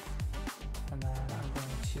 And then I'm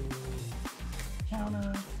going to counter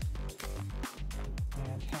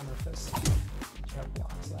and hammer fist to have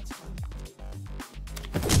block, so that's fine.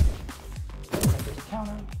 And then there's a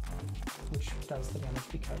counter, which does the damage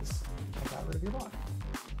because I got rid of your block.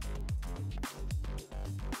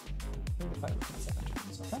 Here to fight within 7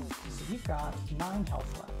 turns, okay? So you've got 9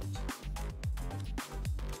 health left.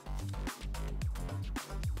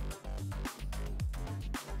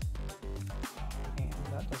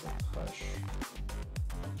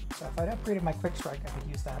 So if I'd upgraded my quick strike, I could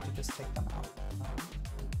use that to just take them out.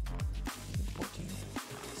 14.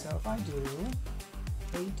 So if I do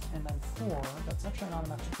 8 and then 4, that's actually not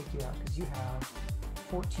enough to take you out because you have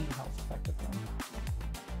 14 health effectively.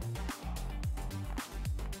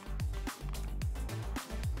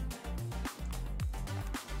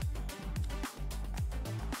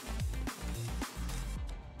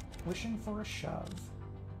 Wishing for a shove.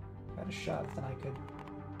 If I had a shove, then I could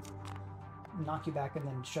knock you back and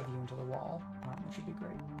then shove you into the wall, which would be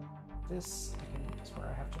great. This is where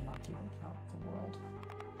I have to knock you out of the world.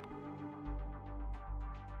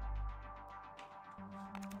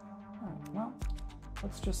 Alright, well,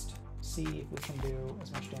 let's just see if we can do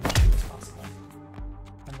as much damage to you as possible.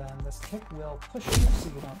 And then this kick will push you so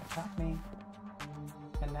you don't attack me.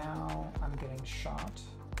 And now I'm getting shot.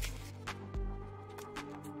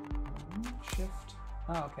 Shift.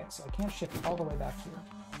 Oh, okay, so I can't shift all the way back here.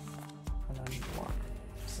 And then block.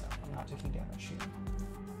 So I'm not taking damage here.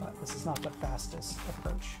 But this is not the fastest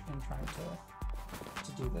approach in trying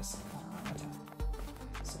to do this attack.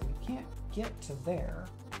 So we've can't get to there.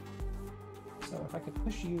 So if I could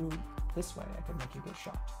push you this way, I could make you get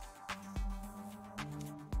shot.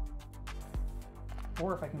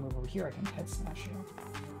 Or if I can move over here, I can head smash you.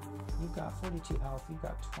 You've got 42 health, you've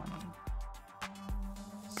got 20.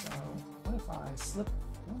 So what if I slip?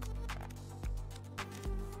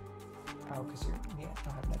 Oh, because you're, yeah, I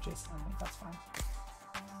don't have an adjacent enemy, that's fine.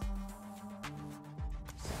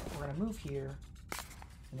 So we're gonna move here,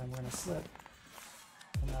 and then we're gonna slip,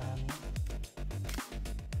 and then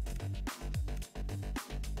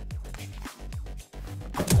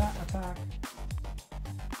that attack.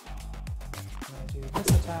 I'm gonna do this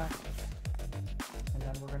attack, and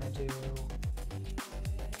then we're gonna do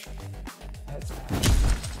head smash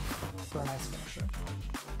for a nice finisher.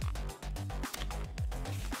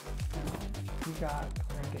 We're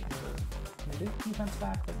gonna get your defense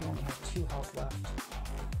back, but you only have 2 health left.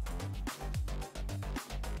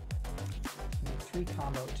 You need 3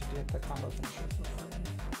 combo to get the combo finisher for free.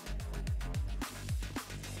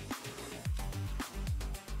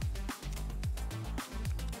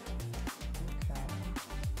 Okay.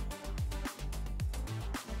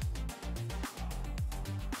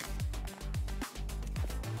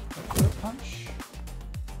 A throat punch,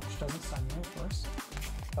 which doesn't stun you, of course.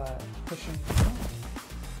 But pushing through.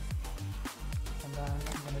 And then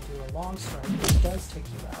I'm going to do a long strike, which does take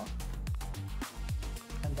you out.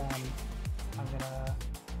 And then I'm going to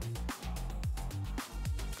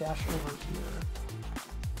dash over here.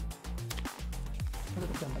 Could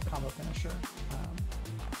have done the combo finisher.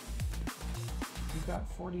 You've got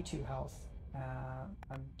 42 health.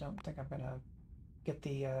 I don't think I'm going to get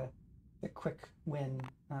the quick win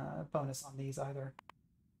bonus on these either.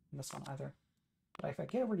 On this one either. But if I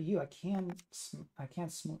get over to you, I can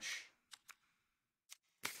smoosh.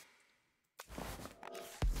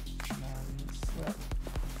 And then slip.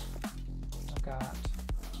 I've got.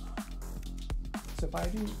 So if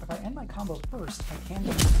I end my combo first, I can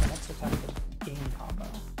use the next attack to gain combo.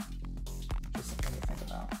 Just something to think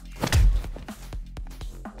about.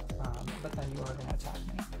 But then you are going to attack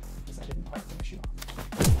me because I didn't quite finish you off.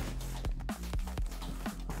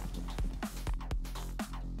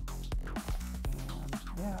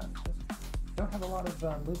 Yeah, I don't have a lot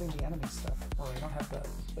of moving the enemy stuff, or I don't have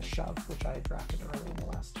the shove, which I drafted early in the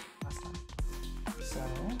last time. So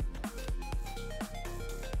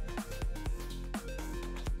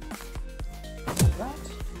do that,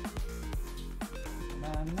 and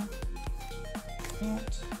then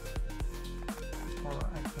can't, or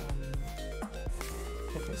I can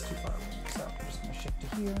hit this too far away. So I'm just going to shift to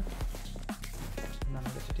here, and then I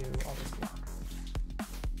get to do all this block.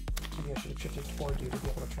 Maybe I should have shifted toward you to be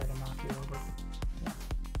able to try to knock you over. Yeah.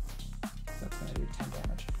 So that's going to do 10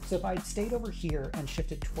 damage. So if I'd stayed over here and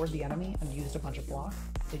shifted toward the enemy and used a bunch of block,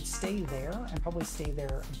 they'd stay there and probably stay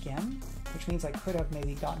there again, which means I could have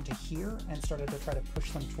maybe gotten to here and started to try to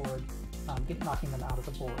push them toward knocking them out of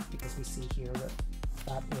the board, because we see here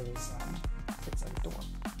that is it's a door.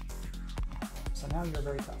 So now you're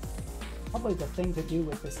very tough. Probably the thing to do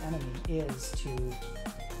with this enemy is to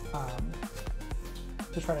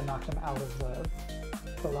try to knock them out of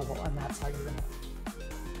the level, and that's how you're going to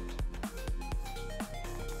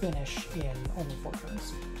finish in only 4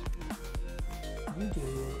 turns. You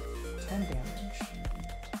do 10 damage,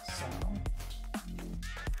 so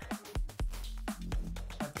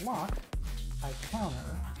I block, I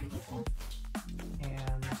counter,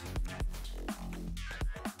 and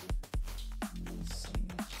let's see.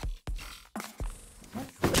 What?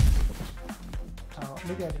 Oh,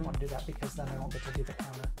 maybe I didn't want to do that because then I won't get to do the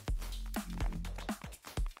counter.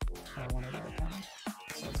 I want to do the counter.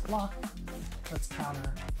 So let's block, let's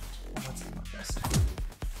counter, and let's hammer fist.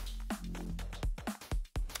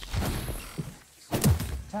 So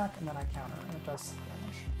attack, and then I counter, and it does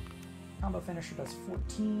damage. Combo finisher does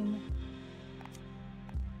 14.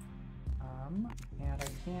 And I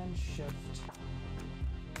can shift.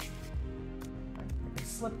 I can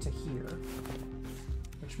slip to here,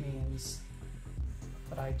 which means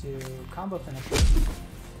that I do combo finisher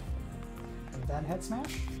and then head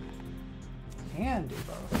smash. Can do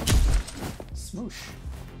both. Smoosh.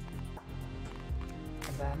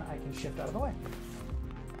 And then I can shift out of the way.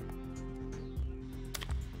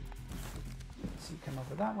 So you come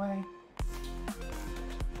over that way.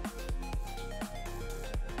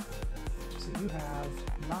 So you have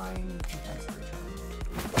 9 defense to return.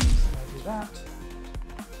 So I do that.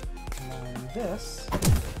 And then this,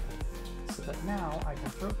 so that now I can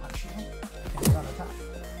throat punch you and run attack.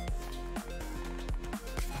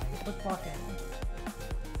 I get quick block in.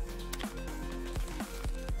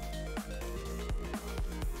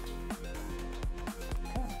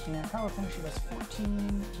 Okay, And power finish, you has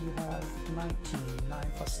 14, you have 19, 9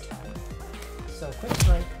 plus 10. So quick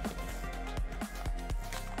strike,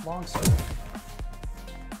 long strike,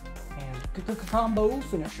 and combo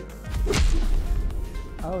finisher.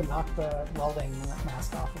 Oh, knock the welding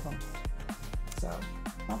mask off of him. So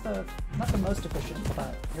not the most efficient,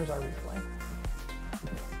 but here's our replay.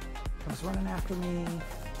 Comes running after me.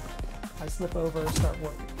 I slip over, start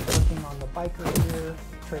working on the biker here,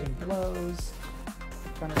 trading blows.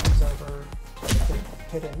 Gunner comes over,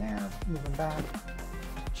 hit in there, moving back,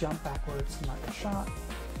 jump backwards to not get shot.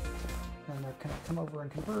 Then they're gonna come over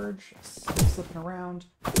and converge, slipping around,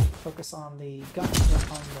 focus on the gun,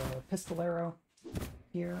 on the pistol arrow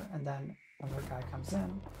here, and then another guy comes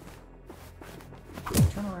in,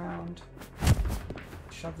 turn around,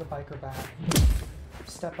 shove the biker back,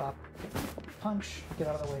 step up, punch, get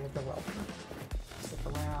out of the way of the welder,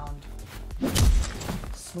 slip around,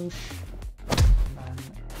 swoosh, and then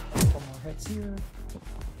a couple more hits here.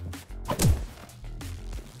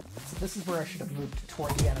 So this is where I should have moved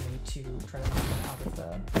toward the enemy to try to knock him out of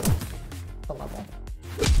the level.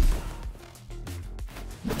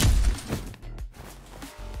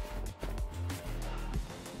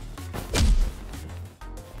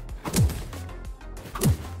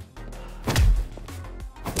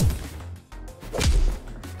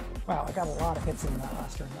 Wow, I got a lot of hits in that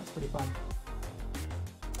last turn. That's pretty fun.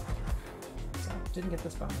 So, didn't get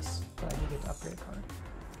this bonus, but I did get to upgrade a card.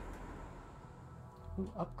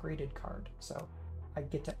 Ooh, upgraded card. So, I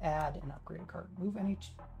get to add an upgraded card. Move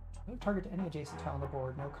target to any adjacent tile on the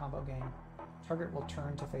board. No combo game. Target will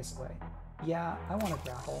turn to face away. Yeah, I want to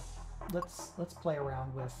grapple. Let's play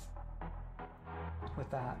around with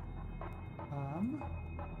that.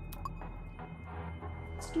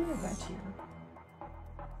 Let's do an event here.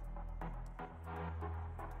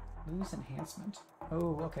 Lose enhancement.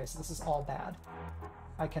 Oh, okay, so this is all bad.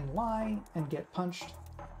 I can lie and get punched.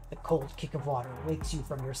 The cold kick of water wakes you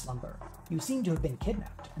from your slumber. You seem to have been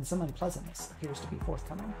kidnapped, and some unpleasantness appears to be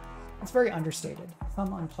forthcoming. It's very understated.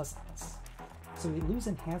 Some unpleasantness. So we lose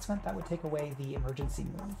enhancement. That would take away the emergency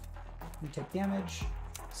move. We take damage,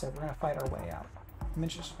 so we're going to fight our way out.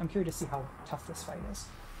 I'm curious to see how tough this fight is.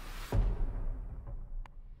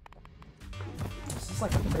 This is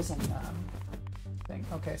like a prison thing.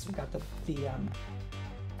 Okay, so we got this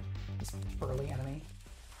burly enemy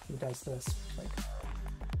who does this, like,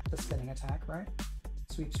 the spinning attack, right?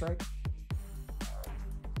 Sweep strike.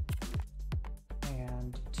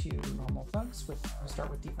 And two normal thugs who start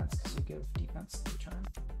with defense, because you give defense the turn.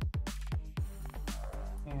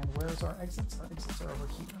 And where's our exits? Our exits are over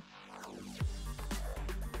here.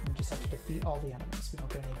 We just have to defeat all the enemies. We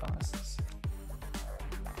don't get any bonuses.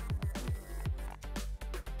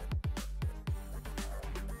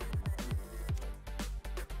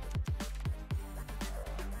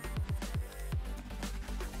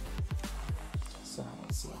 So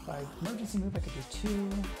let's see, if I emergency move I could do 2,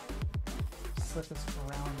 slip this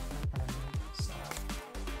around, so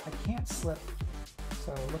I can't slip,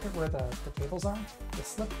 so look at where the tables are. The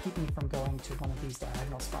slip keep me from going to one of these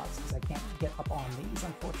diagonal spots because I can't get up on these,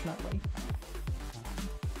 unfortunately.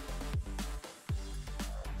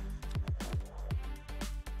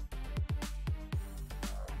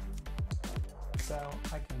 So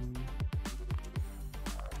I can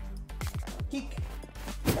geek.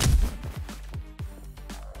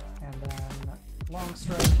 And then long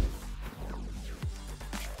strike,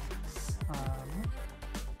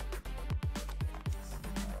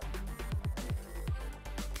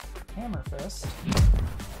 hammer fist,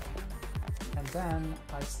 and then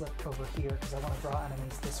I slip over here because I want to draw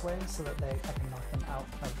enemies this way so that I can knock them out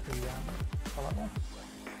of the level.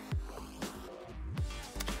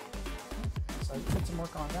 So I put some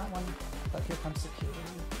work on that one, but here comes security.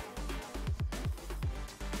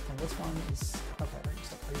 And this one is, okay, are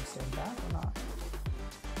you staying back or not?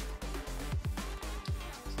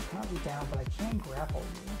 So I cannot be down, but I can grapple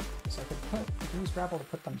you. So I could use grapple to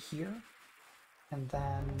put them here, and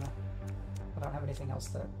then I don't have anything else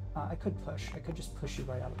that, I could push. I could just push you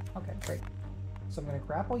right out of, okay, great. So I'm going to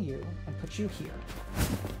grapple you and put you here.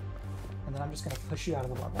 And then I'm just going to push you out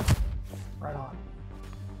of the level. Right on.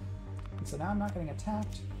 And so now I'm not getting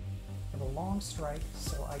attacked. I have a long strike,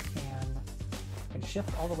 so I can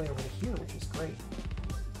shift all the way over to here, which is great.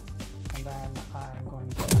 And then I'm going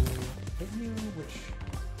to hit you, which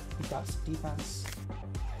you've got some defense.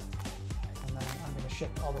 And then I'm going to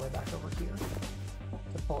shift all the way back over here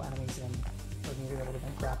to pull enemies in for me to be able to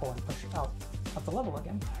then grapple and push out of the level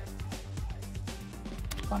again.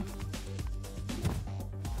 Fun.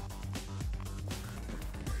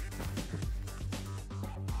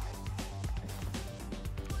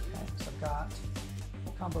 Okay, so I've got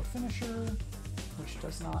combo finisher, which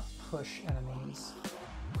does not push enemies.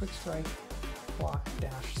 Quick strike, block,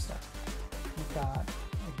 dash, step. You've got,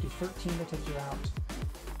 I do 13 to take you out.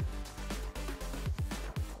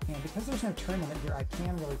 And because there's no turn limit here, I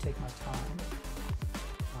can really take my time.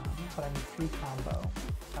 But I need 3 combo.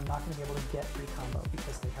 I'm not going to be able to get 3 combo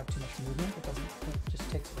because they have too much movement. It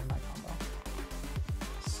just takes away my combo.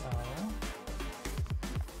 So,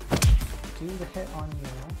 do the hit on you.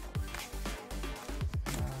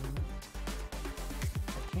 And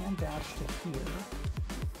I can dash to here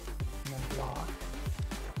and then block,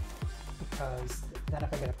 because then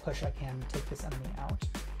if I get a push, I can take this enemy out.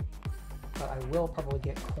 But I will probably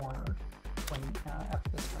get cornered when after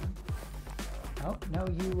this turn. Oh, no,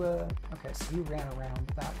 you, okay, so you ran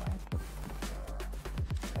around that way.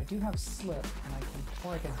 I do have slip, and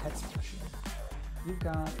I can head smash you. You've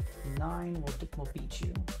got 9, will beat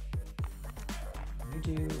you. You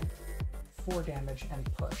do 4 damage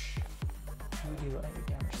and push. You do 8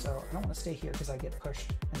 damage, so I don't want to stay here because I get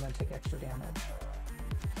pushed and then take extra damage.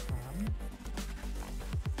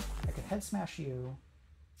 I could head smash you.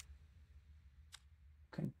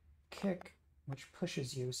 Can kick, which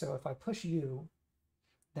pushes you. So if I push you,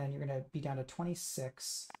 then you're going to be down to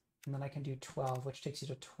 26, and then I can do 12, which takes you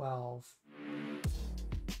to 12.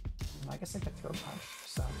 And I guess I could throw punch,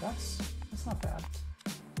 so that's not bad.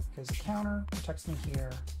 Because counter protects me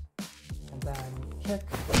here, and then kick.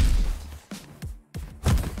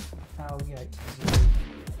 Oh yeah, you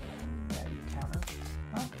counter.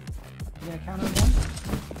 Oh, you gonna counter again?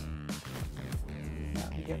 No,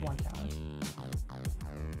 you get 1 counter.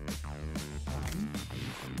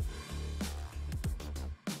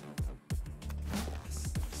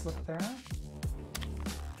 Slip there.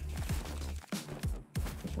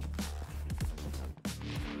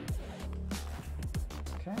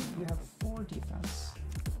 Okay, you have 4 defense.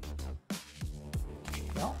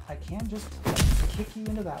 Well, I can just kick you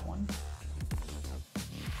into that one.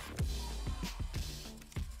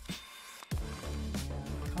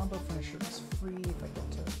 And combo finisher is free if I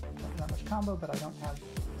get to not that much combo, but I don't have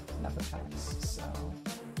enough attacks, so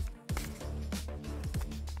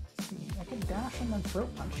I could dash and then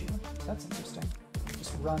throat punch you. That's interesting.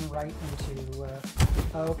 Just run right into,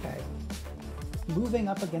 okay. Moving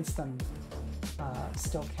up against them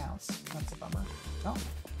still counts. That's a bummer. Oh.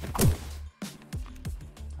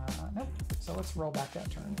 Nope. So let's roll back that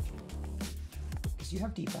turn. Because you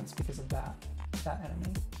have defense because of that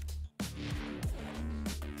enemy.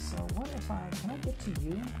 So what if can I get to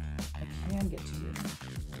you? I can get to you.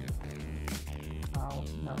 Oh,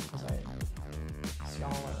 no, because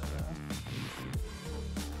y'all are,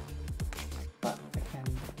 but I can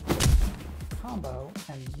combo,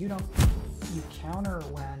 and you counter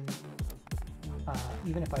when,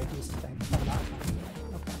 even if I do something, I'm not countering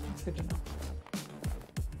it. Okay, that's good to know.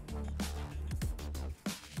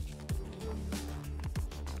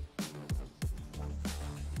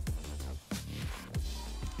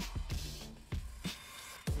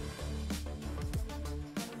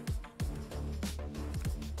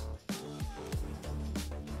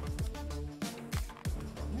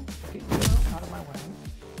 Get you out of my way.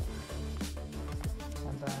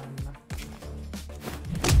 And then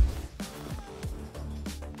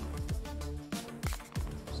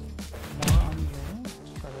more on you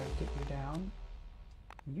to try to get you down.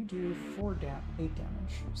 You do 8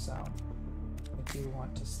 damage, so I do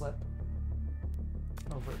want to slip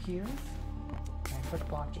over here and quick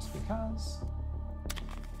block just because.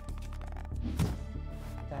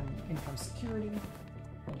 Then in comes security.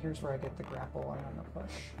 And here's where I get the grapple and the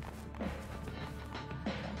push.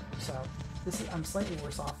 Okay, so I'm slightly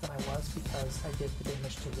worse off than I was because I did the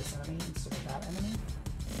damage to this enemy instead of that enemy.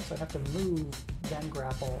 So I'd have to move, then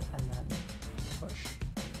grapple, and then push.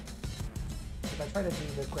 If I try to do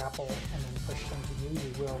the grapple and then push into you,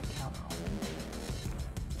 you will counter on it.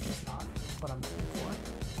 Which is not what I'm looking for.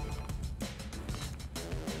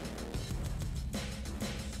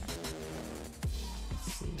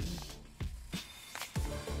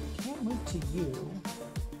 Move to you,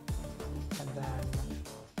 and then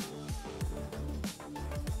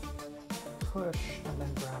push, and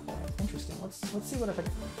then grapple. Interesting. Let's see what if I'm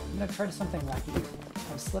gonna try something wacky.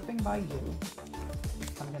 I'm slipping by you.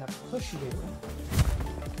 I'm gonna push you,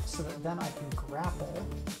 so that then I can grapple.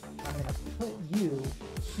 I'm gonna put you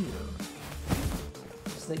here,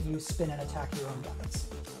 so that you spin and attack your own guys.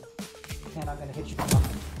 And I'm gonna hit you from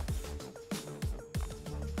behind.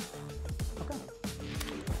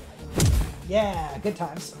 Yeah, good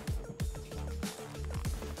times.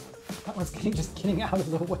 That one's just getting out of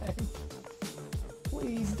the way.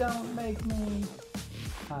 Please don't make me.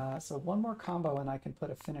 So 1 more combo and I can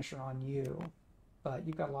put a finisher on you. but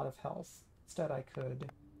you've got a lot of health. Instead, I could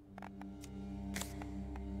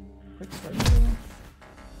quick strike you,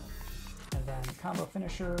 and then combo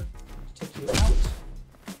finisher to take you out.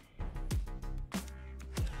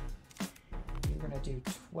 You're going to do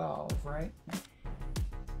 12, right?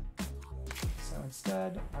 So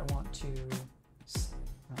instead, I want to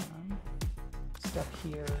step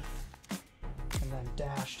here and then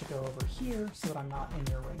dash to go over here so that I'm not in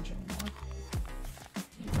your range anymore.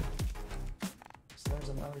 So there's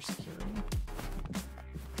another security.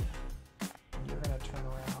 And you're going to turn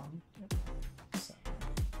around. Yep. So.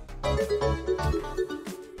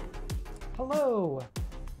 Hello!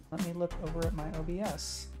 Let me look over at my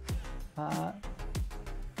OBS.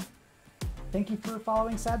 Thank you for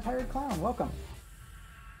following Sad Tired Clown. Welcome.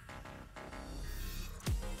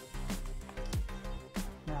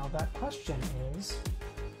 Now that question is,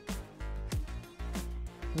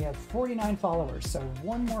 we have 49 followers, so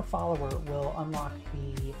one more follower will unlock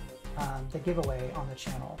the giveaway on the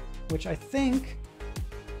channel, which I think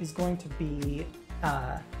is going to be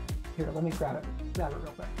here. Let me grab it real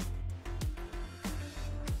quick.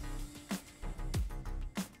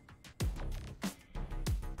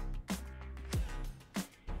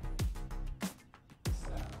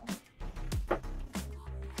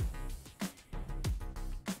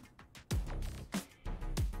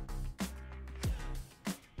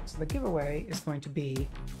 The giveaway is going to be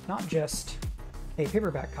not just a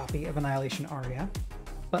paperback copy of Annihilation Aria,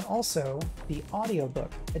 but also the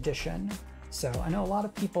audiobook edition. So I know a lot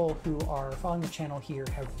of people who are following the channel here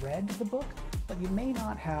have read the book, but you may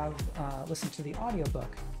not have listened to the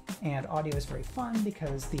audiobook. And audio is very fun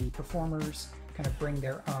because the performers kind of bring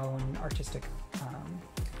their own artistic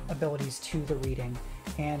abilities to the reading.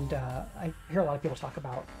 And I hear a lot of people talk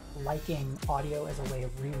about liking audio as a way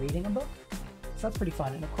of rereading a book. So that's pretty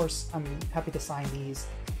fun, and of course I'm happy to sign these,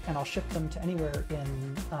 and I'll ship them to anywhere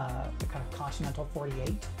in the kind of continental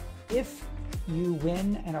 48. If you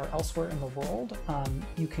win and are elsewhere in the world,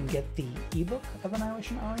 you can get the ebook of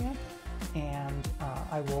Annihilation Aria, and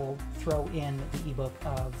I will throw in the ebook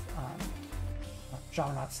of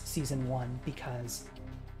Genrenauts Season 1 because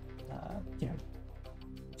you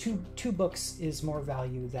know, two books is more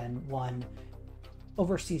value than one.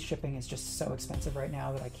 Overseas shipping is just so expensive right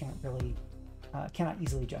now that I can't really cannot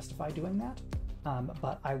easily justify doing that,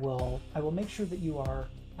 but I will make sure that you are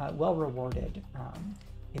well rewarded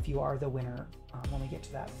if you are the winner when we get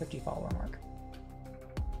to that 50 follower mark.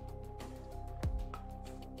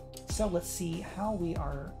 So let's see how we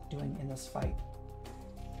are doing in this fight.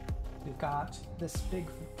 We've got this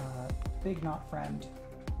big knot friend,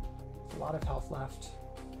 a lot of health left.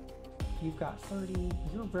 You've got 30.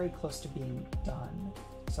 You're very close to being done,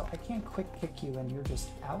 so I can't quick kick you and you're just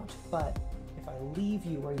out, but if I leave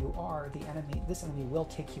you where you are, this enemy will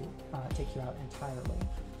take you out entirely.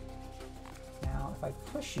 Now, if I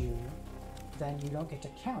push you, then you don't get to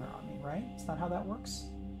counter on me, right? Is that how that works?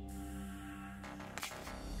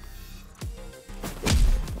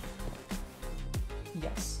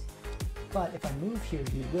 Yes. But if I move here,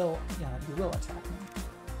 you will attack me.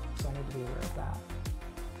 So I need to be aware of that.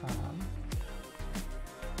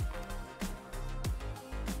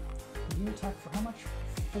 You attack for how much?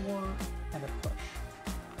 4 and a push.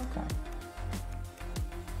 Okay.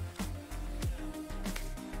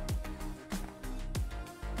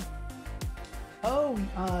 Oh,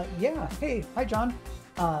 yeah. Hey, hi, John.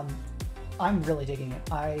 I'm really digging it.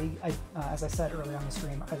 As I said earlier on the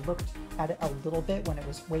stream, I looked at it a little bit when it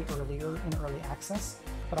was way earlier in early access,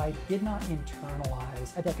 but I did not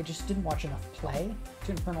internalize. I just didn't watch enough play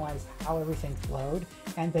to internalize how everything flowed,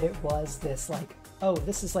 and that it was this like, oh,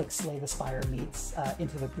 this is like Slay the Spire meets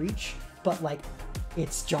Into the Breach, but like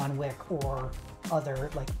it's John Wick or other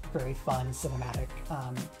like very fun cinematic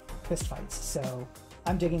fistfights. So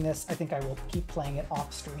I'm digging this. I think I will keep playing it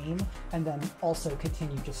off stream and then also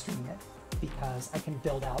continue to stream it because I can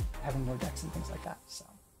build out having more decks and things like that. So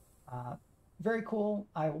very cool.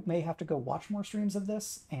 I may have to go watch more streams of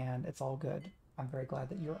this, and it's all good. I'm very glad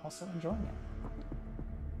that you're also enjoying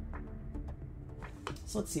it.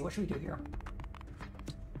 So let's see, what should we do here?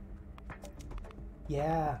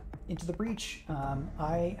 Yeah, Into the Breach.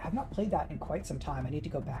 I have not played that in quite some time. I need to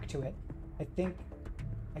go back to it. I think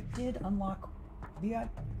I did unlock I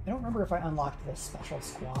don't remember if I unlocked the special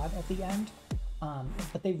squad at the end,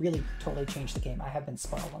 but they really totally changed the game. I have been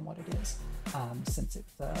spoiled on what it is, since it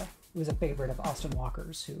was a favorite of Austin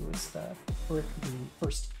Walker's, who was the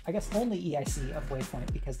first, I guess, only EIC of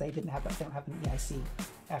Waypoint, because they don't have an EIC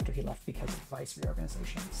after he left because of Vice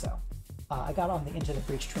reorganization. So I got on the Into the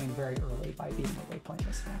Breach train very early by being a Waypoint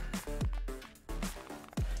listener.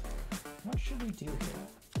 What should we do here?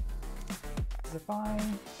 Because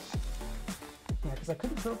if because I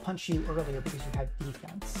couldn't throw punch you earlier because you had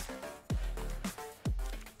defense.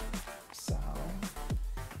 So I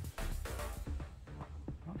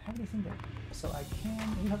don't have anything there. So I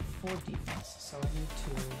can. You have 4 defense, so I need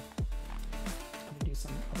to do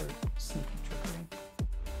some other sneaky trickery.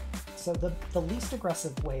 So the least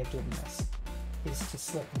aggressive way of doing this is to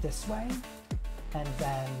slip this way and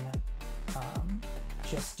then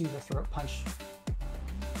just do the throat punch.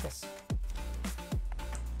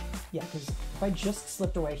 Yeah, because if I just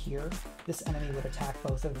slipped away here, this enemy would attack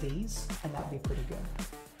both of these, and that would be pretty good.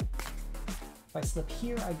 If I slip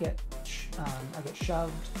here, I get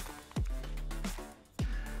shoved.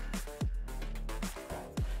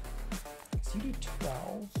 So you do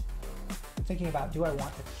 12. I'm thinking about, do I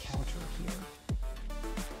want to counter here?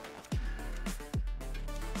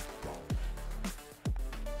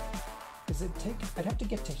 Does it take? I'd have to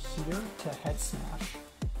get to here to head smash.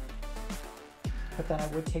 But then I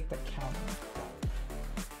would take the counter.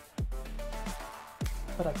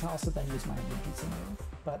 But I can also then use my emergency move.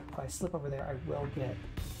 But if I slip over there, I will get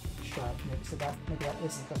shoved. Maybe that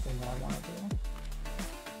isn't the thing that I want to do.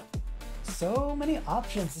 So many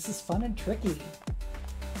options. This is fun and tricky.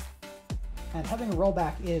 And having a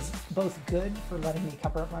rollback is both good for letting me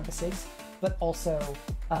cover up my mistakes, but also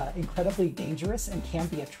incredibly dangerous and can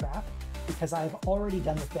be a trap, because I've already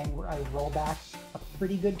done the thing where I roll back a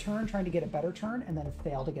pretty good turn trying to get a better turn and then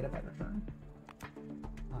fail to get a better turn,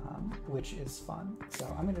 which is fun. So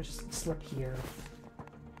I'm going to just slip here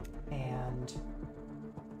and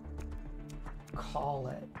call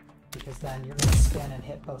it, because then you're going to spin and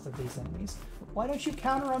hit both of these enemies. Why don't you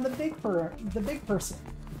counter on the big person?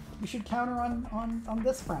 You should counter on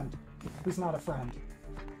this friend, who's not a friend.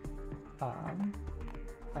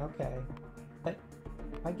 Okay, but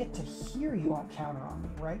if I get to here, you won't counter on me,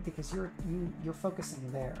 right? Because you're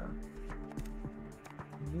focusing there.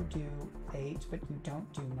 You do 8, but you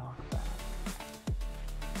don't do knockback.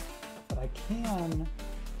 But I can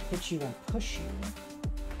hit you and push you,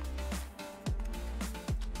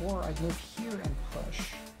 or I move here and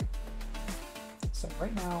push. So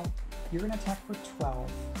right now, you're going to attack for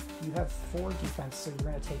 12. You have 4 defense, so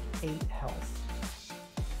you're going to take 8 health.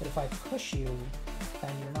 But if I push you,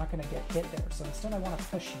 then you're not going to get hit there. So instead I want to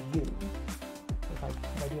push you. If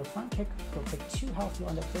I do a front kick, you'll take 2 health, you'll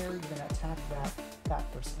end up there, you're going to attack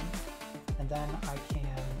that person. And then I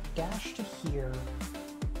can dash to here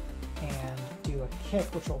and do a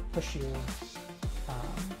kick, which will push you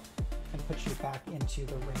and put you back into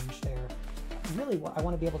the range there. Really, I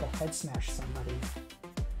want to be able to head smash somebody,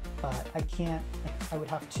 but I can't.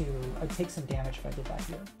 I'd take some damage if I did that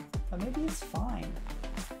here. But maybe it's fine,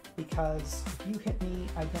 because if you hit me,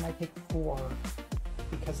 then I take 4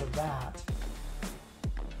 because of that.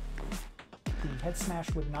 The head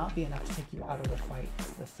smash would not be enough to take you out of the fight,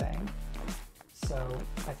 the thing. So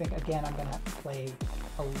I think, again, I'm going to play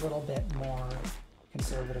a little bit more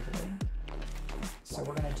conservatively. So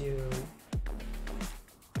we're going to do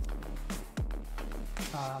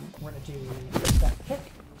that kick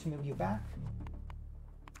to move you back,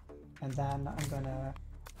 and then I'm going to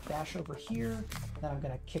dash over here, then I'm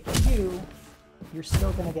going to kick you. You're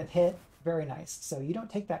still going to get hit. Very nice. So you don't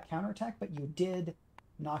take that counterattack, but you did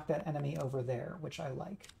knock that enemy over there, which I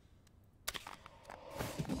like.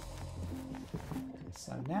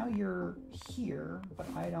 So now you're here, but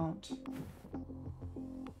I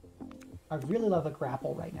really love a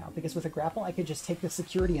grapple right now, because with a grapple I could just take the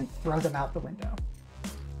security and throw them out the window.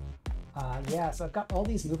 Yeah, so I've got all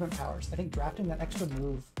these movement powers. I think drafting that extra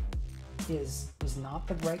move was not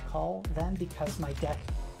the right call then, because my deck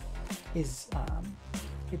is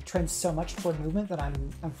it trends so much toward movement that I'm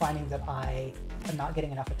finding that I am not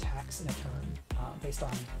getting enough attacks in a turn based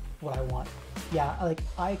on what I want. Yeah, like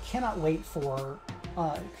I cannot wait to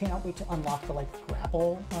unlock the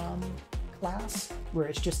grapple class, where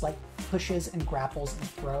it's just like pushes and grapples and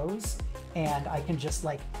throws, and I can just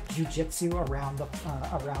jujitsu around the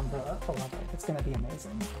level. It's gonna be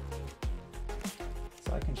amazing.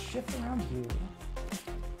 So I can shift around you,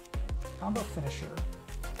 combo finisher.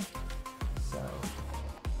 So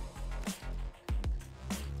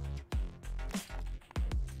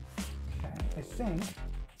okay, I think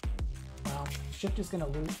shift is gonna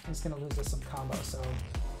lose us some combo. So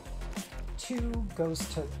 2 goes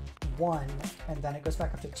to 1, and then it goes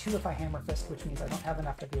back up to 2 if I hammer fist, which means I don't have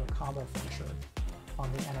enough to do a combo finisher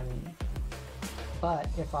on the enemy. But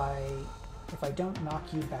if I don't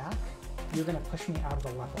knock you back, you're going to push me out of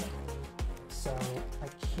the level. So I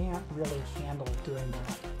can't really handle doing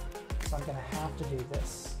that. So I'm going to have to do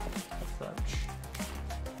this approach,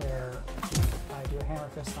 where I do a hammer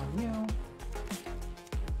fist on you,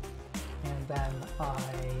 and then I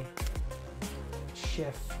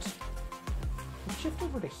shift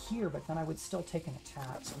over to here, but then I would still take an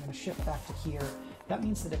attack. So I'm going to shift back to here. That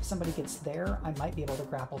means that if somebody gets there, I might be able to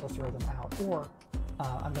grapple to throw them out, or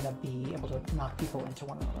I'm going to be able to knock people into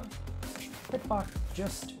one another. Hitbox,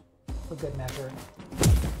 just for good measure.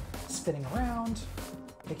 Spinning around,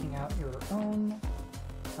 picking out your own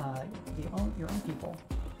people.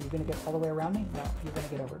 Are you going to get all the way around me? No, you're going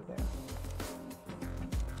to get over to there.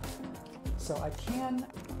 So I can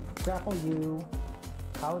grapple you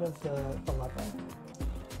out of the level.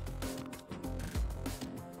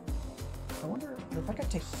 I wonder if I got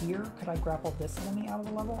to here, could I grapple this enemy out of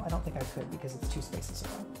the level? I don't think I could because it's 2 spaces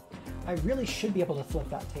away. I really should be able to flip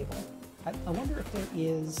that table. I wonder if there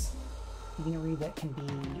is scenery that can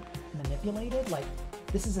be manipulated. Like,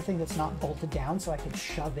 this is a thing that's not bolted down, so I could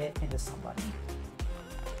shove it into somebody.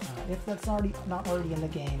 If that's not already in the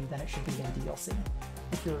game, then it should be in DLC.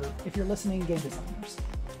 If you're listening, game designers,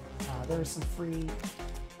 there are some free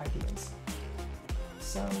ideas.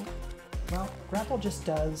 So, well, grapple just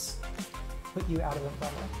does put you out of the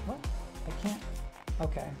level. What? I can't.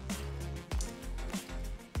 Okay.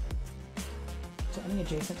 To any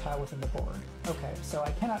adjacent tile within the board. Okay, so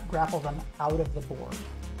I cannot grapple them out of the board.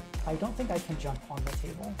 I don't think I can jump on the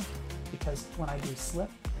table, because when I do slip,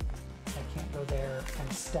 I can't go there,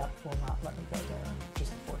 and step will not let me go there, which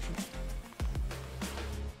is unfortunate.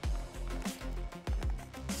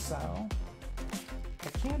 So, I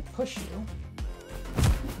can push you,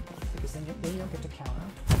 because then you don't get to counter.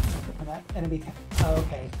 And that enemy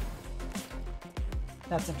okay.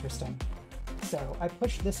 That's interesting. So I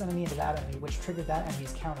pushed this enemy into that enemy, which triggered that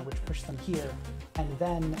enemy's counter, which pushed them here, and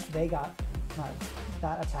then they got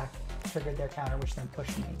that attack triggered their counter, which then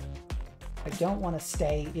pushed me. I don't want to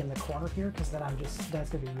stay in the corner here, because then then it's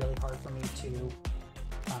going to be really hard for me to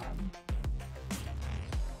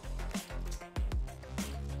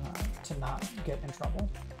not get in trouble.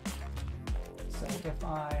 So if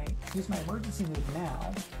I use my emergency move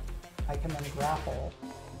now, I can then grapple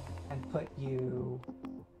and put you...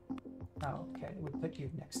 Oh, okay, it would put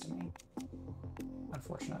you next to me,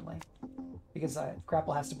 unfortunately, because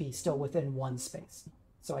grapple has to be still within 1 space.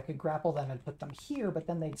 So I could grapple them and put them here, but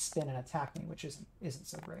then they'd spin and attack me, which isn't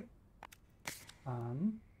so great. Well,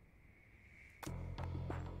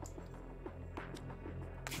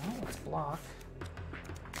 let's block,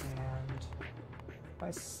 and if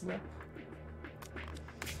I slip,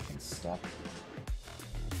 I can step.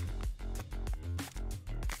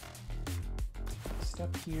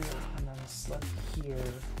 Step here, and then slip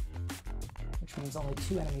here, which means only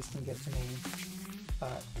 2 enemies can get to me,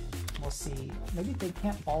 but we'll see. Maybe they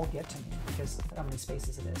can't all get to me, because of how many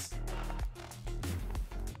spaces it is.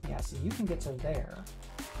 Yeah, so you can get to there.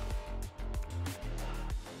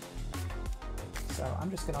 So I'm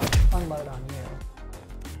just going to unload on you.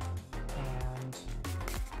 And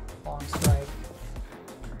long strike.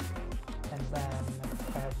 And then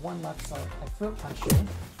I have 1 left, so I throat punch you,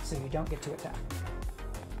 so you don't get to attack.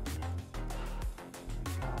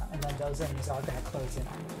 And then those enemies are going to close in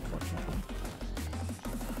on you, unfortunately.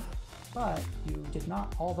 But you did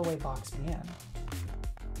not all the way box me in.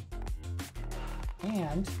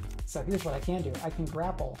 And so here's what I can do. I can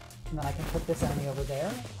grapple, and then I can put this enemy over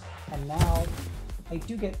there. And now I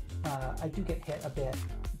do get hit a bit,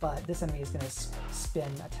 but this enemy is going to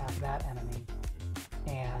spin attack that enemy,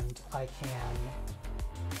 and I can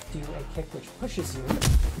do a kick which pushes you.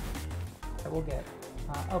 I will get.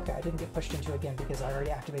 Okay, I didn't get pushed into again because I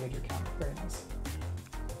already activated your counter. Very nice.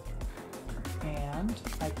 And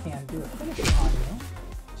I can do a finish on you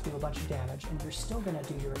to do a bunch of damage, and you're still going to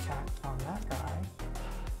do your attack on that guy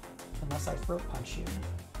unless I throat punch you.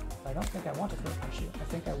 But I don't think I want to throat punch you. I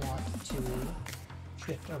think I want to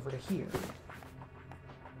shift over to here.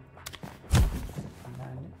 And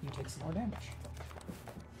then you take some more damage.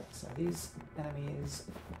 So these enemies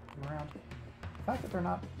come around. The fact that they're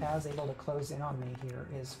not as able to close in on me here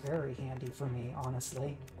is very handy for me,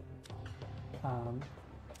 honestly.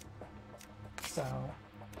 So,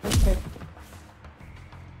 quick kick,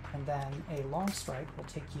 and then a long strike will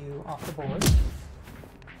take you off the board,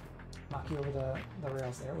 knock you over the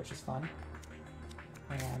rails there, which is fun.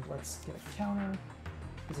 And let's get a counter,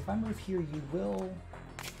 because if I move here, you will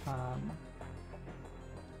come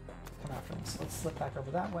after me. So let's slip back over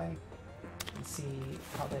that way and see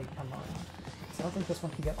how they come around. So I don't think this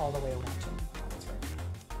one can get all the way around to me. That's right.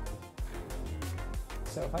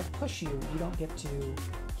 So if I push you, you don't get to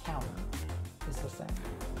counter, is the thing.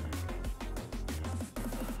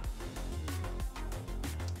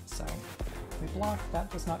 So we block, that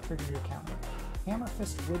does not trigger your counter. Hammer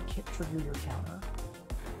Fist would trigger your counter,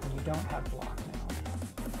 and you don't have block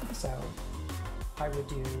now. So I would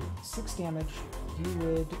do 6 damage. You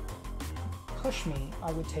would push me.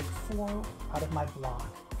 I would take 4 out of my block.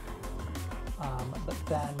 But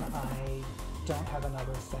then I don't have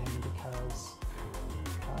another thing because...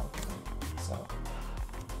 so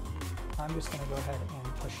I'm just going to go ahead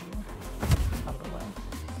and push you out of the way.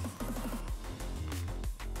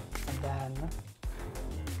 And then...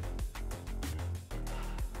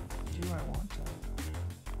 do I want to...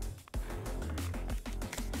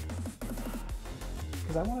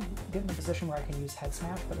 because I want to get in a position where I can use head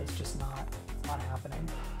smash, but it's just not happening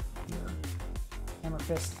here. Hammer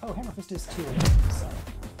fist. Oh, hammer fist is 2 away, so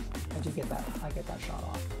I do get that. I get that shot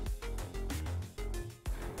off.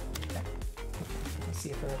 Okay. Let's see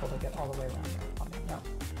if they're able to get all the way around there. Oh, no.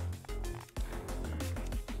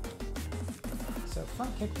 So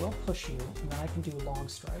front kick will push you, and then I can do long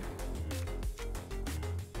strike.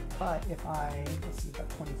 But if I, let's see, about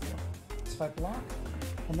 24. So if I block,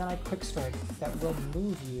 and then I quick strike, that will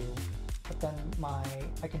move you, but then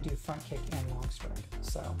I can do front kick and long strike.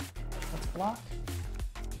 So let's block,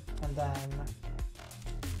 and then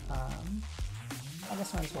I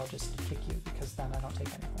guess I might as well just kick you, because then I don't take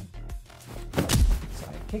anything. So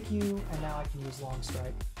I kick you, and now I can use long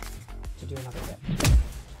strike to do another hit.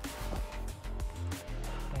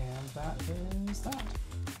 And that is that.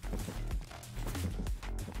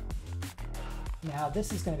 Now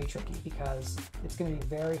this is going to be tricky because it's going to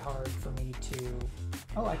be very hard for me to...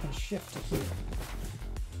 oh, I can shift to here.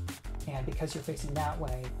 And because you're facing that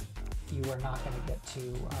way, you are not going to get to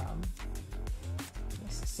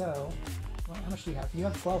this. So, well, how much do you have? You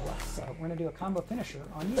have 12 left, so we're going to do a combo finisher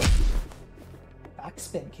on you. Back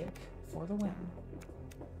spin kick for the win.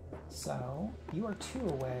 So, you are 2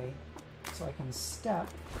 away, so I can step,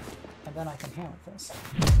 and then I can hammer fist.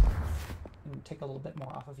 And take a little bit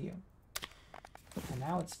more off of you. And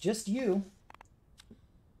now it's just you.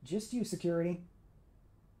 Just you, security.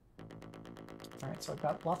 Alright, so I've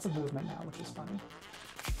got lots of movement now, which is funny.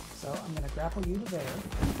 So I'm going to grapple you to there,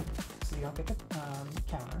 so you don't get the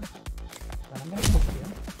counter. Then I'm going to push you.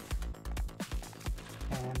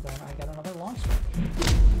 And then I get another long strike.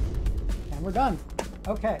 And we're done.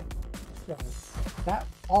 Okay. So that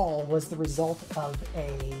all was the result of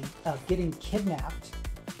getting kidnapped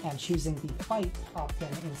and choosing the fight option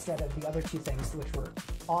instead of the other 2 things, which were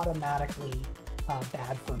automatically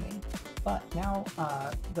bad for me. But now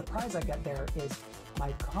the prize I get there is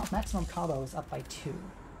my maximum combo is up by 2.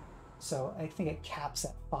 So I think it caps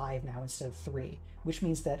at 5 now instead of 3, which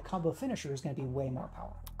means that combo finisher is going to be way more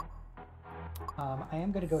powerful. I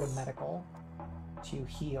am going to go to medical to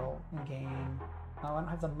heal and gain... oh, I don't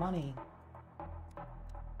have the money.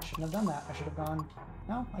 I shouldn't have done that. I should have gone...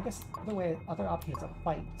 no, I guess other option is a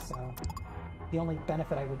fight, so the only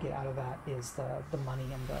benefit I would get out of that is the money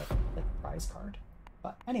and the prize card.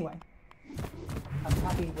 But anyway, I'm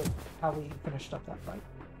happy with how we finished up that fight.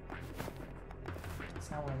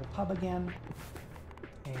 So now we're in the pub again,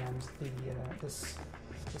 and this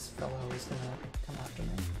fellow is gonna come after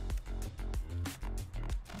me.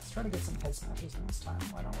 Let's try to get some head smashes in this time,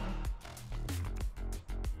 why don't we?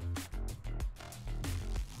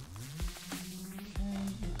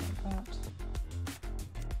 That.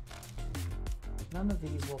 None of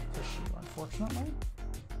these will push you, unfortunately.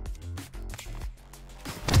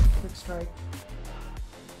 Quick strike.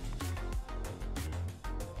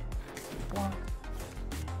 Block.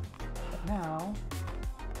 But now...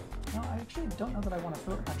 no, I actually don't know that I want to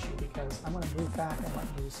throat punch you because I'm going to move back and let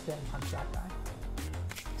you spin punch that guy.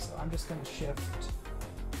 So I'm just going to shift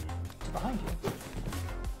to behind you.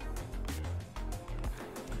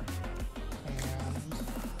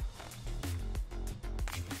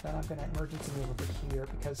 Then I'm going to emergency move over here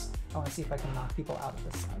because I want to see if I can knock people out of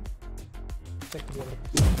this side. So I can be able to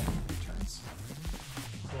do turns.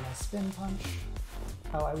 So my spin punch.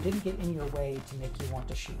 Oh, I didn't get in your way to make you want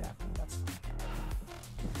to shoot at me. That's fine.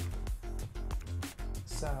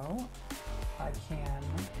 So I can...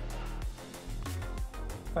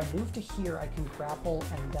 if I move to here, I can grapple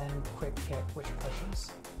and then quick kick, which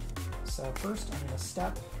pushes. So first I'm going to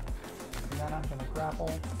step, and then I'm going to grapple,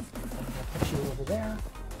 and I'm going to push you over there.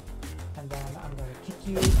 And then I'm going to kick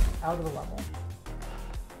you out of the level.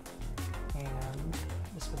 And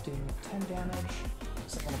this will do 10 damage.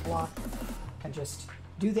 So I'm going to block and just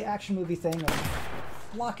do the action movie thing of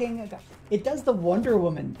blocking. It does the Wonder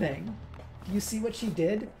Woman thing. Do you see what she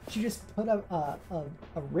did? She just put a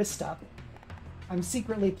wrist up. I'm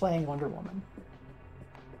secretly playing Wonder Woman.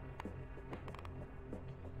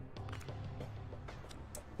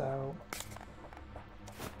 So...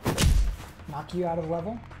 knock you out of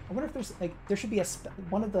level. I wonder if there's like there should be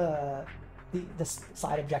one of the the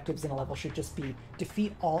side objectives in a level should just be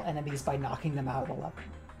defeat all enemies by knocking them out of the level.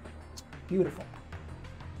 Beautiful.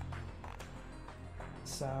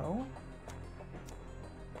 So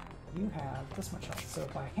you have this much health. So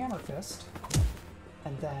by hammer fist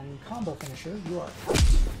and then combo finisher, you are out.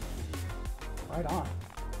 Right on.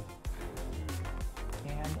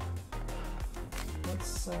 And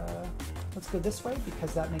let's go this way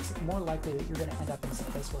because that makes it more likely that you're going to end up in some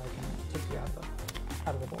place where I can take you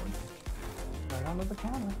out of the board. Right onto the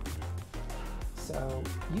counter. So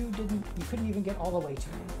you couldn't even get all the way to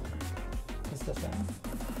me. Is the thing.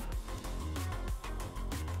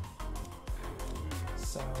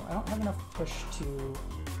 So I don't have enough push to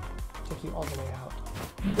take you all the way out.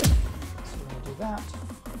 So we're going to do that.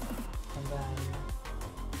 And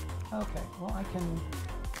then, okay, well I can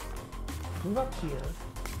move up here,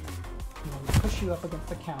 and then push you up against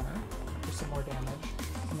the counter for some more damage,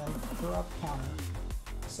 and then throw up counter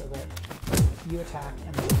so that you attack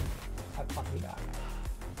and then I pop you back.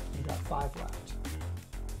 You've got 5 left.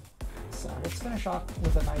 So let's finish off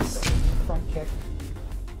with a nice front kick.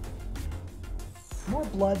 More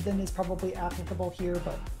blood than is probably applicable here,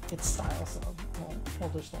 but it's style, so we'll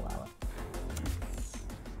just allow it.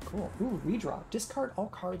 Cool. Ooh, redraw. Discard all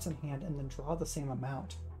cards in hand and then draw the same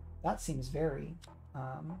amount. That seems very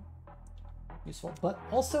useful. But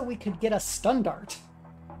also we could get a stun dart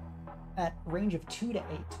at range of 2 to 8.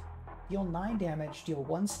 Deal 9 damage, deal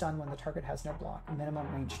 1 stun when the target has no block, minimum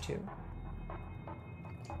range 2.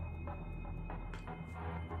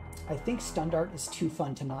 I think stun dart is too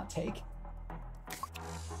fun to not take.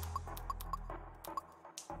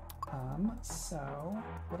 So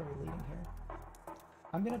what are we leading here?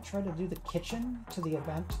 I'm gonna try to do the kitchen to the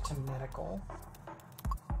event to medical.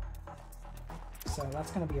 So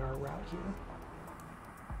that's gonna be our route here.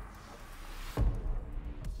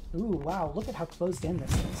 Ooh, wow, look at how closed in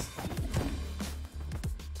this is.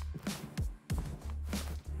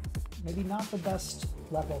 Maybe not the best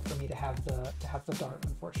level for me to have the dart,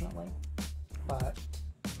 unfortunately. But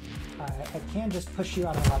I can just push you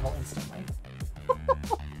out of level instantly.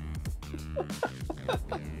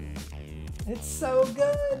 It's so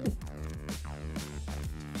good!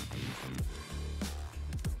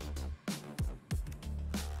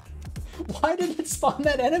 Why did it spawn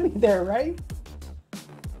that enemy there, right?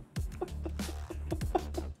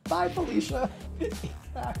 Bye, Felicia.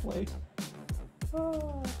 Exactly.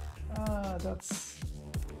 That's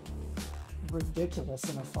ridiculous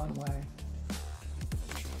in a fun way.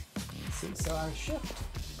 Let's see, so I shift,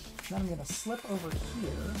 then I'm going to slip over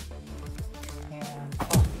here and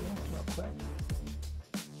pop you real quick.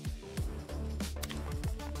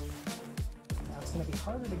 Now it's going to be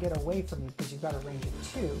harder to get away from you because you've got a range of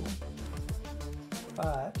 2,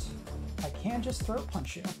 but I can just throat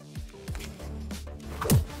punch you.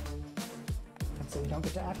 And so you don't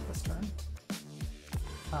get to act this turn.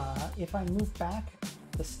 If I move back,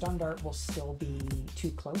 the stun dart will still be too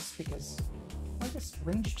close because I guess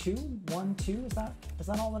range 2, 1, 2, is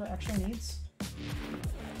that all that it actually needs?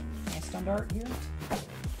 My stun dart here?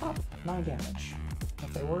 Oh, 9 damage.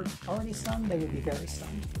 If they were already stunned, they would be very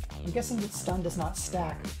stunned. I'm guessing that stun does not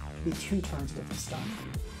stack the 2 turns with the stun.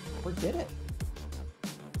 Or did it?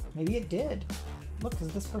 Maybe it did. Look,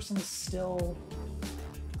 because this person is still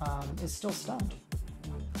stunned.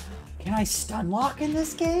 Can I stun lock in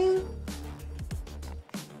this game?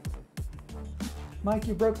 Mike,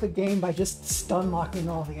 you broke the game by just stun locking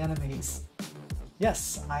all the enemies.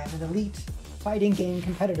 Yes, I am an elite fighting game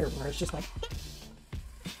competitor where it's just like,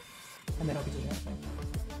 and they don't get to do anything.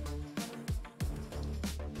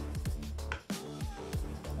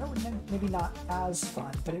 That would maybe not as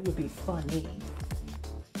fun, but it would be funny.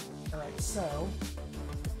 Alright, so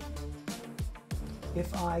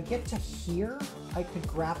if I get to here, I could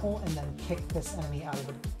grapple and then kick this enemy out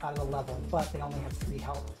of the level, but they only have 3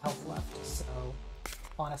 health left, so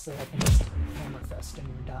honestly I can just hammer fist and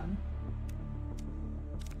you're done.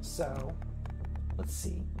 So let's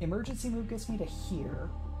see. Emergency move gets me to here,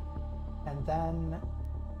 and then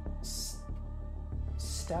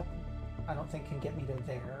step I don't think can get me to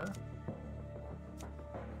there.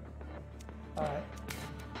 But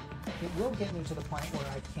it will get me to the point where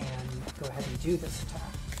I can go ahead and do this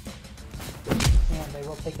attack. And they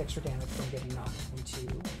will take extra damage from getting knocked into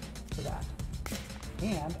that.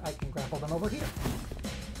 And I can grapple them over here.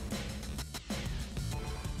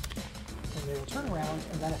 And they will turn around,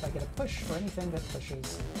 and then if I get a push or anything that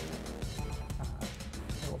pushes,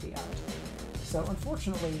 it will be out. So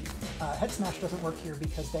unfortunately, head smash doesn't work here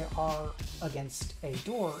because they are against a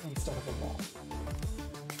door instead of a wall.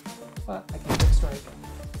 But I can quick strike,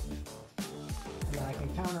 and then I can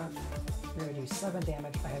counter You're gonna do 7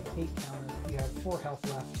 damage. I have 8 counter. You have 4 health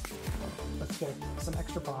left. Let's get some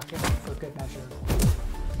extra pocket for good measure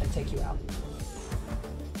and take you out.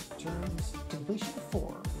 Turns to completion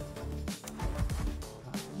 4.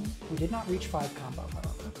 We did not reach 5 combo,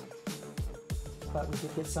 however, but we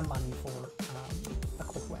did get some money for a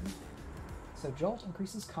quick win. So Jolt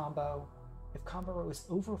increases combo. If combo row is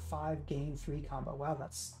over 5, gain 3 combo. Wow,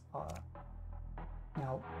 that's...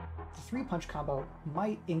 Now, the 3-punch combo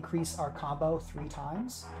might increase our combo 3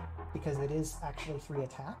 times, because it is actually 3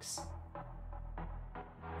 attacks.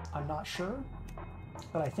 I'm not sure,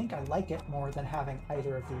 but I think I like it more than having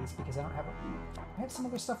either of these, because I don't have I have some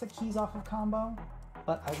other stuff that keys off of combo,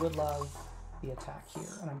 but I would love the attack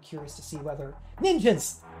here, and I'm curious to see whether...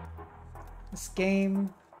 Ninjas! This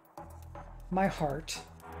game, my heart,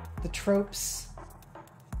 the tropes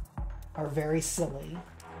are very silly,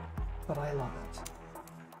 but I love it.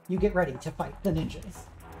 You get ready to fight the ninjas.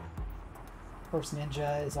 Of course,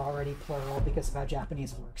 ninja is already plural because of how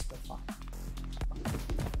Japanese works, but fine.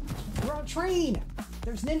 We're on a train!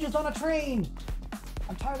 There's ninjas on a train!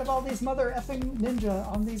 I'm tired of all these mother effing ninja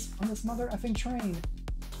on this mother effing train.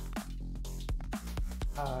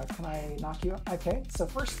 Can I knock you up? Okay, so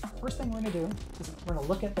first thing we're gonna do is we're gonna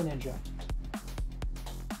look at the ninja.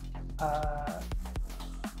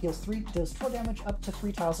 Deals 12 damage up to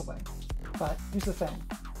 3 tiles away. But here's the thing.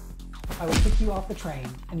 I will kick you off the train,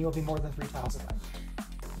 and you will be more than 3 tiles away.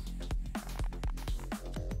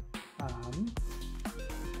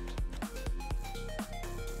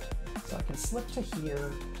 So I can slip to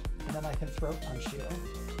here, and then I can throat punch you.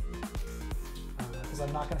 Because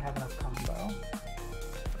I'm not going to have enough combo.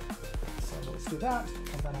 So let's do that,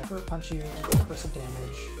 and then I throat punch you for some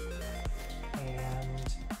damage.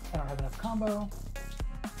 And I don't have enough combo.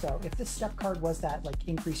 So if this step card was that, like,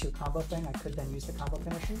 increase your combo thing, I could then use the combo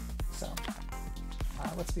finisher. So,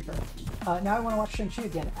 let's be fair. Now I want to watch Shang-Chi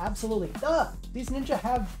again. Absolutely. These ninja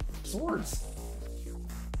have swords.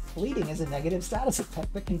 Bleeding is a negative status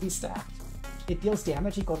effect that can be stacked. It deals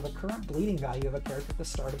damage equal to the current bleeding value of a character at the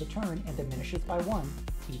start of a turn and diminishes by 1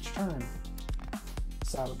 each turn.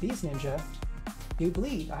 So these ninja do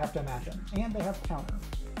bleed, I have to imagine, and they have counter.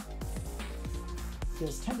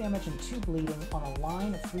 Deals 10 damage and 2 bleeding on a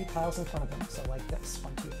line of 3 tiles in front of him. So like this,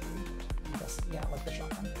 1, 2, 3. I guess, yeah, like the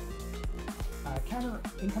shotgun. Counter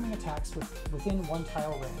incoming attacks within 1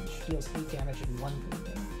 tile range. Deals 8 damage and 1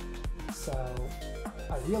 bleeding. So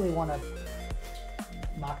I really want to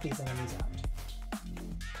knock these enemies out,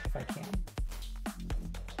 if I can.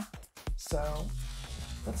 So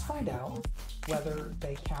let's find out whether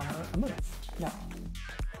they counter a move. Now,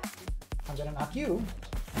 I'm going to knock you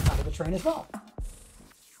out of the train as well.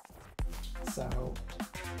 So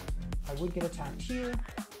I would get attacked here.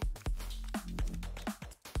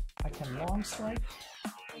 I can long strike.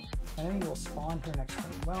 Enemy will spawn here next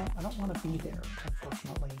turn. Well, I don't want to be there,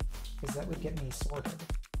 unfortunately, because that would get me sorted.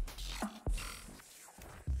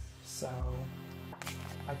 So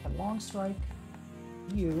I can long strike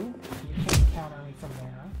you. You can't counter me from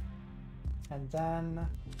there. And then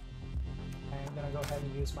I'm going to go ahead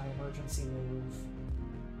and use my emergency move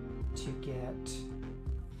to get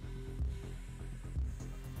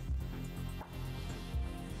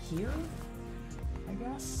here, I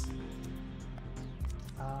guess.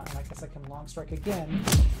 And I guess I can long strike again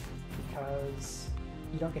because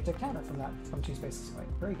you don't get to counter from 2 spaces away.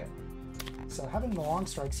 Very good. So having the long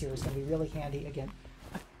strikes here is going to be really handy again.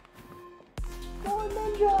 More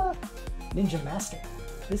ninja! Ninja Master.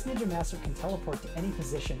 This Ninja Master can teleport to any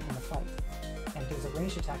position in the fight and does a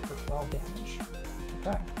ranged attack for 12 damage.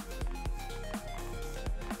 Okay.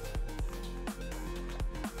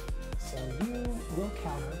 So you will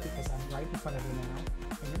counter because I'm right in front of you now,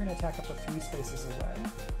 and you're going to attack up to 3 spaces away.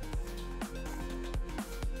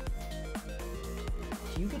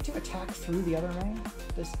 Do you get to attack through the other main?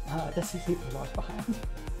 Does he leave a log behind?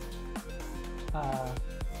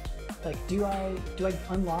 Like, do I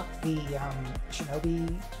unlock the Shinobi?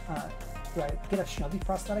 Do I get a Shinobi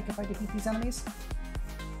prosthetic if I defeat these enemies?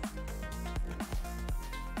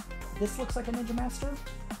 This looks like a Ninja Master.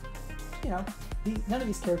 You know, none of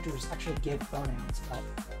these characters actually give pronouns, but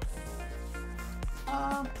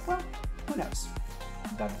well, who knows?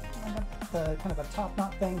 I got the kind of a top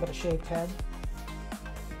knot thing, but a shaved head.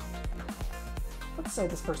 Let's say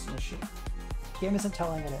this person is she. Game isn't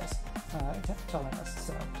telling us,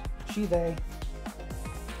 so she, they.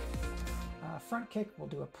 Front kick will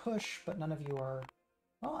do a push, but none of you are...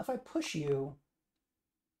 Well, if I push you,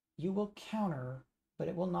 you will counter, but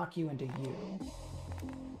it will knock you into you.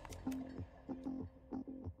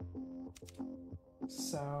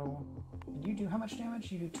 So, you do how much damage?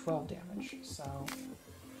 You do 12 damage, so...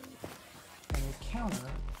 counter,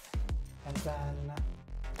 and then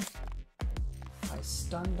I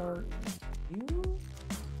stun dart you?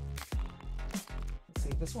 Let's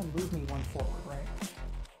see, this will move me one forward, right?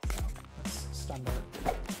 So let's stun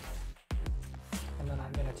dart. And then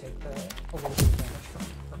I'm gonna take a little bit of damage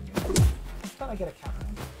from you. But I get a counter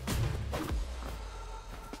in.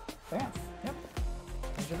 Bam! Yep.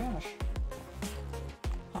 Ninja Vanish.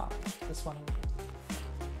 Huh. This one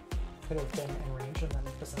could have been in range and then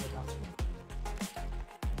decided not to.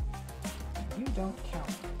 You don't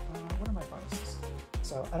count. What are my bonuses?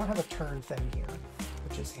 So I don't have a turn thing here,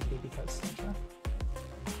 which is handy because ninja.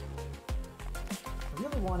 I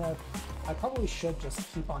really want to... I probably should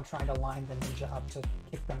just keep on trying to line the ninja up to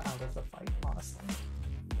kick them out of the fight, honestly.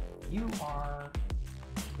 You are...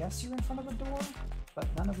 Yes, you're in front of the door, but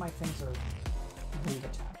none of my things are move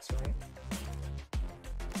attacks, right?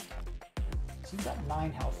 So you've got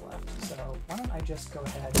 9 health left, so why don't I just go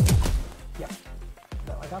ahead... Yep.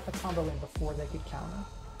 So I got the combo in before they could counter.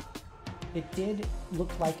 It did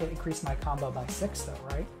look like it increased my combo by 6 though,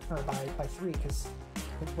 right? Or by 3, because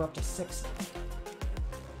we're up to 6.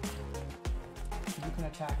 You can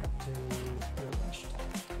attack up to your range attack.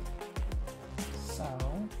 So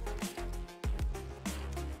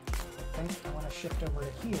I think I want to shift over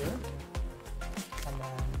to here, and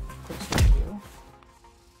then quick switch you,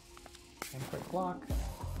 and quick block,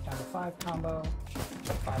 down to 5 combo.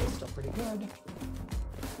 5 is still pretty good.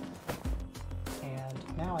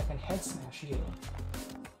 And now I can head smash you.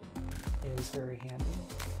 It is very handy.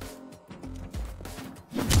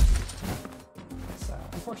 So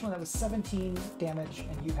unfortunately that was 17 damage,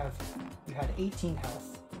 and you had 18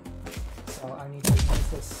 health. So I need to use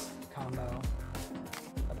this combo.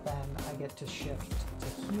 But then I get to shift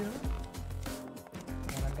to here,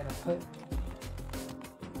 and I'm gonna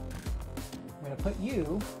put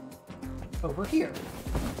you over here,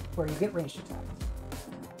 where you get ranged attacks.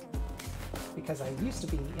 Because I used to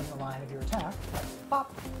be in the line of your attack.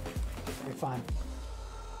 Pop! You're fine.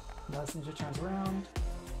 Now this ninja turns around.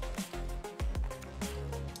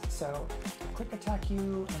 So, quick attack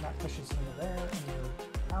you, and that pushes you into there, and you're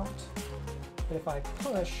out. But if I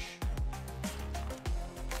push,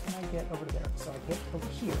 then I get over to there. So I get over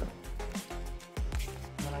here,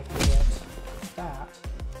 and then I can get that.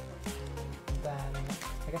 And then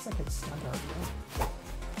I guess I could stun dart you.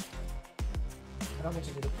 I don't get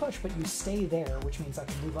to do the push, but you stay there, which means I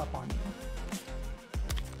can move up on you.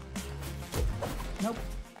 Nope.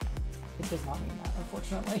 It does not mean that,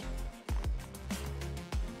 unfortunately.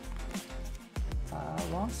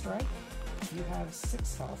 Long strike. You have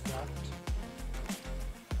 6 health left.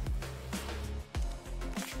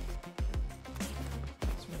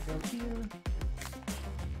 So we're gonna go here.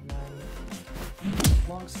 And then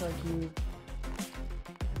long strike you.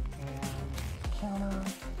 And counter.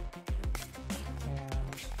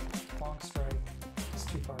 Long strike is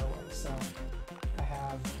too far away, so I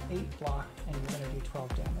have 8 block, and you're going to do 12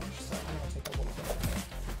 damage, so I'm going to take a little bit of it.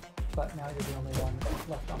 But now you're the only one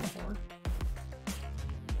left on the board.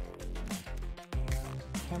 And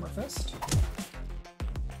Hammer Fist,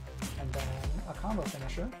 and then a combo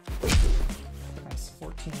finisher, a nice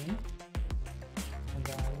 14, and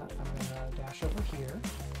then I'm going to dash over here.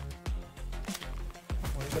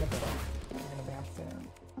 Where are you going to go? You're going to vamp there.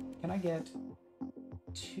 Can I get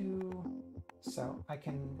 2, so I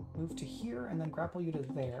can move to here and then grapple you to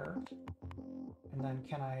there, and then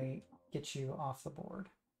can I get you off the board?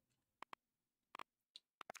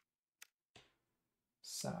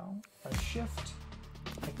 So if I shift,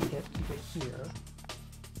 I can get you to here,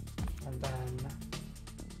 and then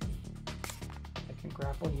I can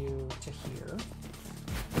grapple you to here,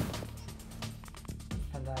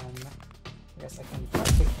 and then I guess I can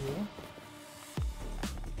front kick you,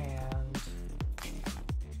 and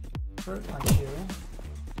throat punch you,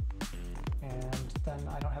 and then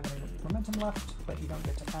I don't have any momentum left, but you don't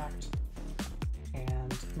get to act.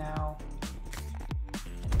 And now,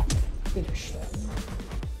 finish them.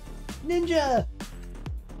 Ninja!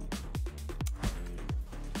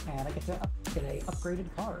 And I get to get a upgraded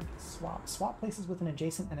card. Swap places with an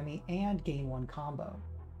adjacent enemy and gain 1 combo.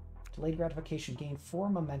 Delayed gratification, gain 4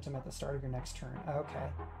 momentum at the start of your next turn. Okay,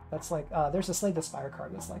 that's like, there's a Slay the Spire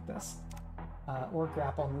card that's like this. Or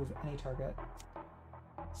grapple, move any target.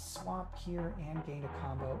 Swap here and gain a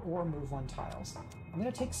combo, or move 1 tiles. I'm going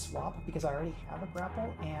to take swap because I already have a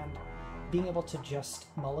grapple, and being able to just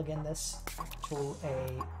mulligan this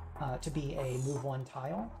to be a move 1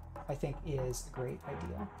 tile, I think is a great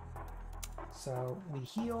idea. So we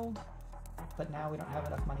healed, but now we don't have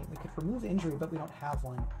enough money. We could remove injury, but we don't have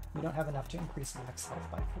one. We don't have enough to increase max health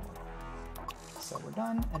by 4. So we're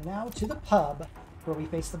done, and now to the pub where we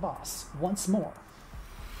face the boss once more.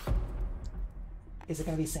 Is it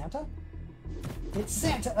going to be Santa? It's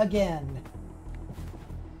Santa again!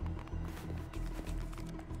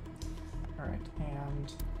 Alright,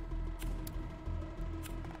 and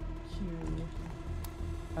Q.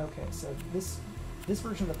 Okay, so this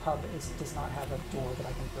version of the pub does not have a door that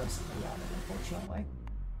I can throw somebody out of, unfortunately.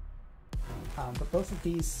 But both of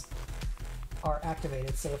these are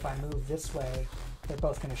activated, so if I move this way, they're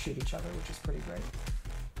both going to shoot each other, which is pretty great.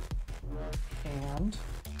 And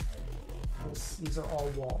these are all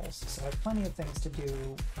walls, so I have plenty of things to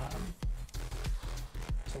do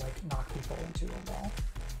to like knock people into a wall.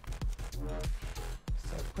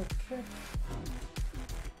 So quick kick,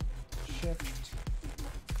 shift.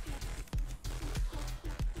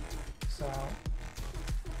 So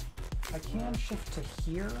I can shift to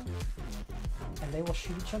here, and they will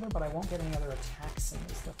shoot each other, but I won't get any other attacks in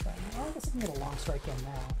is the thing. Oh, I guess I can get a long strike in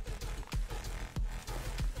now.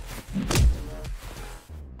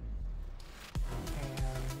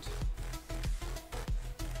 And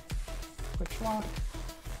quick swap.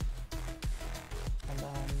 And then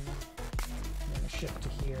I'm going to shift to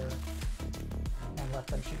here and let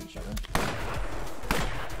them shoot each other.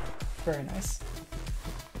 Very nice.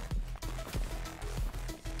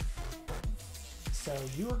 So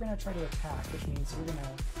you are going to try to attack, which means you're going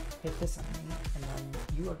to hit this enemy, and then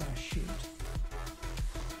you are going to shoot.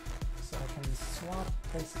 So I can swap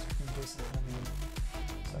places with an adjacent enemy.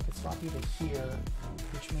 So I could swap you to here,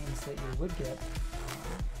 which means that you would get...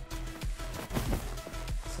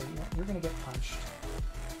 so you're going to get punched.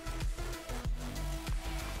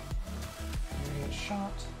 You're going to get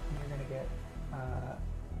shot, and you're going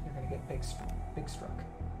to get big struck.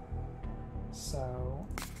 So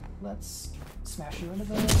let's smash you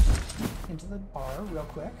into the bar real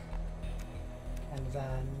quick, and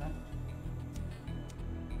then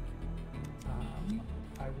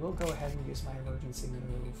I will go ahead and use my emergency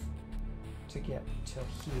move to get to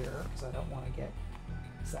here because I don't want to get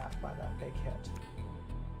zapped by that big hit.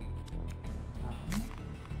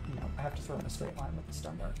 No, I have to throw in a straight line with the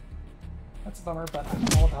stun dart. That's a bummer, but I'm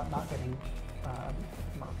all about not getting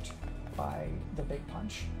marked by the big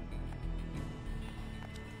punch.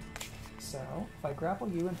 So, if I grapple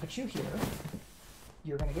you and put you here,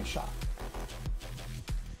 you're going to get shot.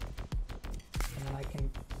 And then I can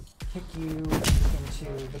kick you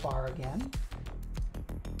into the bar again,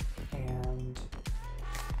 and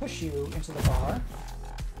push you into the bar,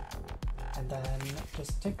 and then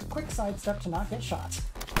just take a quick sidestep to not get shot.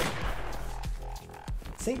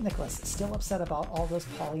 St. Nicholas is still upset about all those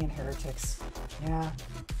Paulian heretics. Yeah,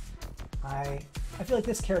 I feel like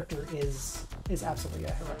this character is absolutely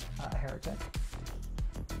a heretic.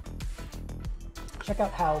 Check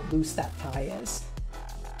out how loose that tie is.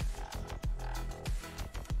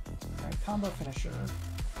 Alright, combo finisher.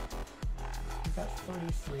 We've got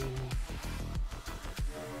 33.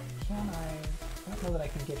 I don't know that I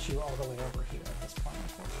can get you all the way over here at this point,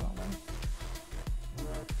 unfortunately.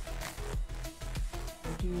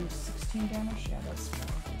 We do 16 damage? Yeah, that's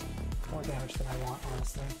more damage than I want,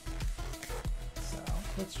 honestly. So,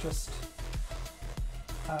 let's just...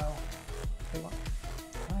 Oh, they want...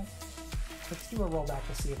 Alright. Let's do a rollback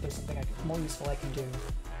to see if there's something more useful I can do.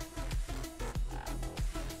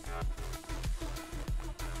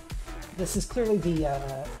 This is clearly the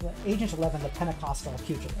Agent 11, the Pentecostal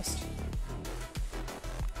pugilist.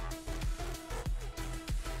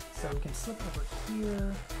 So we can slip over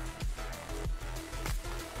here.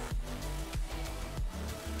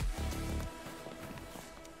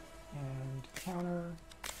 And counter.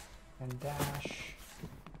 And dash.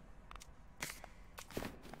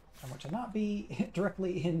 I want to not be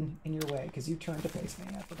directly in your way, because you turned to face me.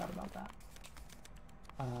 I forgot about that.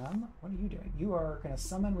 What are you doing? You are going to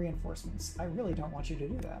summon reinforcements. I really don't want you to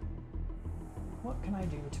do that. What can I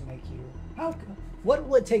do to make you... What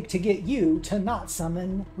will it take to get you to not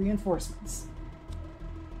summon reinforcements?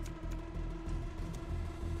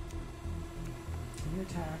 You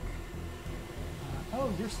attack.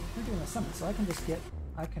 Oh, you're doing a summon, so I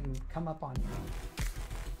can come up on you.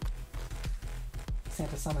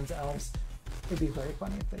 Santa summons elves. It'd be very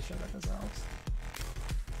funny if they showed up as elves.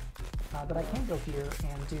 But I can go here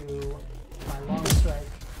and do my long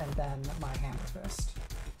strike and then my hammer fist.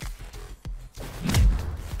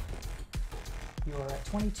 You are at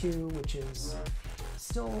 22, which is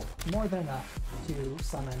still more than enough to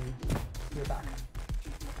summon your backup.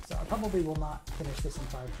 So I probably will not finish this in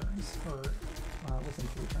 5 turns, or within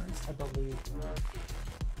 3 turns. I believe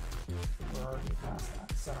we're already past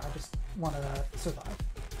that, so I just want to survive.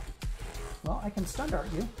 Well, I can stun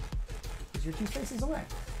dart you, because you're 2 spaces away.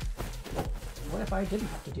 What if I didn't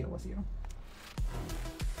have to deal with you?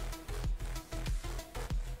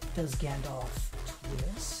 Does Gandalf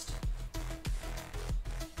twist?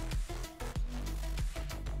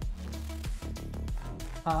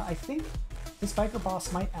 I think this biker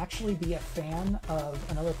boss might actually be a fan of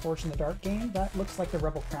another Forge in the Dark game that looks like the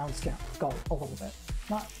Rebel Crown skull a little bit.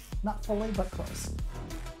 Not fully, but close.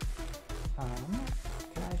 Can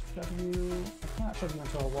I shove you? I cannot shove you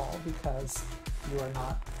into a wall because you are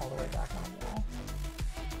not all the way back on the wall.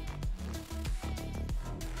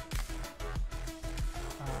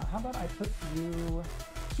 How about I put you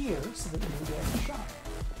here so that you get a shot?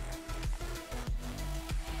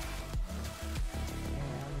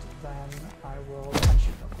 And then I will punch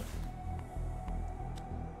you real quick.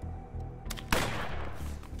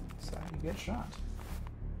 So you get shot.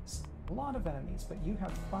 It's a lot of enemies, but you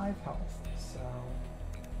have 5 health, so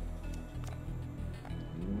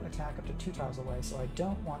you attack up to 2 tiles away, so I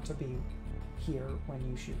don't want to be here when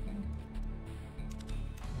you shoot me.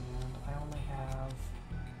 And I only have...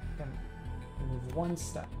 move 1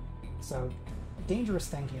 step. So, dangerous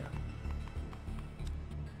thing here.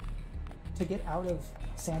 To get out of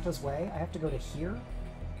Santa's way, I have to go to here,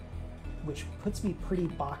 which puts me pretty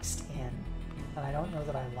boxed in, and I don't know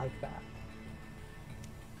that I like that.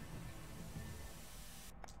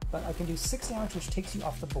 But I can do 6 damage, which takes you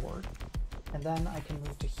off the board, and then I can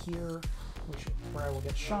move to here, where I will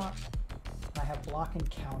get shot, and I have block and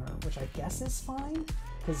counter, which I guess is fine,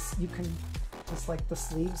 because you can... Just like the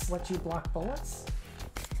sleeves let you block bullets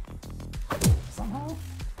somehow.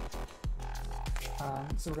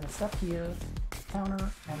 So we're going to step here, counter,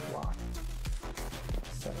 and block.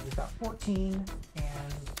 So we've got 14,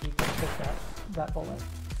 and we can pick that bullet,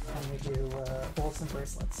 and we do bullets and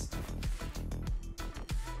bracelets.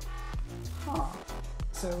 Huh.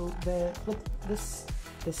 So this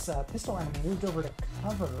pistol enemy moved over to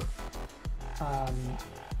cover.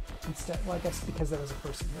 Instead, well, I guess because there was a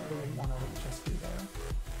person that really wanted to just be there.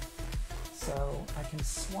 So I can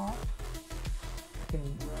swap. I can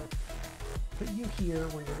put you here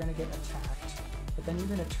where you're going to get attacked, but then you're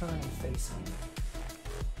going to turn and face me.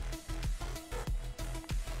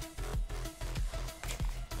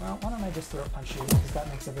 Well, why don't I just throw a punch you, because that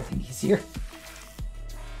makes everything easier.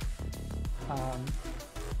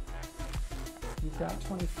 You've got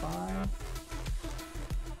 25.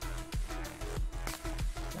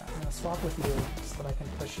 Swap with you so that I can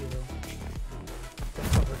push you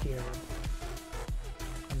just over here.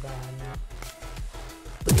 And then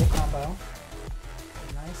do a combo.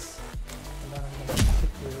 Nice. And then I'm going to kick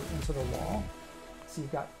you into the wall. So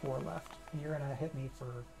you've got 4 left. And you're going to hit me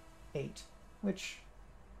for 8, which,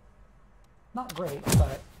 not great,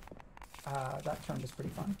 but that turn was pretty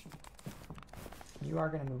fun. You are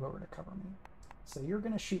going to move over to cover me. So you're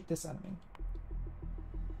going to shoot this enemy.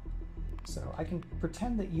 So I can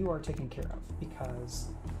pretend that you are taken care of, because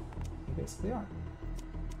you basically are.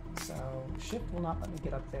 So shift will not let me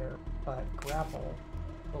get up there, but grapple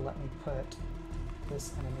will let me put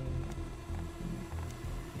this enemy.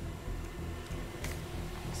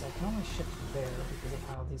 So I can only shift there because of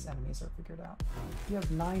how these enemies are figured out. You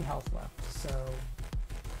have 9 health left, so...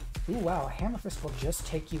 Ooh, wow, a hammer fist will just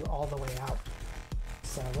take you all the way out.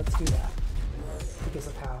 So let's do that, because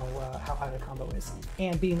of how high the combo is.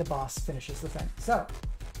 And being the boss finishes the thing. So,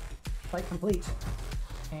 fight complete.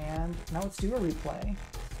 And now let's do a replay.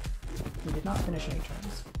 We did not finish any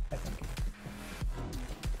turns, I think.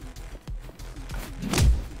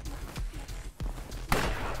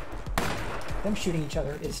 Them shooting each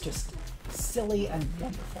other is just silly and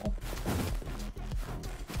wonderful.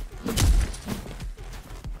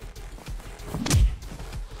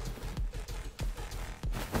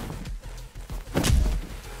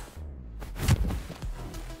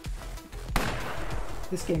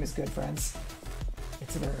 This game is good, friends.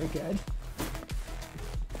 It's very good.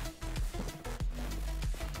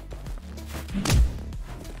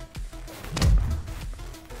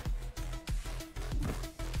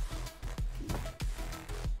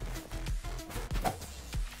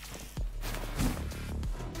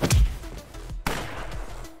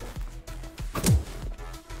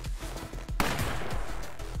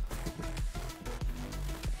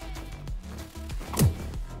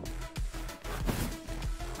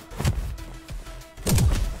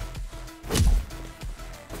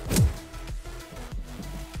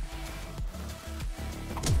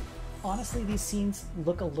 Honestly, these scenes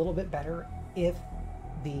look a little bit better if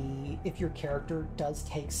your character does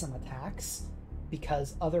take some attacks,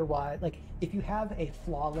 because otherwise, like, if you have a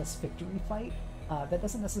flawless victory fight, that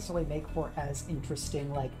doesn't necessarily make for as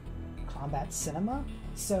interesting, like, combat cinema.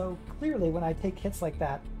 So clearly, when I take hits like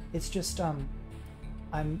that, it's just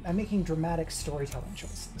I'm making dramatic storytelling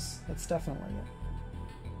choices. That's definitely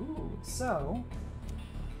it. Ooh, so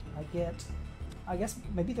I guess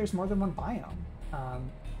maybe there's more than one biome.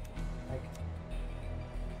 Like,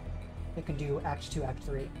 it can do Act 2, Act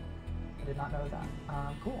 3. I did not know that.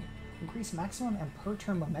 Cool. Increase maximum and per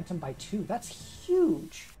turn momentum by 2. That's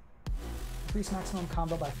huge! Increase maximum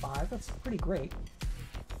combo by 5. That's pretty great.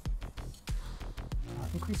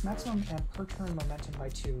 Increase maximum and per turn momentum by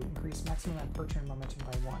 2. Increase maximum and per turn momentum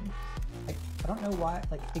by 1. I don't know why,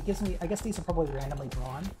 like, it gives me, I guess these are probably randomly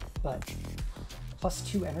drawn, but plus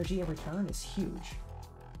 2 energy every turn is huge.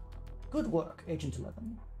 Good work, Agent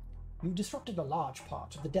 11. You disrupted a large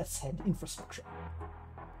part of the Death's Head infrastructure.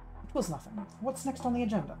 It was nothing. What's next on the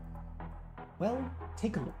agenda? Well,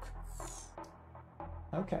 take a look.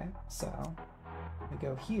 Okay, so we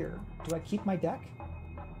go here. Do I keep my deck?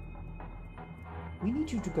 We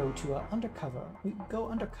need you to go to go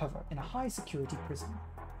undercover in a high-security prison.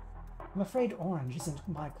 I'm afraid orange isn't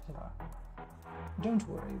my color. Don't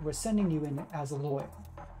worry, we're sending you in as a lawyer.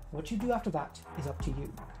 What you do after that is up to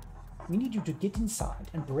you. We need you to get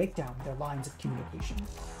inside and break down their lines of communication.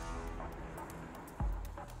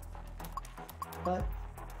 But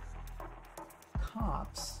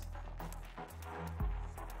cops...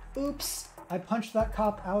 Oops! I punched that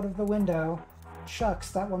cop out of the window.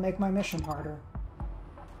 Shucks, that will make my mission harder.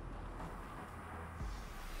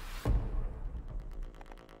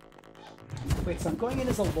 Wait, so I'm going in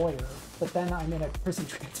as a lawyer, but then I'm in a prison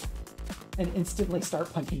transfer and instantly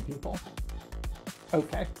start punching people.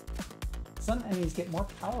 Okay. Some enemies get more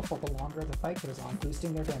powerful the longer the fight goes on,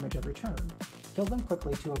 boosting their damage every turn. Kill them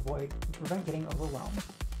quickly to prevent getting overwhelmed.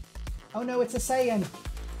 Oh no, it's a Saiyan!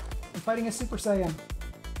 I'm fighting a Super Saiyan!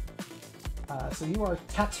 So you are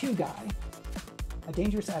Tattoo Guy. A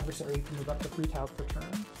dangerous adversary, you can move up to 3 tiles per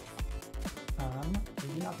turn. Are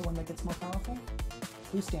you not the one that gets more powerful?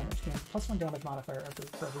 Boost damage, gains +1 damage modifier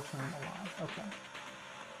for every turn alive. Okay.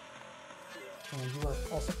 And you are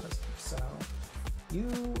also prisoner, so you...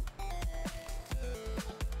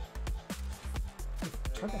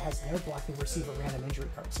 If target has no block, they receive a random injury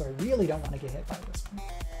card, so I really don't want to get hit by this one.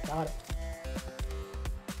 Got it.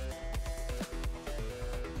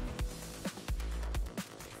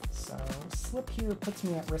 So slip here puts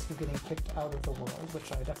me at risk of getting kicked out of the world,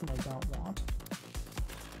 which I definitely don't want.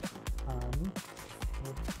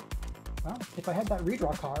 Well, if I had that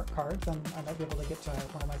redraw card, then I might be able to get to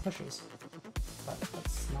one of my pushes. But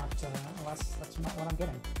that's not, alas, that's not what I'm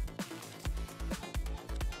getting.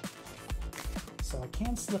 So I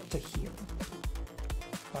can slip to here.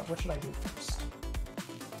 But what should I do first?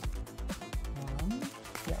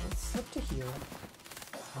 Yeah, let's slip to here.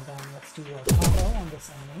 And then let's do a combo on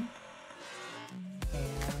this enemy.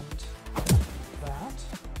 And that.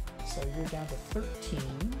 So you're down to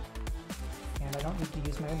 13. And I don't need to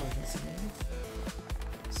use my emergency move.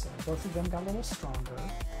 So both of them got a little stronger.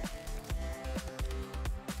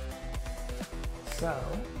 So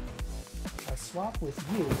if I swap with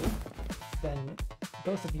you, then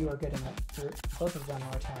both of you are getting it. Both of them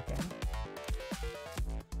are attacking.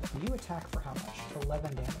 You attack for how much?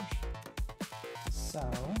 11 damage. So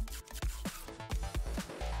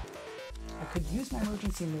I could use my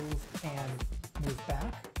emergency move and move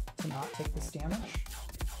back to not take this damage.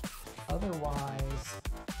 Otherwise,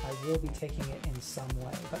 I will be taking it in some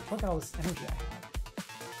way. But look at all this energy I have.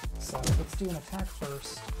 So let's do an attack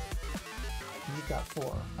first. You've got 4.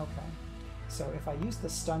 Okay. So if I use the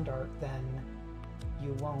stun dart, then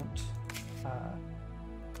you won't...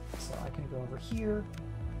 so I can go over here,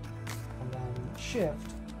 and then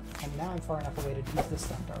shift, and now I'm far enough away to use the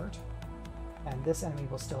stun dart. And this enemy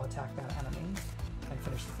will still attack that enemy and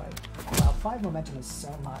finish the fight. Wow, 5 momentum is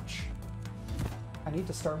so much. I need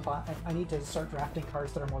to start drafting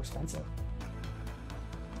cards that are more expensive.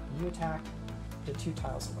 You attack to 2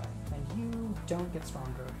 tiles away, and you don't get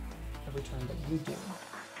stronger every turn, but you do.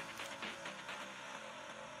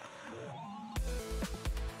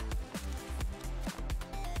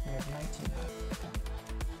 We have 19 health. Okay.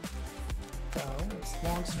 So it's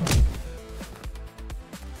long strike.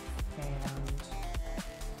 And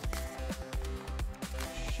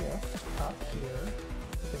shift up here,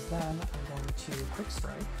 because then I'm going to quick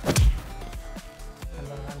strike, and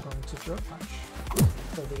then I'm going to throat punch.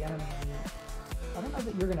 So the enemy, I don't know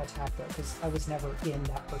that you're going to attack though, because I was never in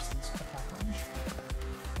that person's attack range.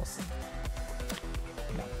 We'll see.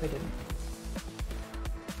 No, they didn't.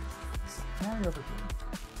 So now you're over here.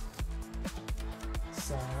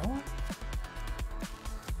 So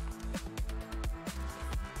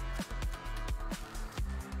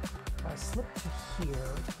if I slip to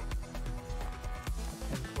here,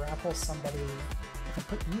 I can grapple somebody. I can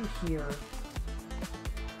put you here,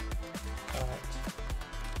 but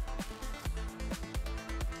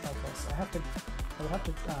okay, so I have to I would have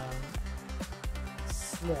to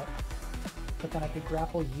slip, but then I could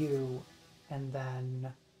grapple you and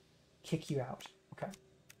then kick you out. Okay.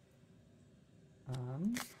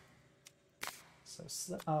 So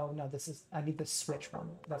slip. Oh no, this is. I need the switch one.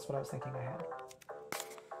 That's what I was thinking I had.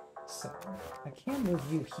 So I can move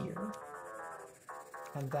you here,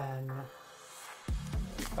 and then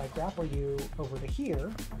if I grapple you over to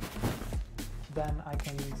here, then I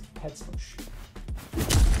can head smush.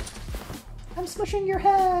 I'm smushing your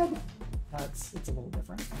head! It's a little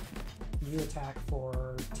different. You attack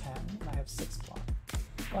for 10, and I have 6 block.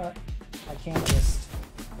 But I can just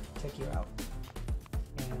take you out.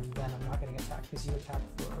 And then I'm not getting attacked because you attack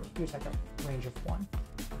a range of 1.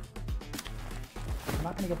 I'm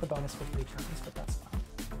not going to get the bonus for 3 turns, but that's fine.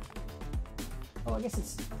 Oh, I guess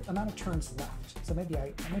it's the amount of turns left, so maybe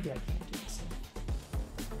I can't do this.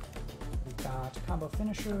 We've got combo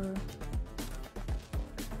finisher.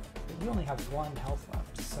 You only have 1 health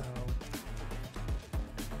left, so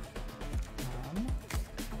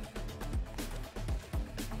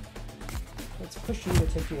let's push you to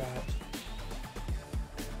take you out,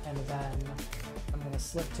 and then I'm going to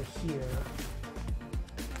slip to here,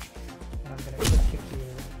 and I'm going to kick you,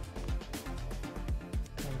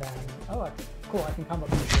 and then cool, I can combo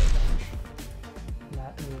finish your advantage, and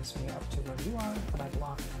that moves me up to where you are, and I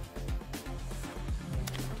block, and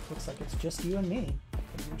it looks like it's just you and me.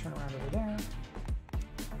 You turn around over there,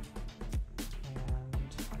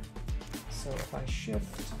 and so if I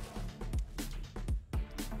shift,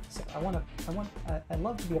 so I'd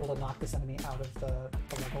love to be able to knock this enemy out of the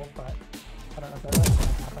level, but I don't know if that's going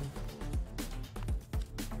to happen.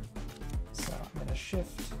 So I'm going to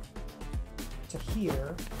shift to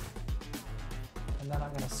here, and then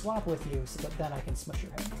I'm going to swap with you so that then I can smush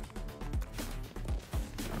your head.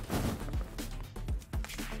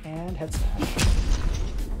 And head smash.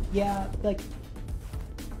 Yeah, like,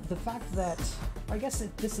 the fact that, I guess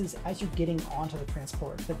this is as you're getting onto the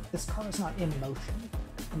transport, that this car is not in motion,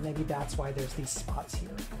 and maybe that's why there's these spots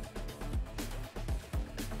here.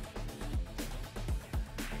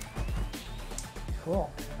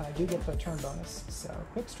 Cool, and I do get the turn bonus. So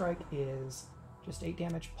Quick Strike is just 8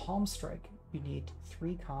 damage, Palm Strike, you need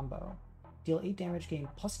 3 combo. Deal 8 damage, gain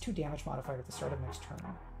 +2 damage modifier at the start of next turn.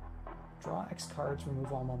 Draw X cards,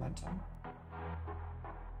 remove all momentum.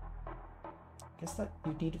 I guess that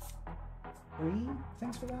you need 3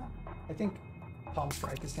 things for that? I think Palm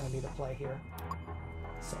Strike is going to be the play here.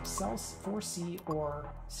 So Cell 4C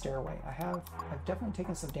or Stairway. I've definitely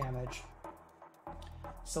taken some damage.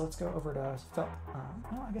 So let's go over to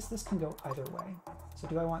no, I guess this can go either way. So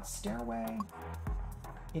do I want Stairway?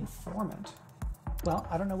 Informant. Well,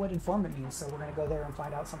 I don't know what informant means, so we're going to go there and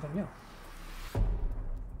find out something new.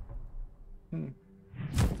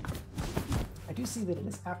 I do see that it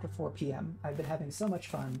is after 4 p.m. I've been having so much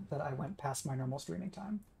fun that I went past my normal streaming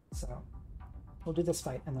time. So we'll do this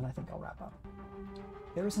fight, and then I think I'll wrap up.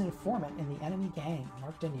 There is an informant in the enemy gang,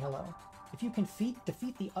 marked in yellow. If you can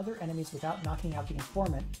defeat the other enemies without knocking out the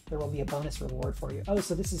informant, there will be a bonus reward for you. Oh,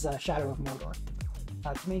 so this is a Shadow of Mordor.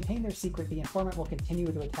 To maintain their secret, the informant will continue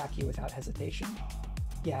to attack you without hesitation.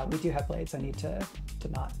 Yeah, we do have blades. I need to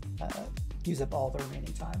not use up all the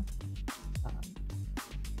remaining time.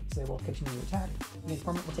 So they will continue to attack. The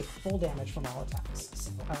informant will take full damage from all attacks.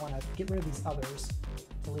 So I want to get rid of these others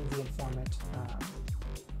to leave the informant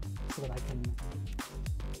so that I can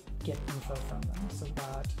get info from them. So we've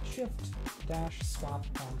got shift, dash, swap,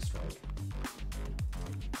 long strike.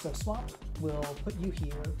 So swap will put you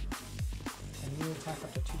here, and you attack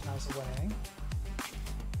up to 2 tiles away.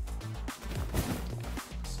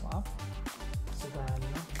 Swap. So then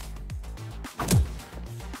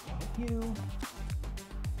hit you.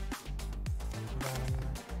 And then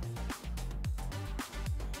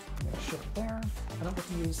I'm going to shift there. I don't get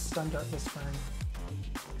to use Stun Dart this turn,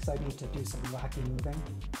 because I need to do some wacky moving.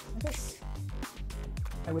 I guess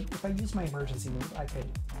I would, if I use my emergency move, I could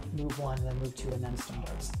move 1, then move 2, and then Stun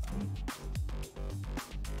Dart something.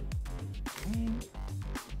 I mean,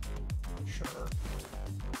 sure.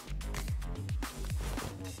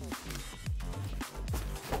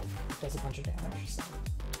 It does a bunch of damage, so.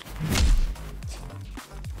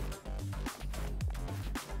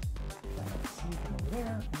 Come over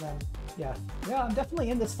there, and then, yeah, I'm definitely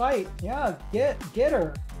in this fight. Yeah, get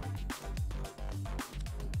her.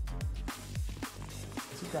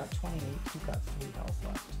 So you've got 28, you've got 3 health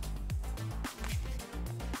left.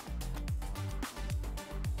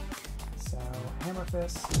 So Hammer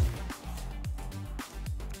Fist,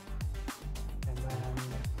 and then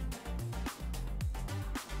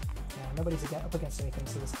nobody's up against anything,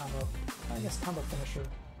 so this combo, I guess combo finisher.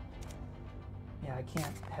 Yeah, I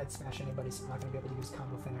can't head smash anybody, so I'm not going to be able to use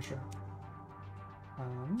combo finisher.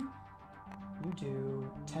 You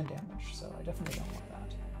do 10 damage, so I definitely don't want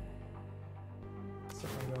that. So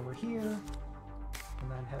if I go over here,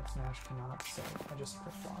 and then head smash cannot, so I just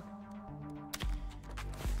crit block.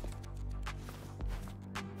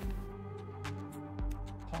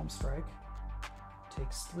 Palm strike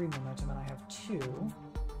takes 3 momentum, and I have 2.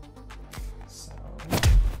 So get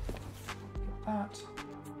that.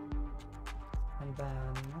 And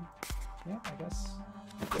then, yeah, I guess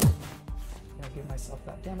I'll give myself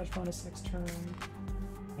that damage bonus next turn.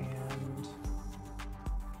 And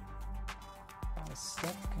on a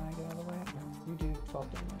step, can I get out of the way? You do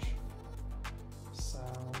 12 damage. So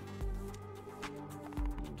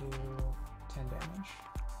you do 10 damage.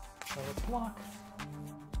 So let's block.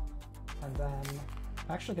 And then I'm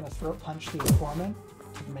actually going to throat punch the informant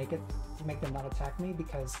to make them not attack me,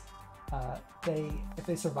 because if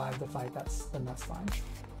they survive the fight, then that's fine.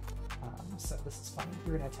 So this is fine.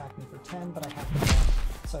 You're going to attack me for 10, but I have to block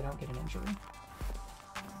so I don't get an injury.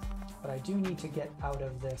 But I do need to get out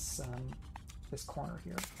of this this corner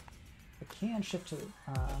here. I can shift to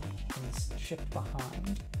shift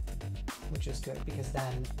behind, which is good, because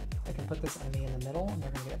then I can put this enemy in the middle and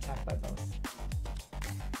they're going to get attacked by both.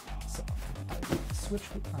 So I switch,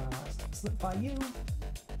 slip by you,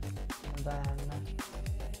 and then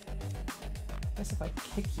I guess if I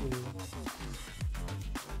kick you,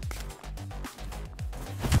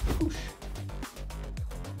 whoosh.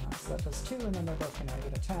 So that does 2, and then they're both going to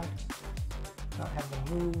get attacked. Not have them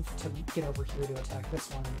move to get over here to attack this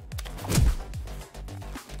one.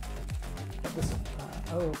 But this one,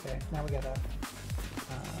 oh, okay. Now we got a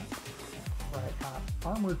right cop.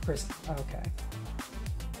 Armored prison. Okay.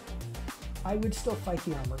 I would still fight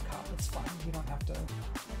the armored cop. It's fine. You don't have to.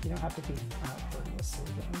 You don't have to be courteous to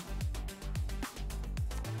the game.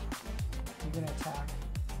 You're gonna attack.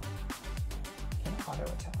 Can auto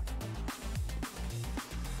attack.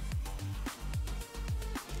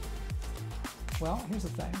 Well, here's the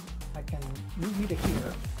thing. I can move you to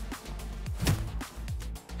here,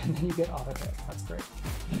 and then you get auto hit. That's great.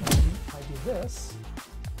 And then I do this,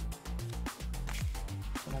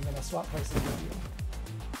 and I'm gonna swap places with you.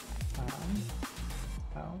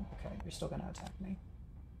 Oh, okay. You're still gonna attack me.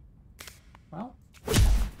 Well,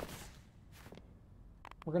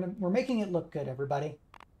 we're making it look good, everybody.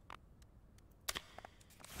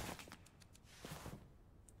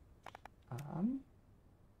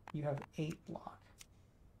 You have 8 block.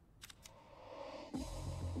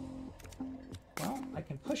 Well, I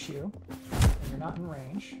can push you, and you're not in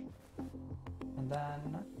range. And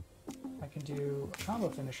then I can do a combo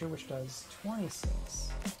finisher, which does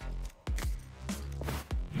 26.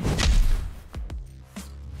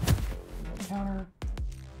 Counter,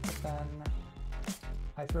 but then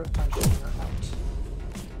I throw a punch and you're out.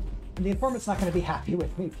 And the informant's not going to be happy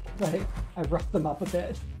with me because I roughed them up a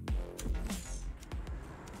bit.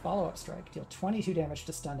 Follow-up strike. Deal 22 damage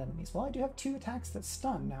to stunned enemies. Well, I do have 2 attacks that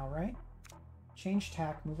stun now, right? Change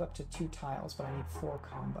tack, move up to 2 tiles, but I need 4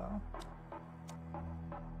 combo.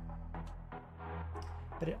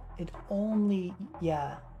 But it only,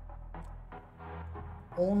 yeah.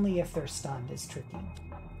 Only if they're stunned is tricky.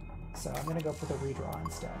 So I'm going to go for the redraw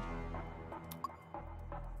instead.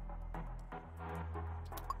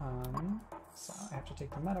 So I have to take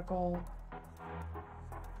the medical.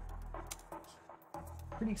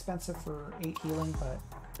 Pretty expensive for 8 healing, but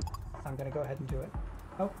I'm going to go ahead and do it.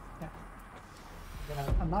 Oh, yeah.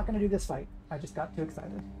 I'm not going to do this fight. I just got too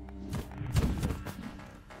excited.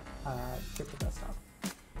 Get the best up.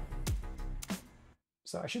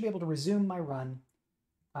 So I should be able to resume my run,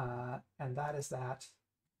 and that is that.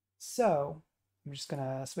 So I'm just going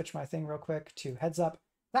to switch my thing real quick to heads up.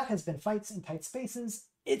 That has been Fights in Tight Spaces.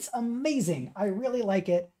 It's amazing. I really like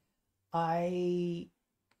it. I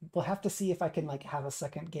will have to see if I can like have a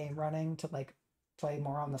second game running to like play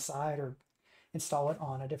more on the side or install it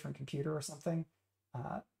on a different computer or something,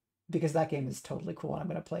 because that game is totally cool and I'm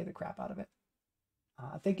going to play the crap out of it.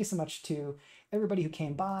 Thank you so much to everybody who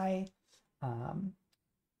came by.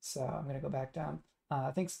 So I'm going to go back down.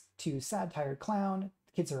 Thanks to Sad Tired Clown.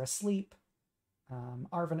 The kids are asleep.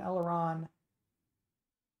 Arvin Elleron.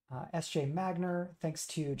 SJ Magner. Thanks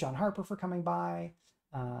to John Harper for coming by.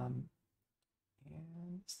 And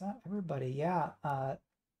is that everybody? Yeah.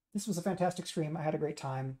 This was a fantastic stream. I had a great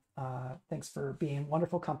time. Thanks for being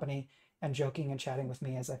wonderful company and joking and chatting with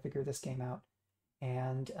me as I figure this game out.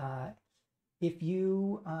 And if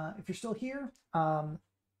you're still here,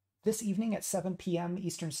 this evening at 7 p.m.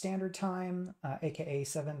 Eastern Standard Time, aka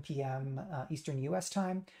 7 p.m. Eastern US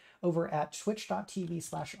time, over at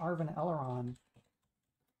twitch.tv/Arvin Elleron,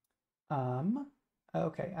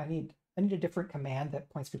 Okay, I need a different command that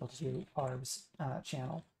points people to Arb's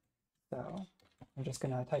channel. So I'm just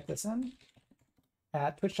gonna type this in.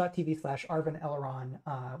 At twitch.tv/Arvin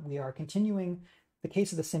Eleron, we are continuing the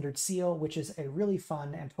Case of the Cindered Seal, which is a really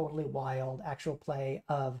fun and totally wild actual play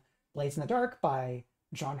of Blades in the Dark by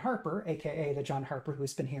John Harper, aka the John Harper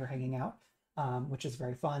who's been here hanging out, which is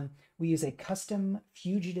very fun. We use a custom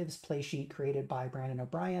Fugitives playsheet created by Brandon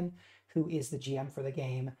O'Brien, who is the GM for the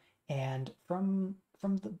game. And from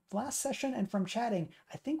the last session and from chatting,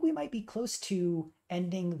 I think we might be close to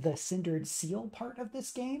ending the Cindered Seal part of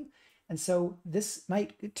this game. And so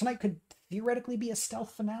tonight could theoretically be a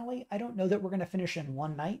stealth finale. I don't know that we're going to finish in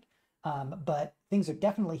one night, but things are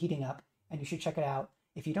definitely heating up and you should check it out.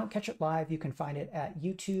 If you don't catch it live, you can find it at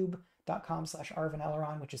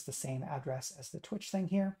youtube.com/ArvinEleron, which is the same address as the Twitch thing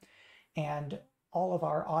here. And all of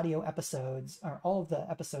our audio episodes, or all of the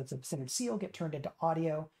episodes of Cindered Seal get turned into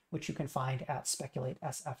audio, which you can find at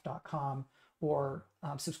speculatesf.com or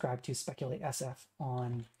subscribe to Speculate SF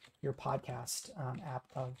on your podcast app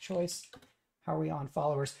of choice. How are we on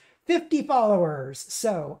followers? 50 followers.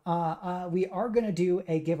 So we are going to do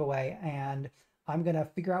a giveaway, and I'm going to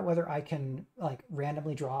figure out whether I can like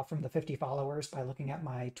randomly draw from the 50 followers by looking at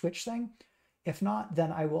my Twitch thing. If not,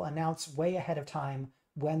 then I will announce way ahead of time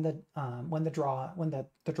when the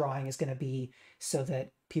drawing is going to be, so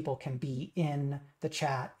that people can be in the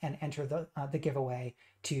chat and enter the giveaway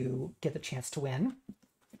to get the chance to win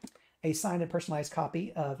a signed and personalized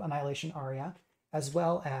copy of Annihilation Aria, as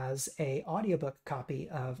well as a audiobook copy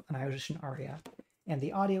of Annihilation Aria. And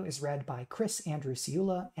the audio is read by Chris Andrew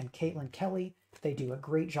Ciula and Caitlin Kelly. They do a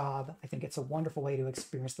great job. I think it's a wonderful way to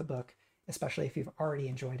experience the book, especially if you've already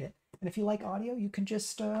enjoyed it. And if you like audio, you can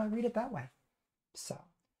just read it that way. So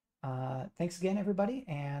thanks again, everybody,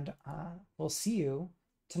 and we'll see you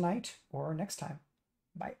tonight or next time.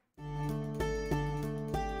 Bye.